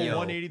 horizontal yeah.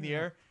 180 in the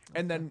air.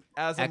 And then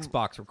as I'm,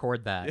 Xbox,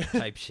 record that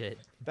type shit.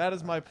 that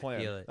is my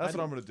plan. Feel it. That's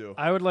what I'm gonna do.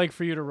 I would like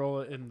for you to roll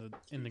it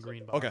in the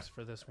green box Okay.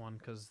 for this one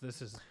because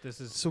this is.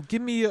 So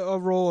give me a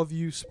roll of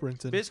you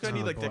sprinting. Basically, I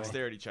need like boy.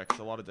 dexterity checks.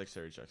 A lot of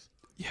dexterity checks.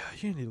 Yeah,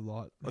 you need a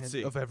lot. Let's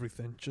man, see. of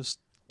everything. Just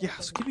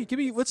so give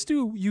me. Let's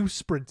do you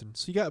sprinting.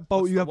 So you got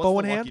bow. What's You got the bow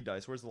in lucky hand.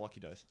 dice? Where's the lucky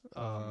dice?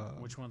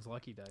 Which one's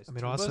lucky dice? I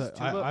mean, Tubas? honestly,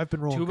 Tuba? I've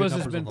been rolling. Tubas good has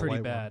numbers been on the pretty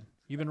white bad. one.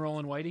 You've been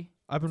rolling whitey.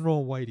 I've been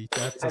rolling whitey.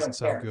 That doesn't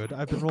sound good.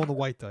 I've been rolling the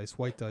white dice.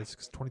 White dice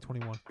because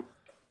 2021.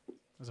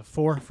 There's a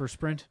 4 for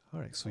sprint. All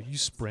right, so you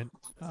sprint.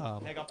 Hey,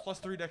 I got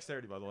 +3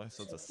 dexterity by the way,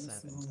 so it's a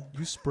 7.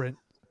 You sprint.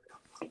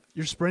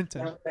 You're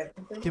sprinting.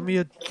 Give me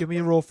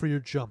a roll for your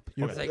jump.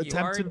 You're It's like you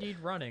are attempting. indeed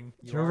running.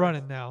 You're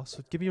running now,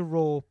 so give me a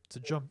roll to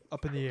jump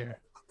up in the air.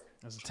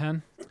 There's a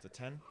 10. It's a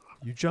 10.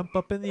 You jump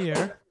up in the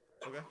air.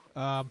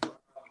 Okay.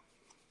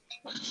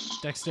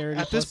 Dexterity.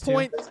 At this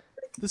point,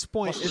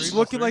 it's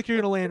looking like you're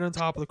gonna land on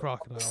top of the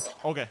crocodile.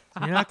 Okay.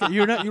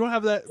 You don't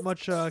have that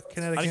much kinetic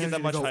I didn't energy get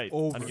that much to go height. I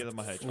over. didn't get that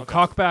much height. Well, Okay.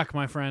 cock back,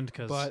 my friend,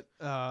 because But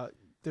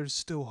there's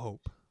still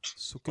hope.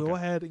 So go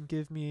ahead and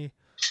give me.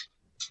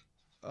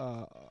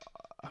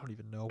 I don't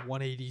even know.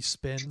 180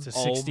 spin. it's a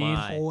Oh 16.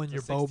 my. Hole in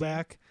your bow 16?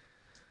 back.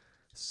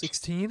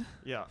 16.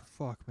 Yeah.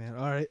 Fuck, man.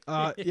 All right.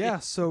 Yeah.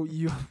 So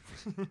you.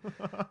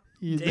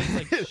 Dave's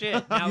like,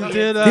 shit. Now You he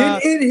did.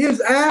 Get in his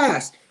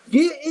ass.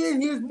 Get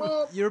in his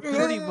mom. You're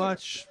pretty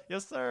much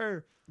Yes,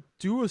 sir.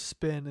 do a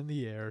spin in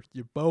the air.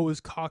 Your bow is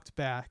cocked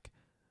back.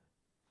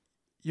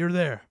 You're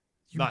there.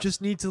 You Nice.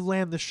 just need to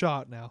land the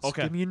shot now. So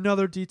Okay. give me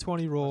another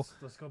d20 roll.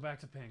 Let's go back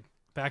to pink.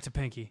 Back to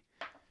pinky.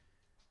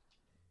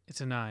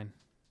 It's a 9.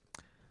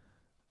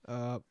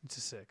 It's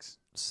a 6.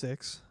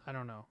 6. I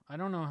don't know. I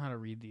don't know how to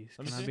read these.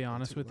 Let me Can I see. be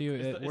honest with you?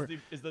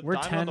 Is the we're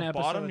diamond 10 on the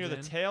bottom near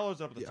episodes the in. tail or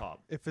is it up at the Yeah.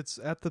 top? If it's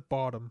at the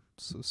bottom,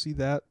 so see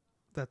that?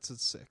 That's a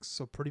 6.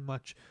 So pretty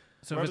much.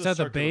 So Wherever if it's at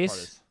the circular part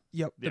base, is.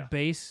 Yep. the Yeah.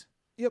 base.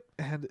 Yep.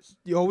 And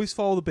you always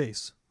follow the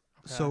base.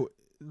 Okay. So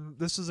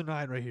this is a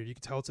 9 right here. You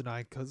can tell it's a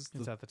 9 because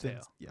It's at the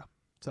tail. Yeah.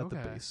 It's at the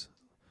Okay. base.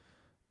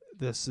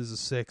 This is a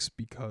 6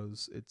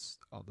 because it's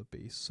on the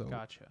base. So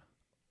Gotcha.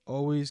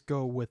 always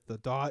go with the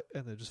dot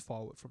and then just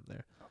follow it from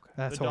there. Okay.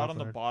 That's The how dot I've on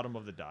the learned. bottom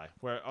of the die,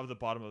 where of the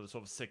bottom of the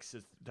so 6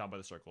 is down by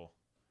the circle.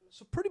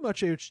 So pretty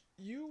much, H,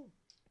 you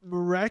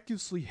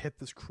miraculously hit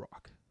this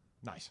croc.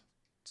 Nice.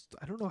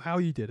 I don't know how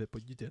you did it,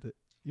 but you did it.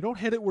 You don't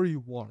hit it where you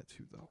want it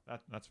to, though.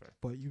 That's fair.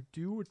 But you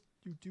do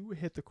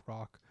hit the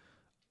croc.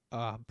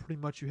 Pretty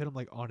much, you hit him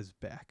like on his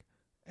back.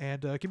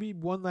 And give me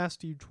one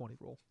last D20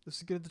 roll. This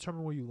is gonna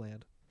determine where you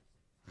land.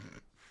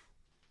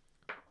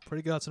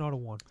 Pretty good. It's an auto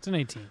 1. It's an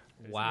 18.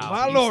 Wow.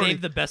 My You lordy.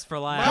 saved the best for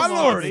last. My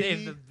lordy. You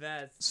saved the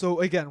best.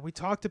 So again, we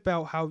talked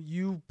about how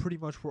you pretty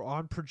much were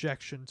on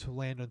projection to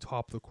land on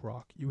top of the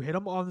croc. You hit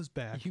him on his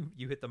back.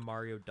 You hit the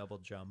Mario double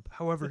jump.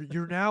 However,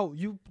 you're now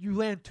you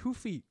land 2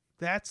 feet.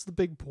 That's the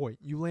big point.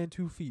 You land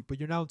 2 feet, but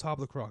you're now on top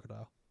of the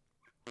crocodile.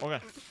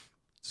 Okay.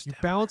 So you're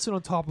balancing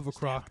on top of a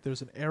croc.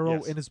 There's an arrow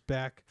Yes. in his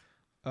back.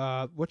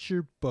 What's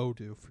your bow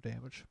do for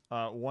damage?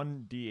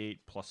 1d8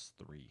 plus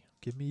 3.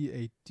 Give me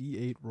a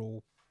D8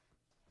 roll.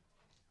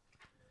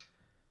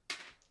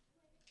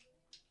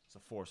 It's a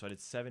 4, so I did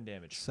 7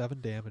 damage.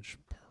 7 damage.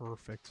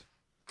 Perfect.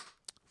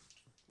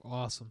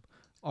 Awesome.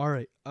 All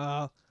right.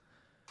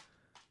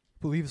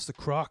 Believe it's the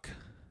croc.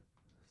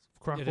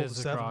 Croc It rolled is a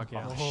a 7. croc,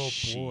 yeah. Oh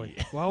boy.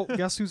 Well,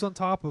 guess who's on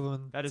top of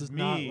him? That is Does me.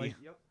 not like-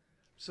 Yep.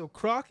 So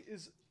Croc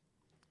is.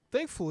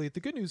 Thankfully, the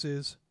good news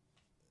is,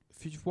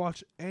 if you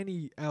watch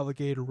any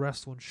alligator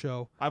wrestling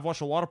show, I've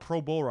watched a lot of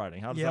pro bull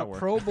riding. How does that work?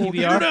 Pro Bowl.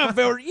 PBR.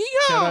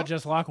 Shout out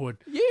Jess Lockwood.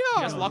 Yeah,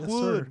 Yes,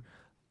 Lockwood.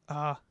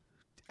 sir.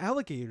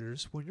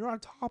 Alligators, when you're on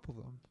top of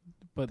them,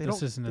 But they this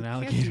don't- isn't an they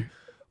can't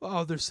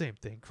alligator. they're the same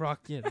thing. Croc,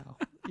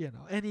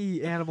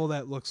 any animal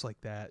that looks like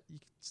that,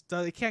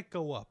 they can't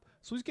go up.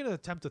 So he's gonna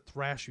attempt to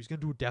thrash you. He's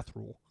gonna do a death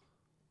roll.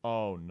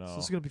 Oh no. So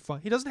this is gonna be fun.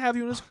 He doesn't have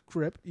you in his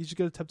grip. He's just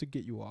gonna attempt to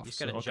get you off. You just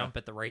gotta jump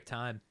at the right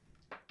time.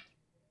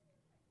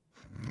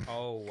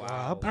 Oh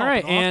wow! All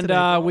right,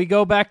 and we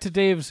go back to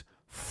Dave's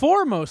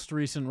 4 most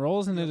recent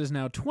rolls, and it is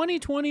now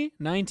 2020,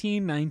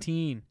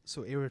 19,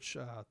 So Erich,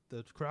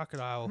 the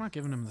crocodile I'm not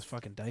giving him this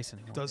fucking dice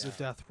anymore. does a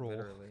death roll.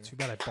 literally. Too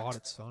bad I bought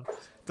it, son.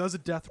 Does a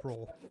death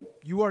roll.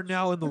 You are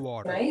now in the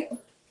water. Right?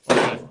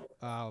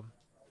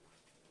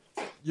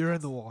 You're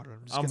in the water.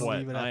 I'm just I'm gonna wet.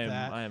 leave it at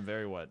that. I am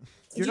very wet.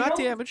 You're not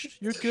damaged.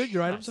 You're good.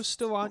 Your items are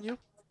still on you.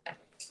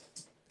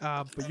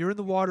 But you're in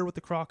the water with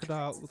the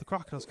crocodile. Well, the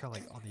crocodile's kind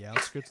of like on the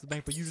outskirts of the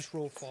bank, but you just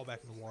fall back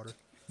in the water.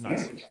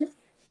 Nice.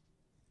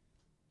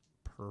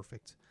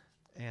 Perfect.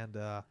 And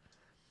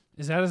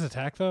Is that his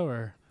attack though,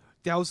 or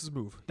that was his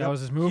move. That was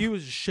his move? He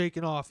was just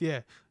shaking off.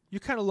 Yeah, you're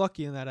kind of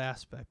lucky in that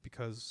aspect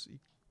because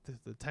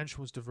the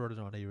attention was diverted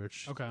on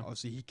Erich. Okay.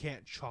 Obviously, he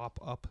can't chop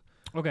up.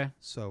 okay?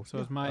 So So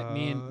it's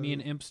me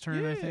and Imp's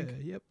turn, I think.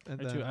 Yep.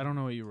 And Or then, two. I don't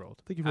know what you rolled.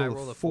 I think you I rolled,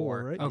 rolled a a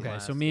 4, 4. right? Okay,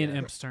 Blast, so me and yeah.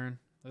 Imp's turn.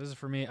 This is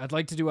for me. I'd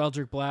like to do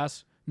Eldritch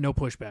Blast. No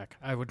pushback.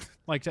 I would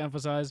like to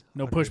emphasize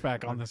no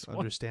pushback on this one.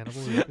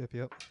 Understandable.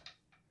 Yep.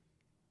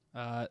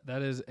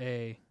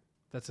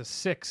 That's a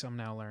 6. I'm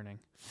now learning.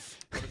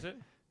 What is it?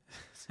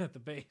 It's at the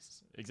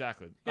base.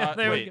 Exactly. Yeah,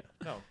 there we wait.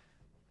 No.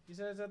 He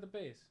said it's at the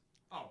base.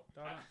 Oh.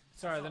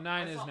 Sorry, the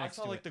 9 is next I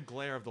saw to like it. the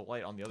glare of the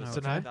light on the other It's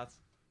side. a 9? That's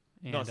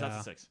And, no, that's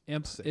a 6.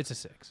 Imp's, 6. it's a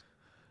 6.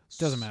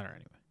 Doesn't matter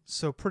anyway.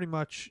 So pretty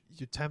much,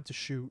 you attempt to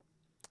shoot.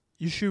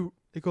 You shoot.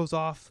 It goes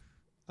off,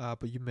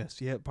 but you miss.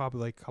 You hit probably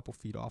like a couple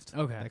feet off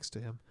next to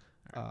him.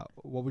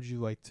 What would you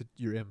like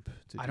your imp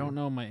to do? I don't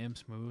know my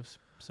Imp's moves,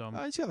 so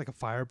He's got like a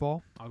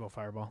fireball. I'll go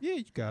Fireball. Yeah,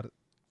 you got it.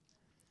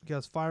 He got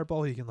his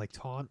fireball. He can like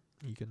taunt.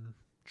 He can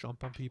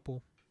jump on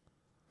people.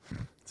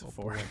 It's a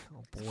 4.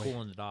 Oh He's boy.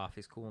 cooling it off.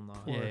 He's cooling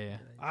off.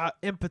 Yeah.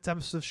 Imp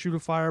attempts to shoot a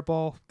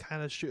fireball.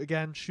 Kind of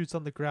shoots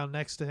on the ground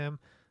next to him.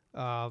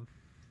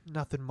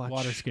 Nothing much.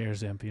 Water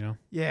scares Imp, you know.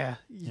 Yeah,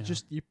 you're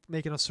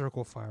making a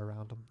circle of fire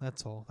around him.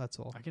 That's all.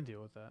 I can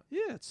deal with that.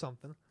 Yeah, it's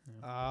something.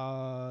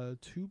 Yeah.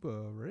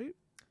 Tuba, right?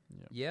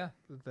 Yeah.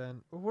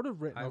 Then what did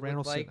I would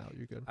Randall say like- now?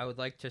 You're good. I would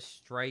like to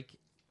strike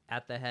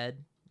at the head.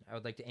 I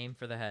would like to aim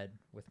for the head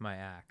with my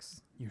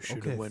axe. You should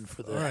Okay, have went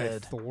for the All right,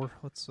 head. Thor.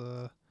 Let's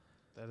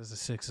That is a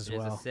 6 as It is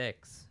well. a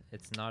 6.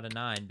 It's not a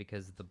 9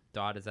 because the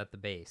dot is at the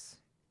base.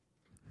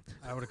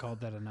 I would have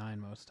called that a 9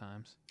 most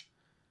times.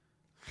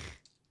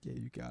 Yeah,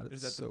 you got it.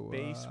 Is that so, the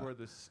base where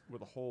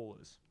the hole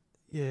is?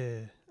 Yeah.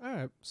 All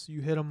right. So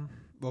you hit him.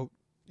 Well,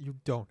 you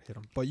don't hit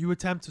him, but you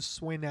attempt to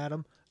swing at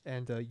him,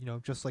 and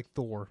just like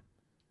Thor,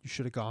 you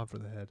should have gone for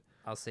the head.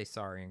 I'll say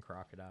sorry in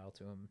crocodile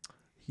to him.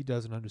 He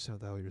doesn't understand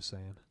what the hell you're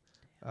saying.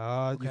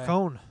 Okay.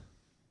 Yukon,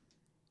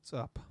 what's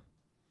up?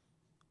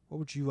 What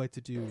would you like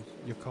to do,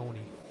 Yukoni?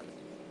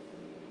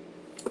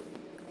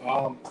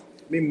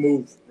 Let me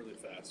move really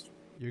fast.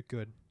 You're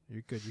good.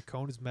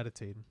 Yukon is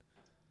meditating.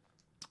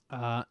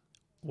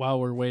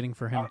 While we're waiting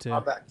for him to.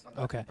 I'm back.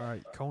 Okay. All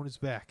right, Yukon is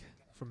back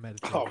from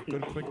meditating. Oh,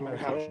 Good quick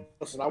meditation.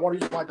 Listen, I want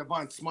to use my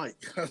divine smite.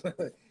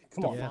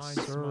 Come on. Yes,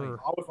 Divine sir.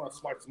 I always want to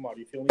smite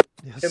somebody. You feel me?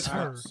 Yes, Him sir.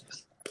 house.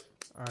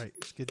 All right,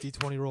 let's get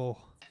D20 roll.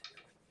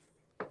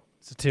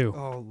 It's a 2.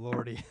 Oh,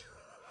 lordy.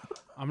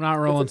 I'm not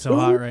rolling so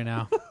hot right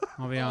now.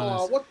 I'll be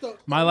honest. What the?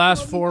 My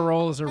last 4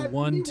 rolls are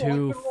 1,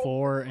 2,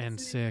 4,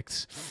 and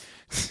 6.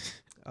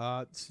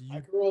 So I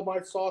can roll my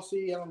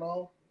saucy. I don't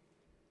know.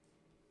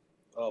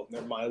 Oh,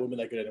 never mind. It wouldn't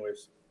be that good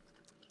anyways.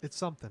 It's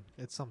something.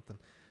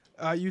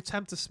 You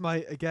attempt to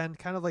smite again,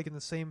 kind of like in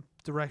the same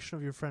direction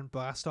of your friend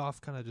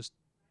Blastoff. Kind of just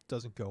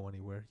doesn't go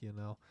anywhere,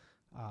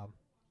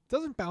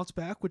 Doesn't bounce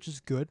back, which is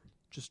good.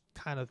 Just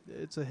kind of,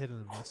 it's a hit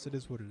and a miss. It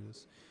is what it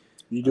is.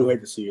 You do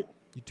hate to see it.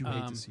 You do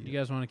hate to see You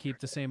guys want to keep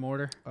the same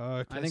order?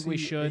 it. I think we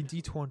should.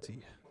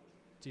 D20.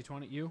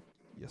 D20, you?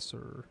 Yes,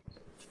 sir.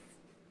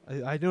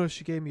 I noticed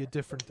she gave me a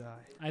different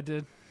die. I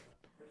did.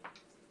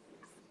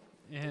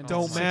 And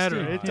Don't matter.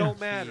 16. It don't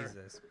matter.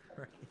 Jesus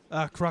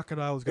Christ.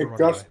 Crocodile's gonna It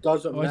run away. just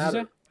doesn't What did you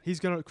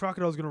matter. say?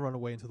 Crocodile's gonna run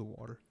away into the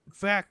water. In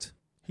fact,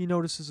 he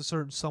notices a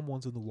certain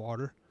someone's in the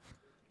water,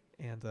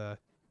 and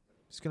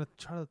he's gonna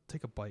try to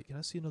take a bite. Can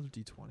I see another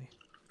D20?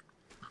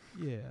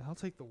 Yeah, I'll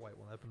take the white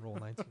one. I've been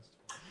rolling 19.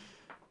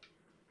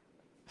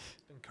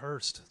 Been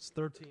cursed. It's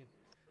 13.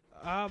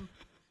 Let's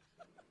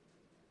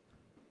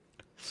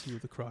see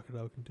what the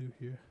crocodile can do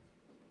here.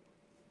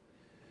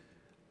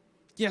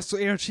 Yeah, so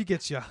Aaron, she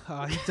gets you.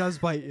 He does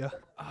bite you.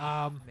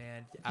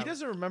 Man, He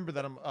doesn't remember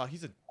that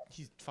he's a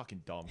He's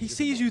fucking dumb. He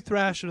sees you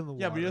thrashing in the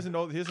water. Yeah, but he doesn't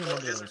know. He doesn't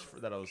remember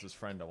that I was his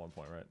friend at one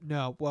point, right?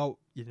 No, well,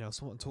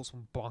 someone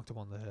bonked him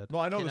on the head. No,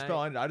 I know the spell.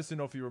 I just didn't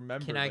know if he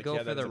remembered. Can I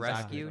go for the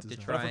rescue to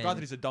try? But I forgot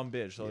that he's a dumb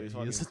bitch. So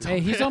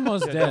he's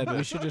almost dead.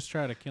 We should just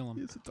try to kill him.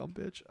 He's a dumb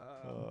bitch.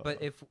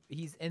 But if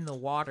he's in the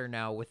water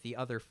now with the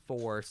other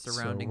 4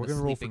 surrounding the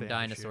sleeping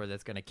dinosaur,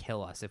 that's gonna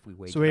kill us if we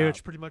wake him up.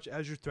 So pretty much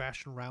as you're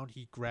thrashing around,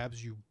 he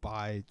grabs you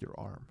by your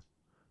arm.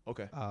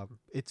 Okay.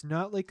 It's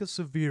not like a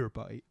severe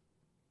bite,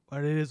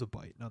 but it is a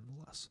bite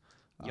nonetheless.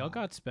 Y'all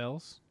got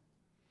spells?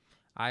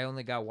 I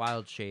only got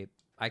wild shape.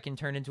 I can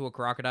turn into a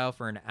crocodile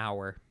for an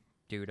hour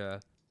due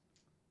to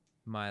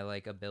my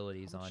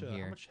abilities on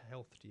here. How much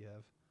health do you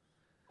have?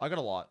 I got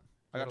a lot.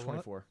 I got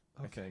 24.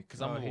 Okay.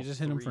 Because he just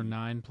hit him for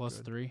 9 plus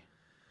 3.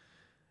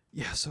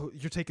 Yeah, so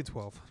you're taking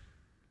 12.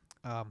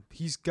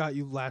 He's got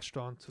you latched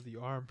onto the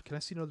arm. Can I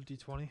see another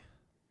D20?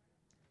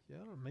 Yeah,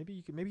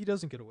 maybe he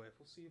doesn't get away.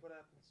 We'll see what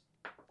happens.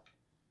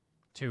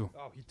 2.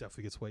 Oh, he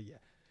definitely gets away. Yeah.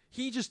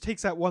 He just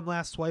takes that one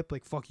last swipe,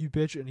 like, fuck you,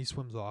 bitch, and he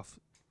swims off.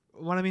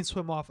 When I mean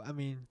swim off, I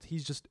mean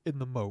he's just in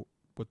the moat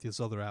with his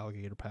other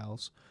alligator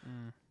pals.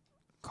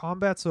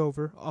 Combat's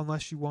over,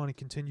 unless you want to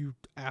continue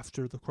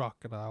after the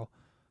crocodile.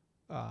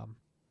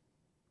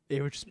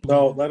 It would just bleed.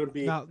 No, let him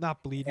be.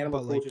 Not bleeding,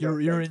 but like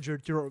you're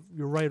injured. Your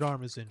right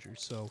arm is injured.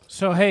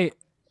 So hey,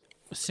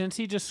 since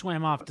he just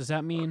swam off, does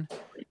that mean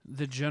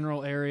the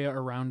general area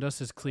around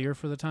us is clear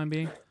for the time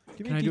being?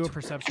 Can I do a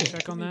perception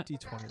check on that?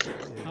 D20.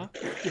 Yeah. Huh?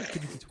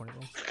 Give me D20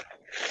 roll.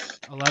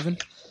 11.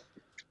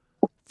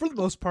 For the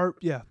most part,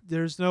 yeah.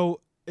 There's no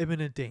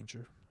imminent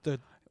danger.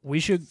 We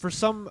should for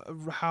some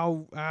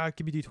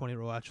give me D20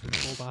 roll actually.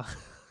 Hold on.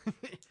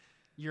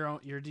 Your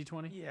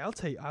D20? Yeah, I'll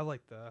tell you. I'll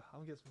get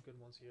some good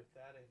ones here.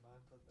 That ain't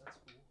mine, but that's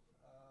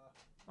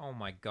cool. Oh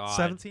my god.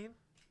 17?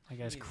 That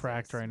guy's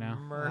cracked right now.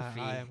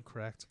 Murphy. I am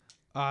correct.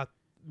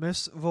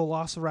 Miss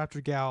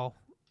Velociraptor Gal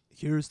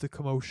hears the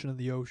commotion in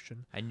the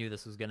ocean. I knew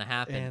this was going to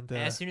happen. And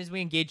as soon as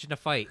we engage in a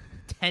fight,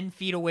 10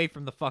 feet away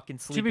from the fucking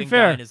sleeping to be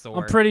fair, dinosaur.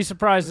 I'm pretty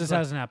surprised this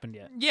hasn't happened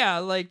yet.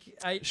 Yeah,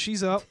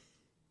 She's up.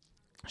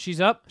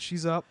 She's up?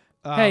 She's up.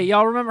 Hey,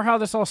 y'all remember how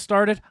this all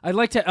started? I'd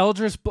like to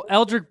Eldritch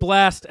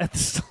Blast at the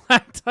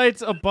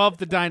stalactites above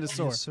the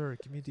dinosaur. Yes, sir.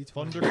 Give me a D20.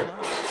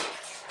 Thunderclap.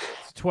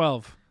 It's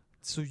 12.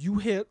 So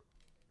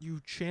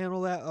you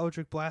channel that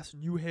Eldritch Blast,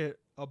 and you hit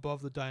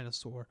above the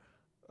dinosaur.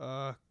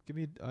 I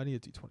need a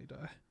D20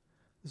 die.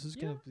 This is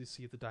going to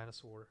see the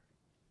dinosaur.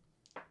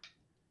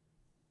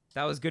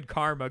 That was good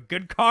karma.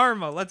 Good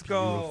karma. Let's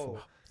Beautiful. Go.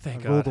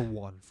 Thank I God. rolled a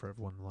 1 for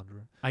everyone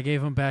wondering. I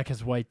gave him back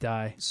his white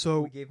die.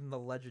 So we gave him the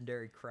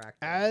legendary crack.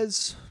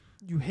 As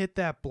you hit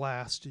that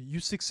blast,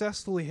 you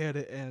successfully hit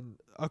it, and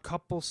a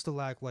couple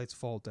stalagmites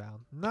fall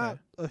down. Not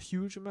a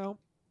huge amount,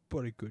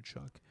 but a good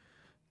chunk.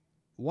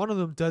 One of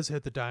them does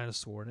hit the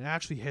dinosaur, and it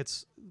actually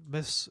hits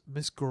Miss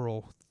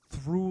Girl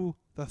through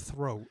the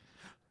throat.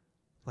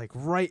 Like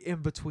right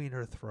in between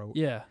her throat.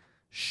 Yeah.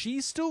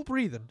 She's still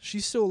breathing.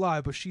 She's still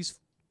alive, but she's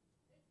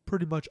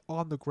pretty much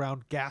on the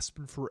ground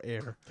gasping for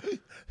air.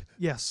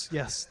 Yes,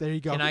 there you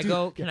go. Can I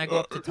go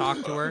up to talk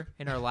to her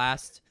in her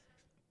last?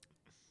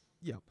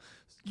 Yeah.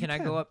 Can I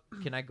go up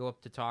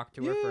to talk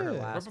to her for her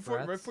last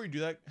right before you do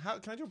that,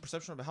 can I do a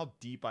perception of how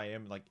deep I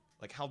am,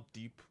 like how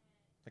deep,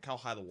 like how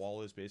high the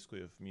wall is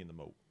basically of me in the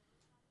moat?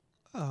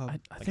 I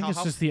think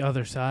it's just the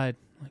other side.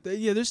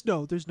 There's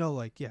no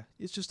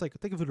it's just like,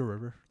 think of it a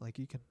river. Like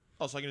you can.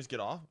 Oh, so I can just get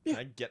off? Yeah. Can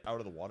I get out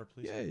of the water,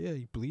 please? Yeah,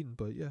 you're bleeding,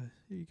 but yeah,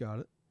 you got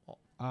it.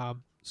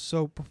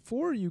 So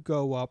before you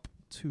go up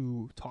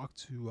to talk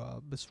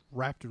to Miss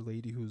Raptor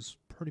Lady, who's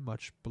pretty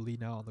much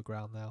bleeding out on the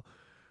ground now,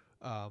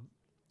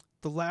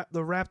 the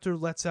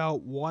raptor lets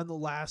out one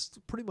last,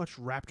 pretty much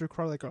raptor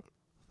cry, like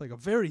a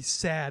very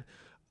sad.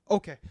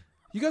 Okay,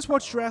 you guys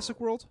watch Jurassic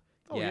World?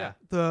 Oh yeah.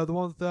 The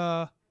one with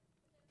the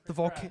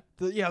volcano.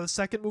 The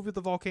second movie with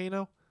the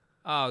volcano.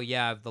 Oh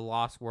yeah, the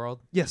Lost World.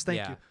 Yes,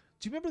 thank you.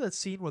 Do you remember that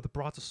scene where the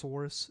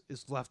Brontosaurus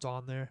is left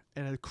on there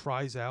and it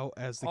cries out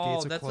as the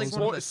gates are that's closing? like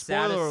one of the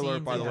saddest Spoiler alert,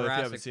 scenes by the in way, if you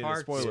haven't Jurassic seen it.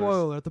 Park.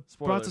 Spoiler. The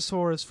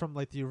Brontosaurus from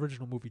like the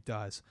original movie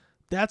dies.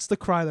 That's the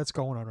cry that's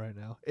going on right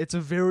now. It's a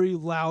very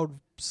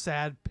loud,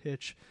 sad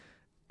pitch.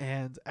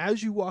 And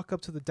as you walk up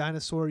to the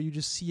dinosaur, you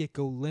just see it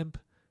go limp,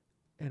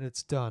 and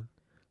it's done.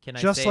 Can I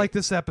just say, like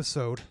this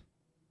episode.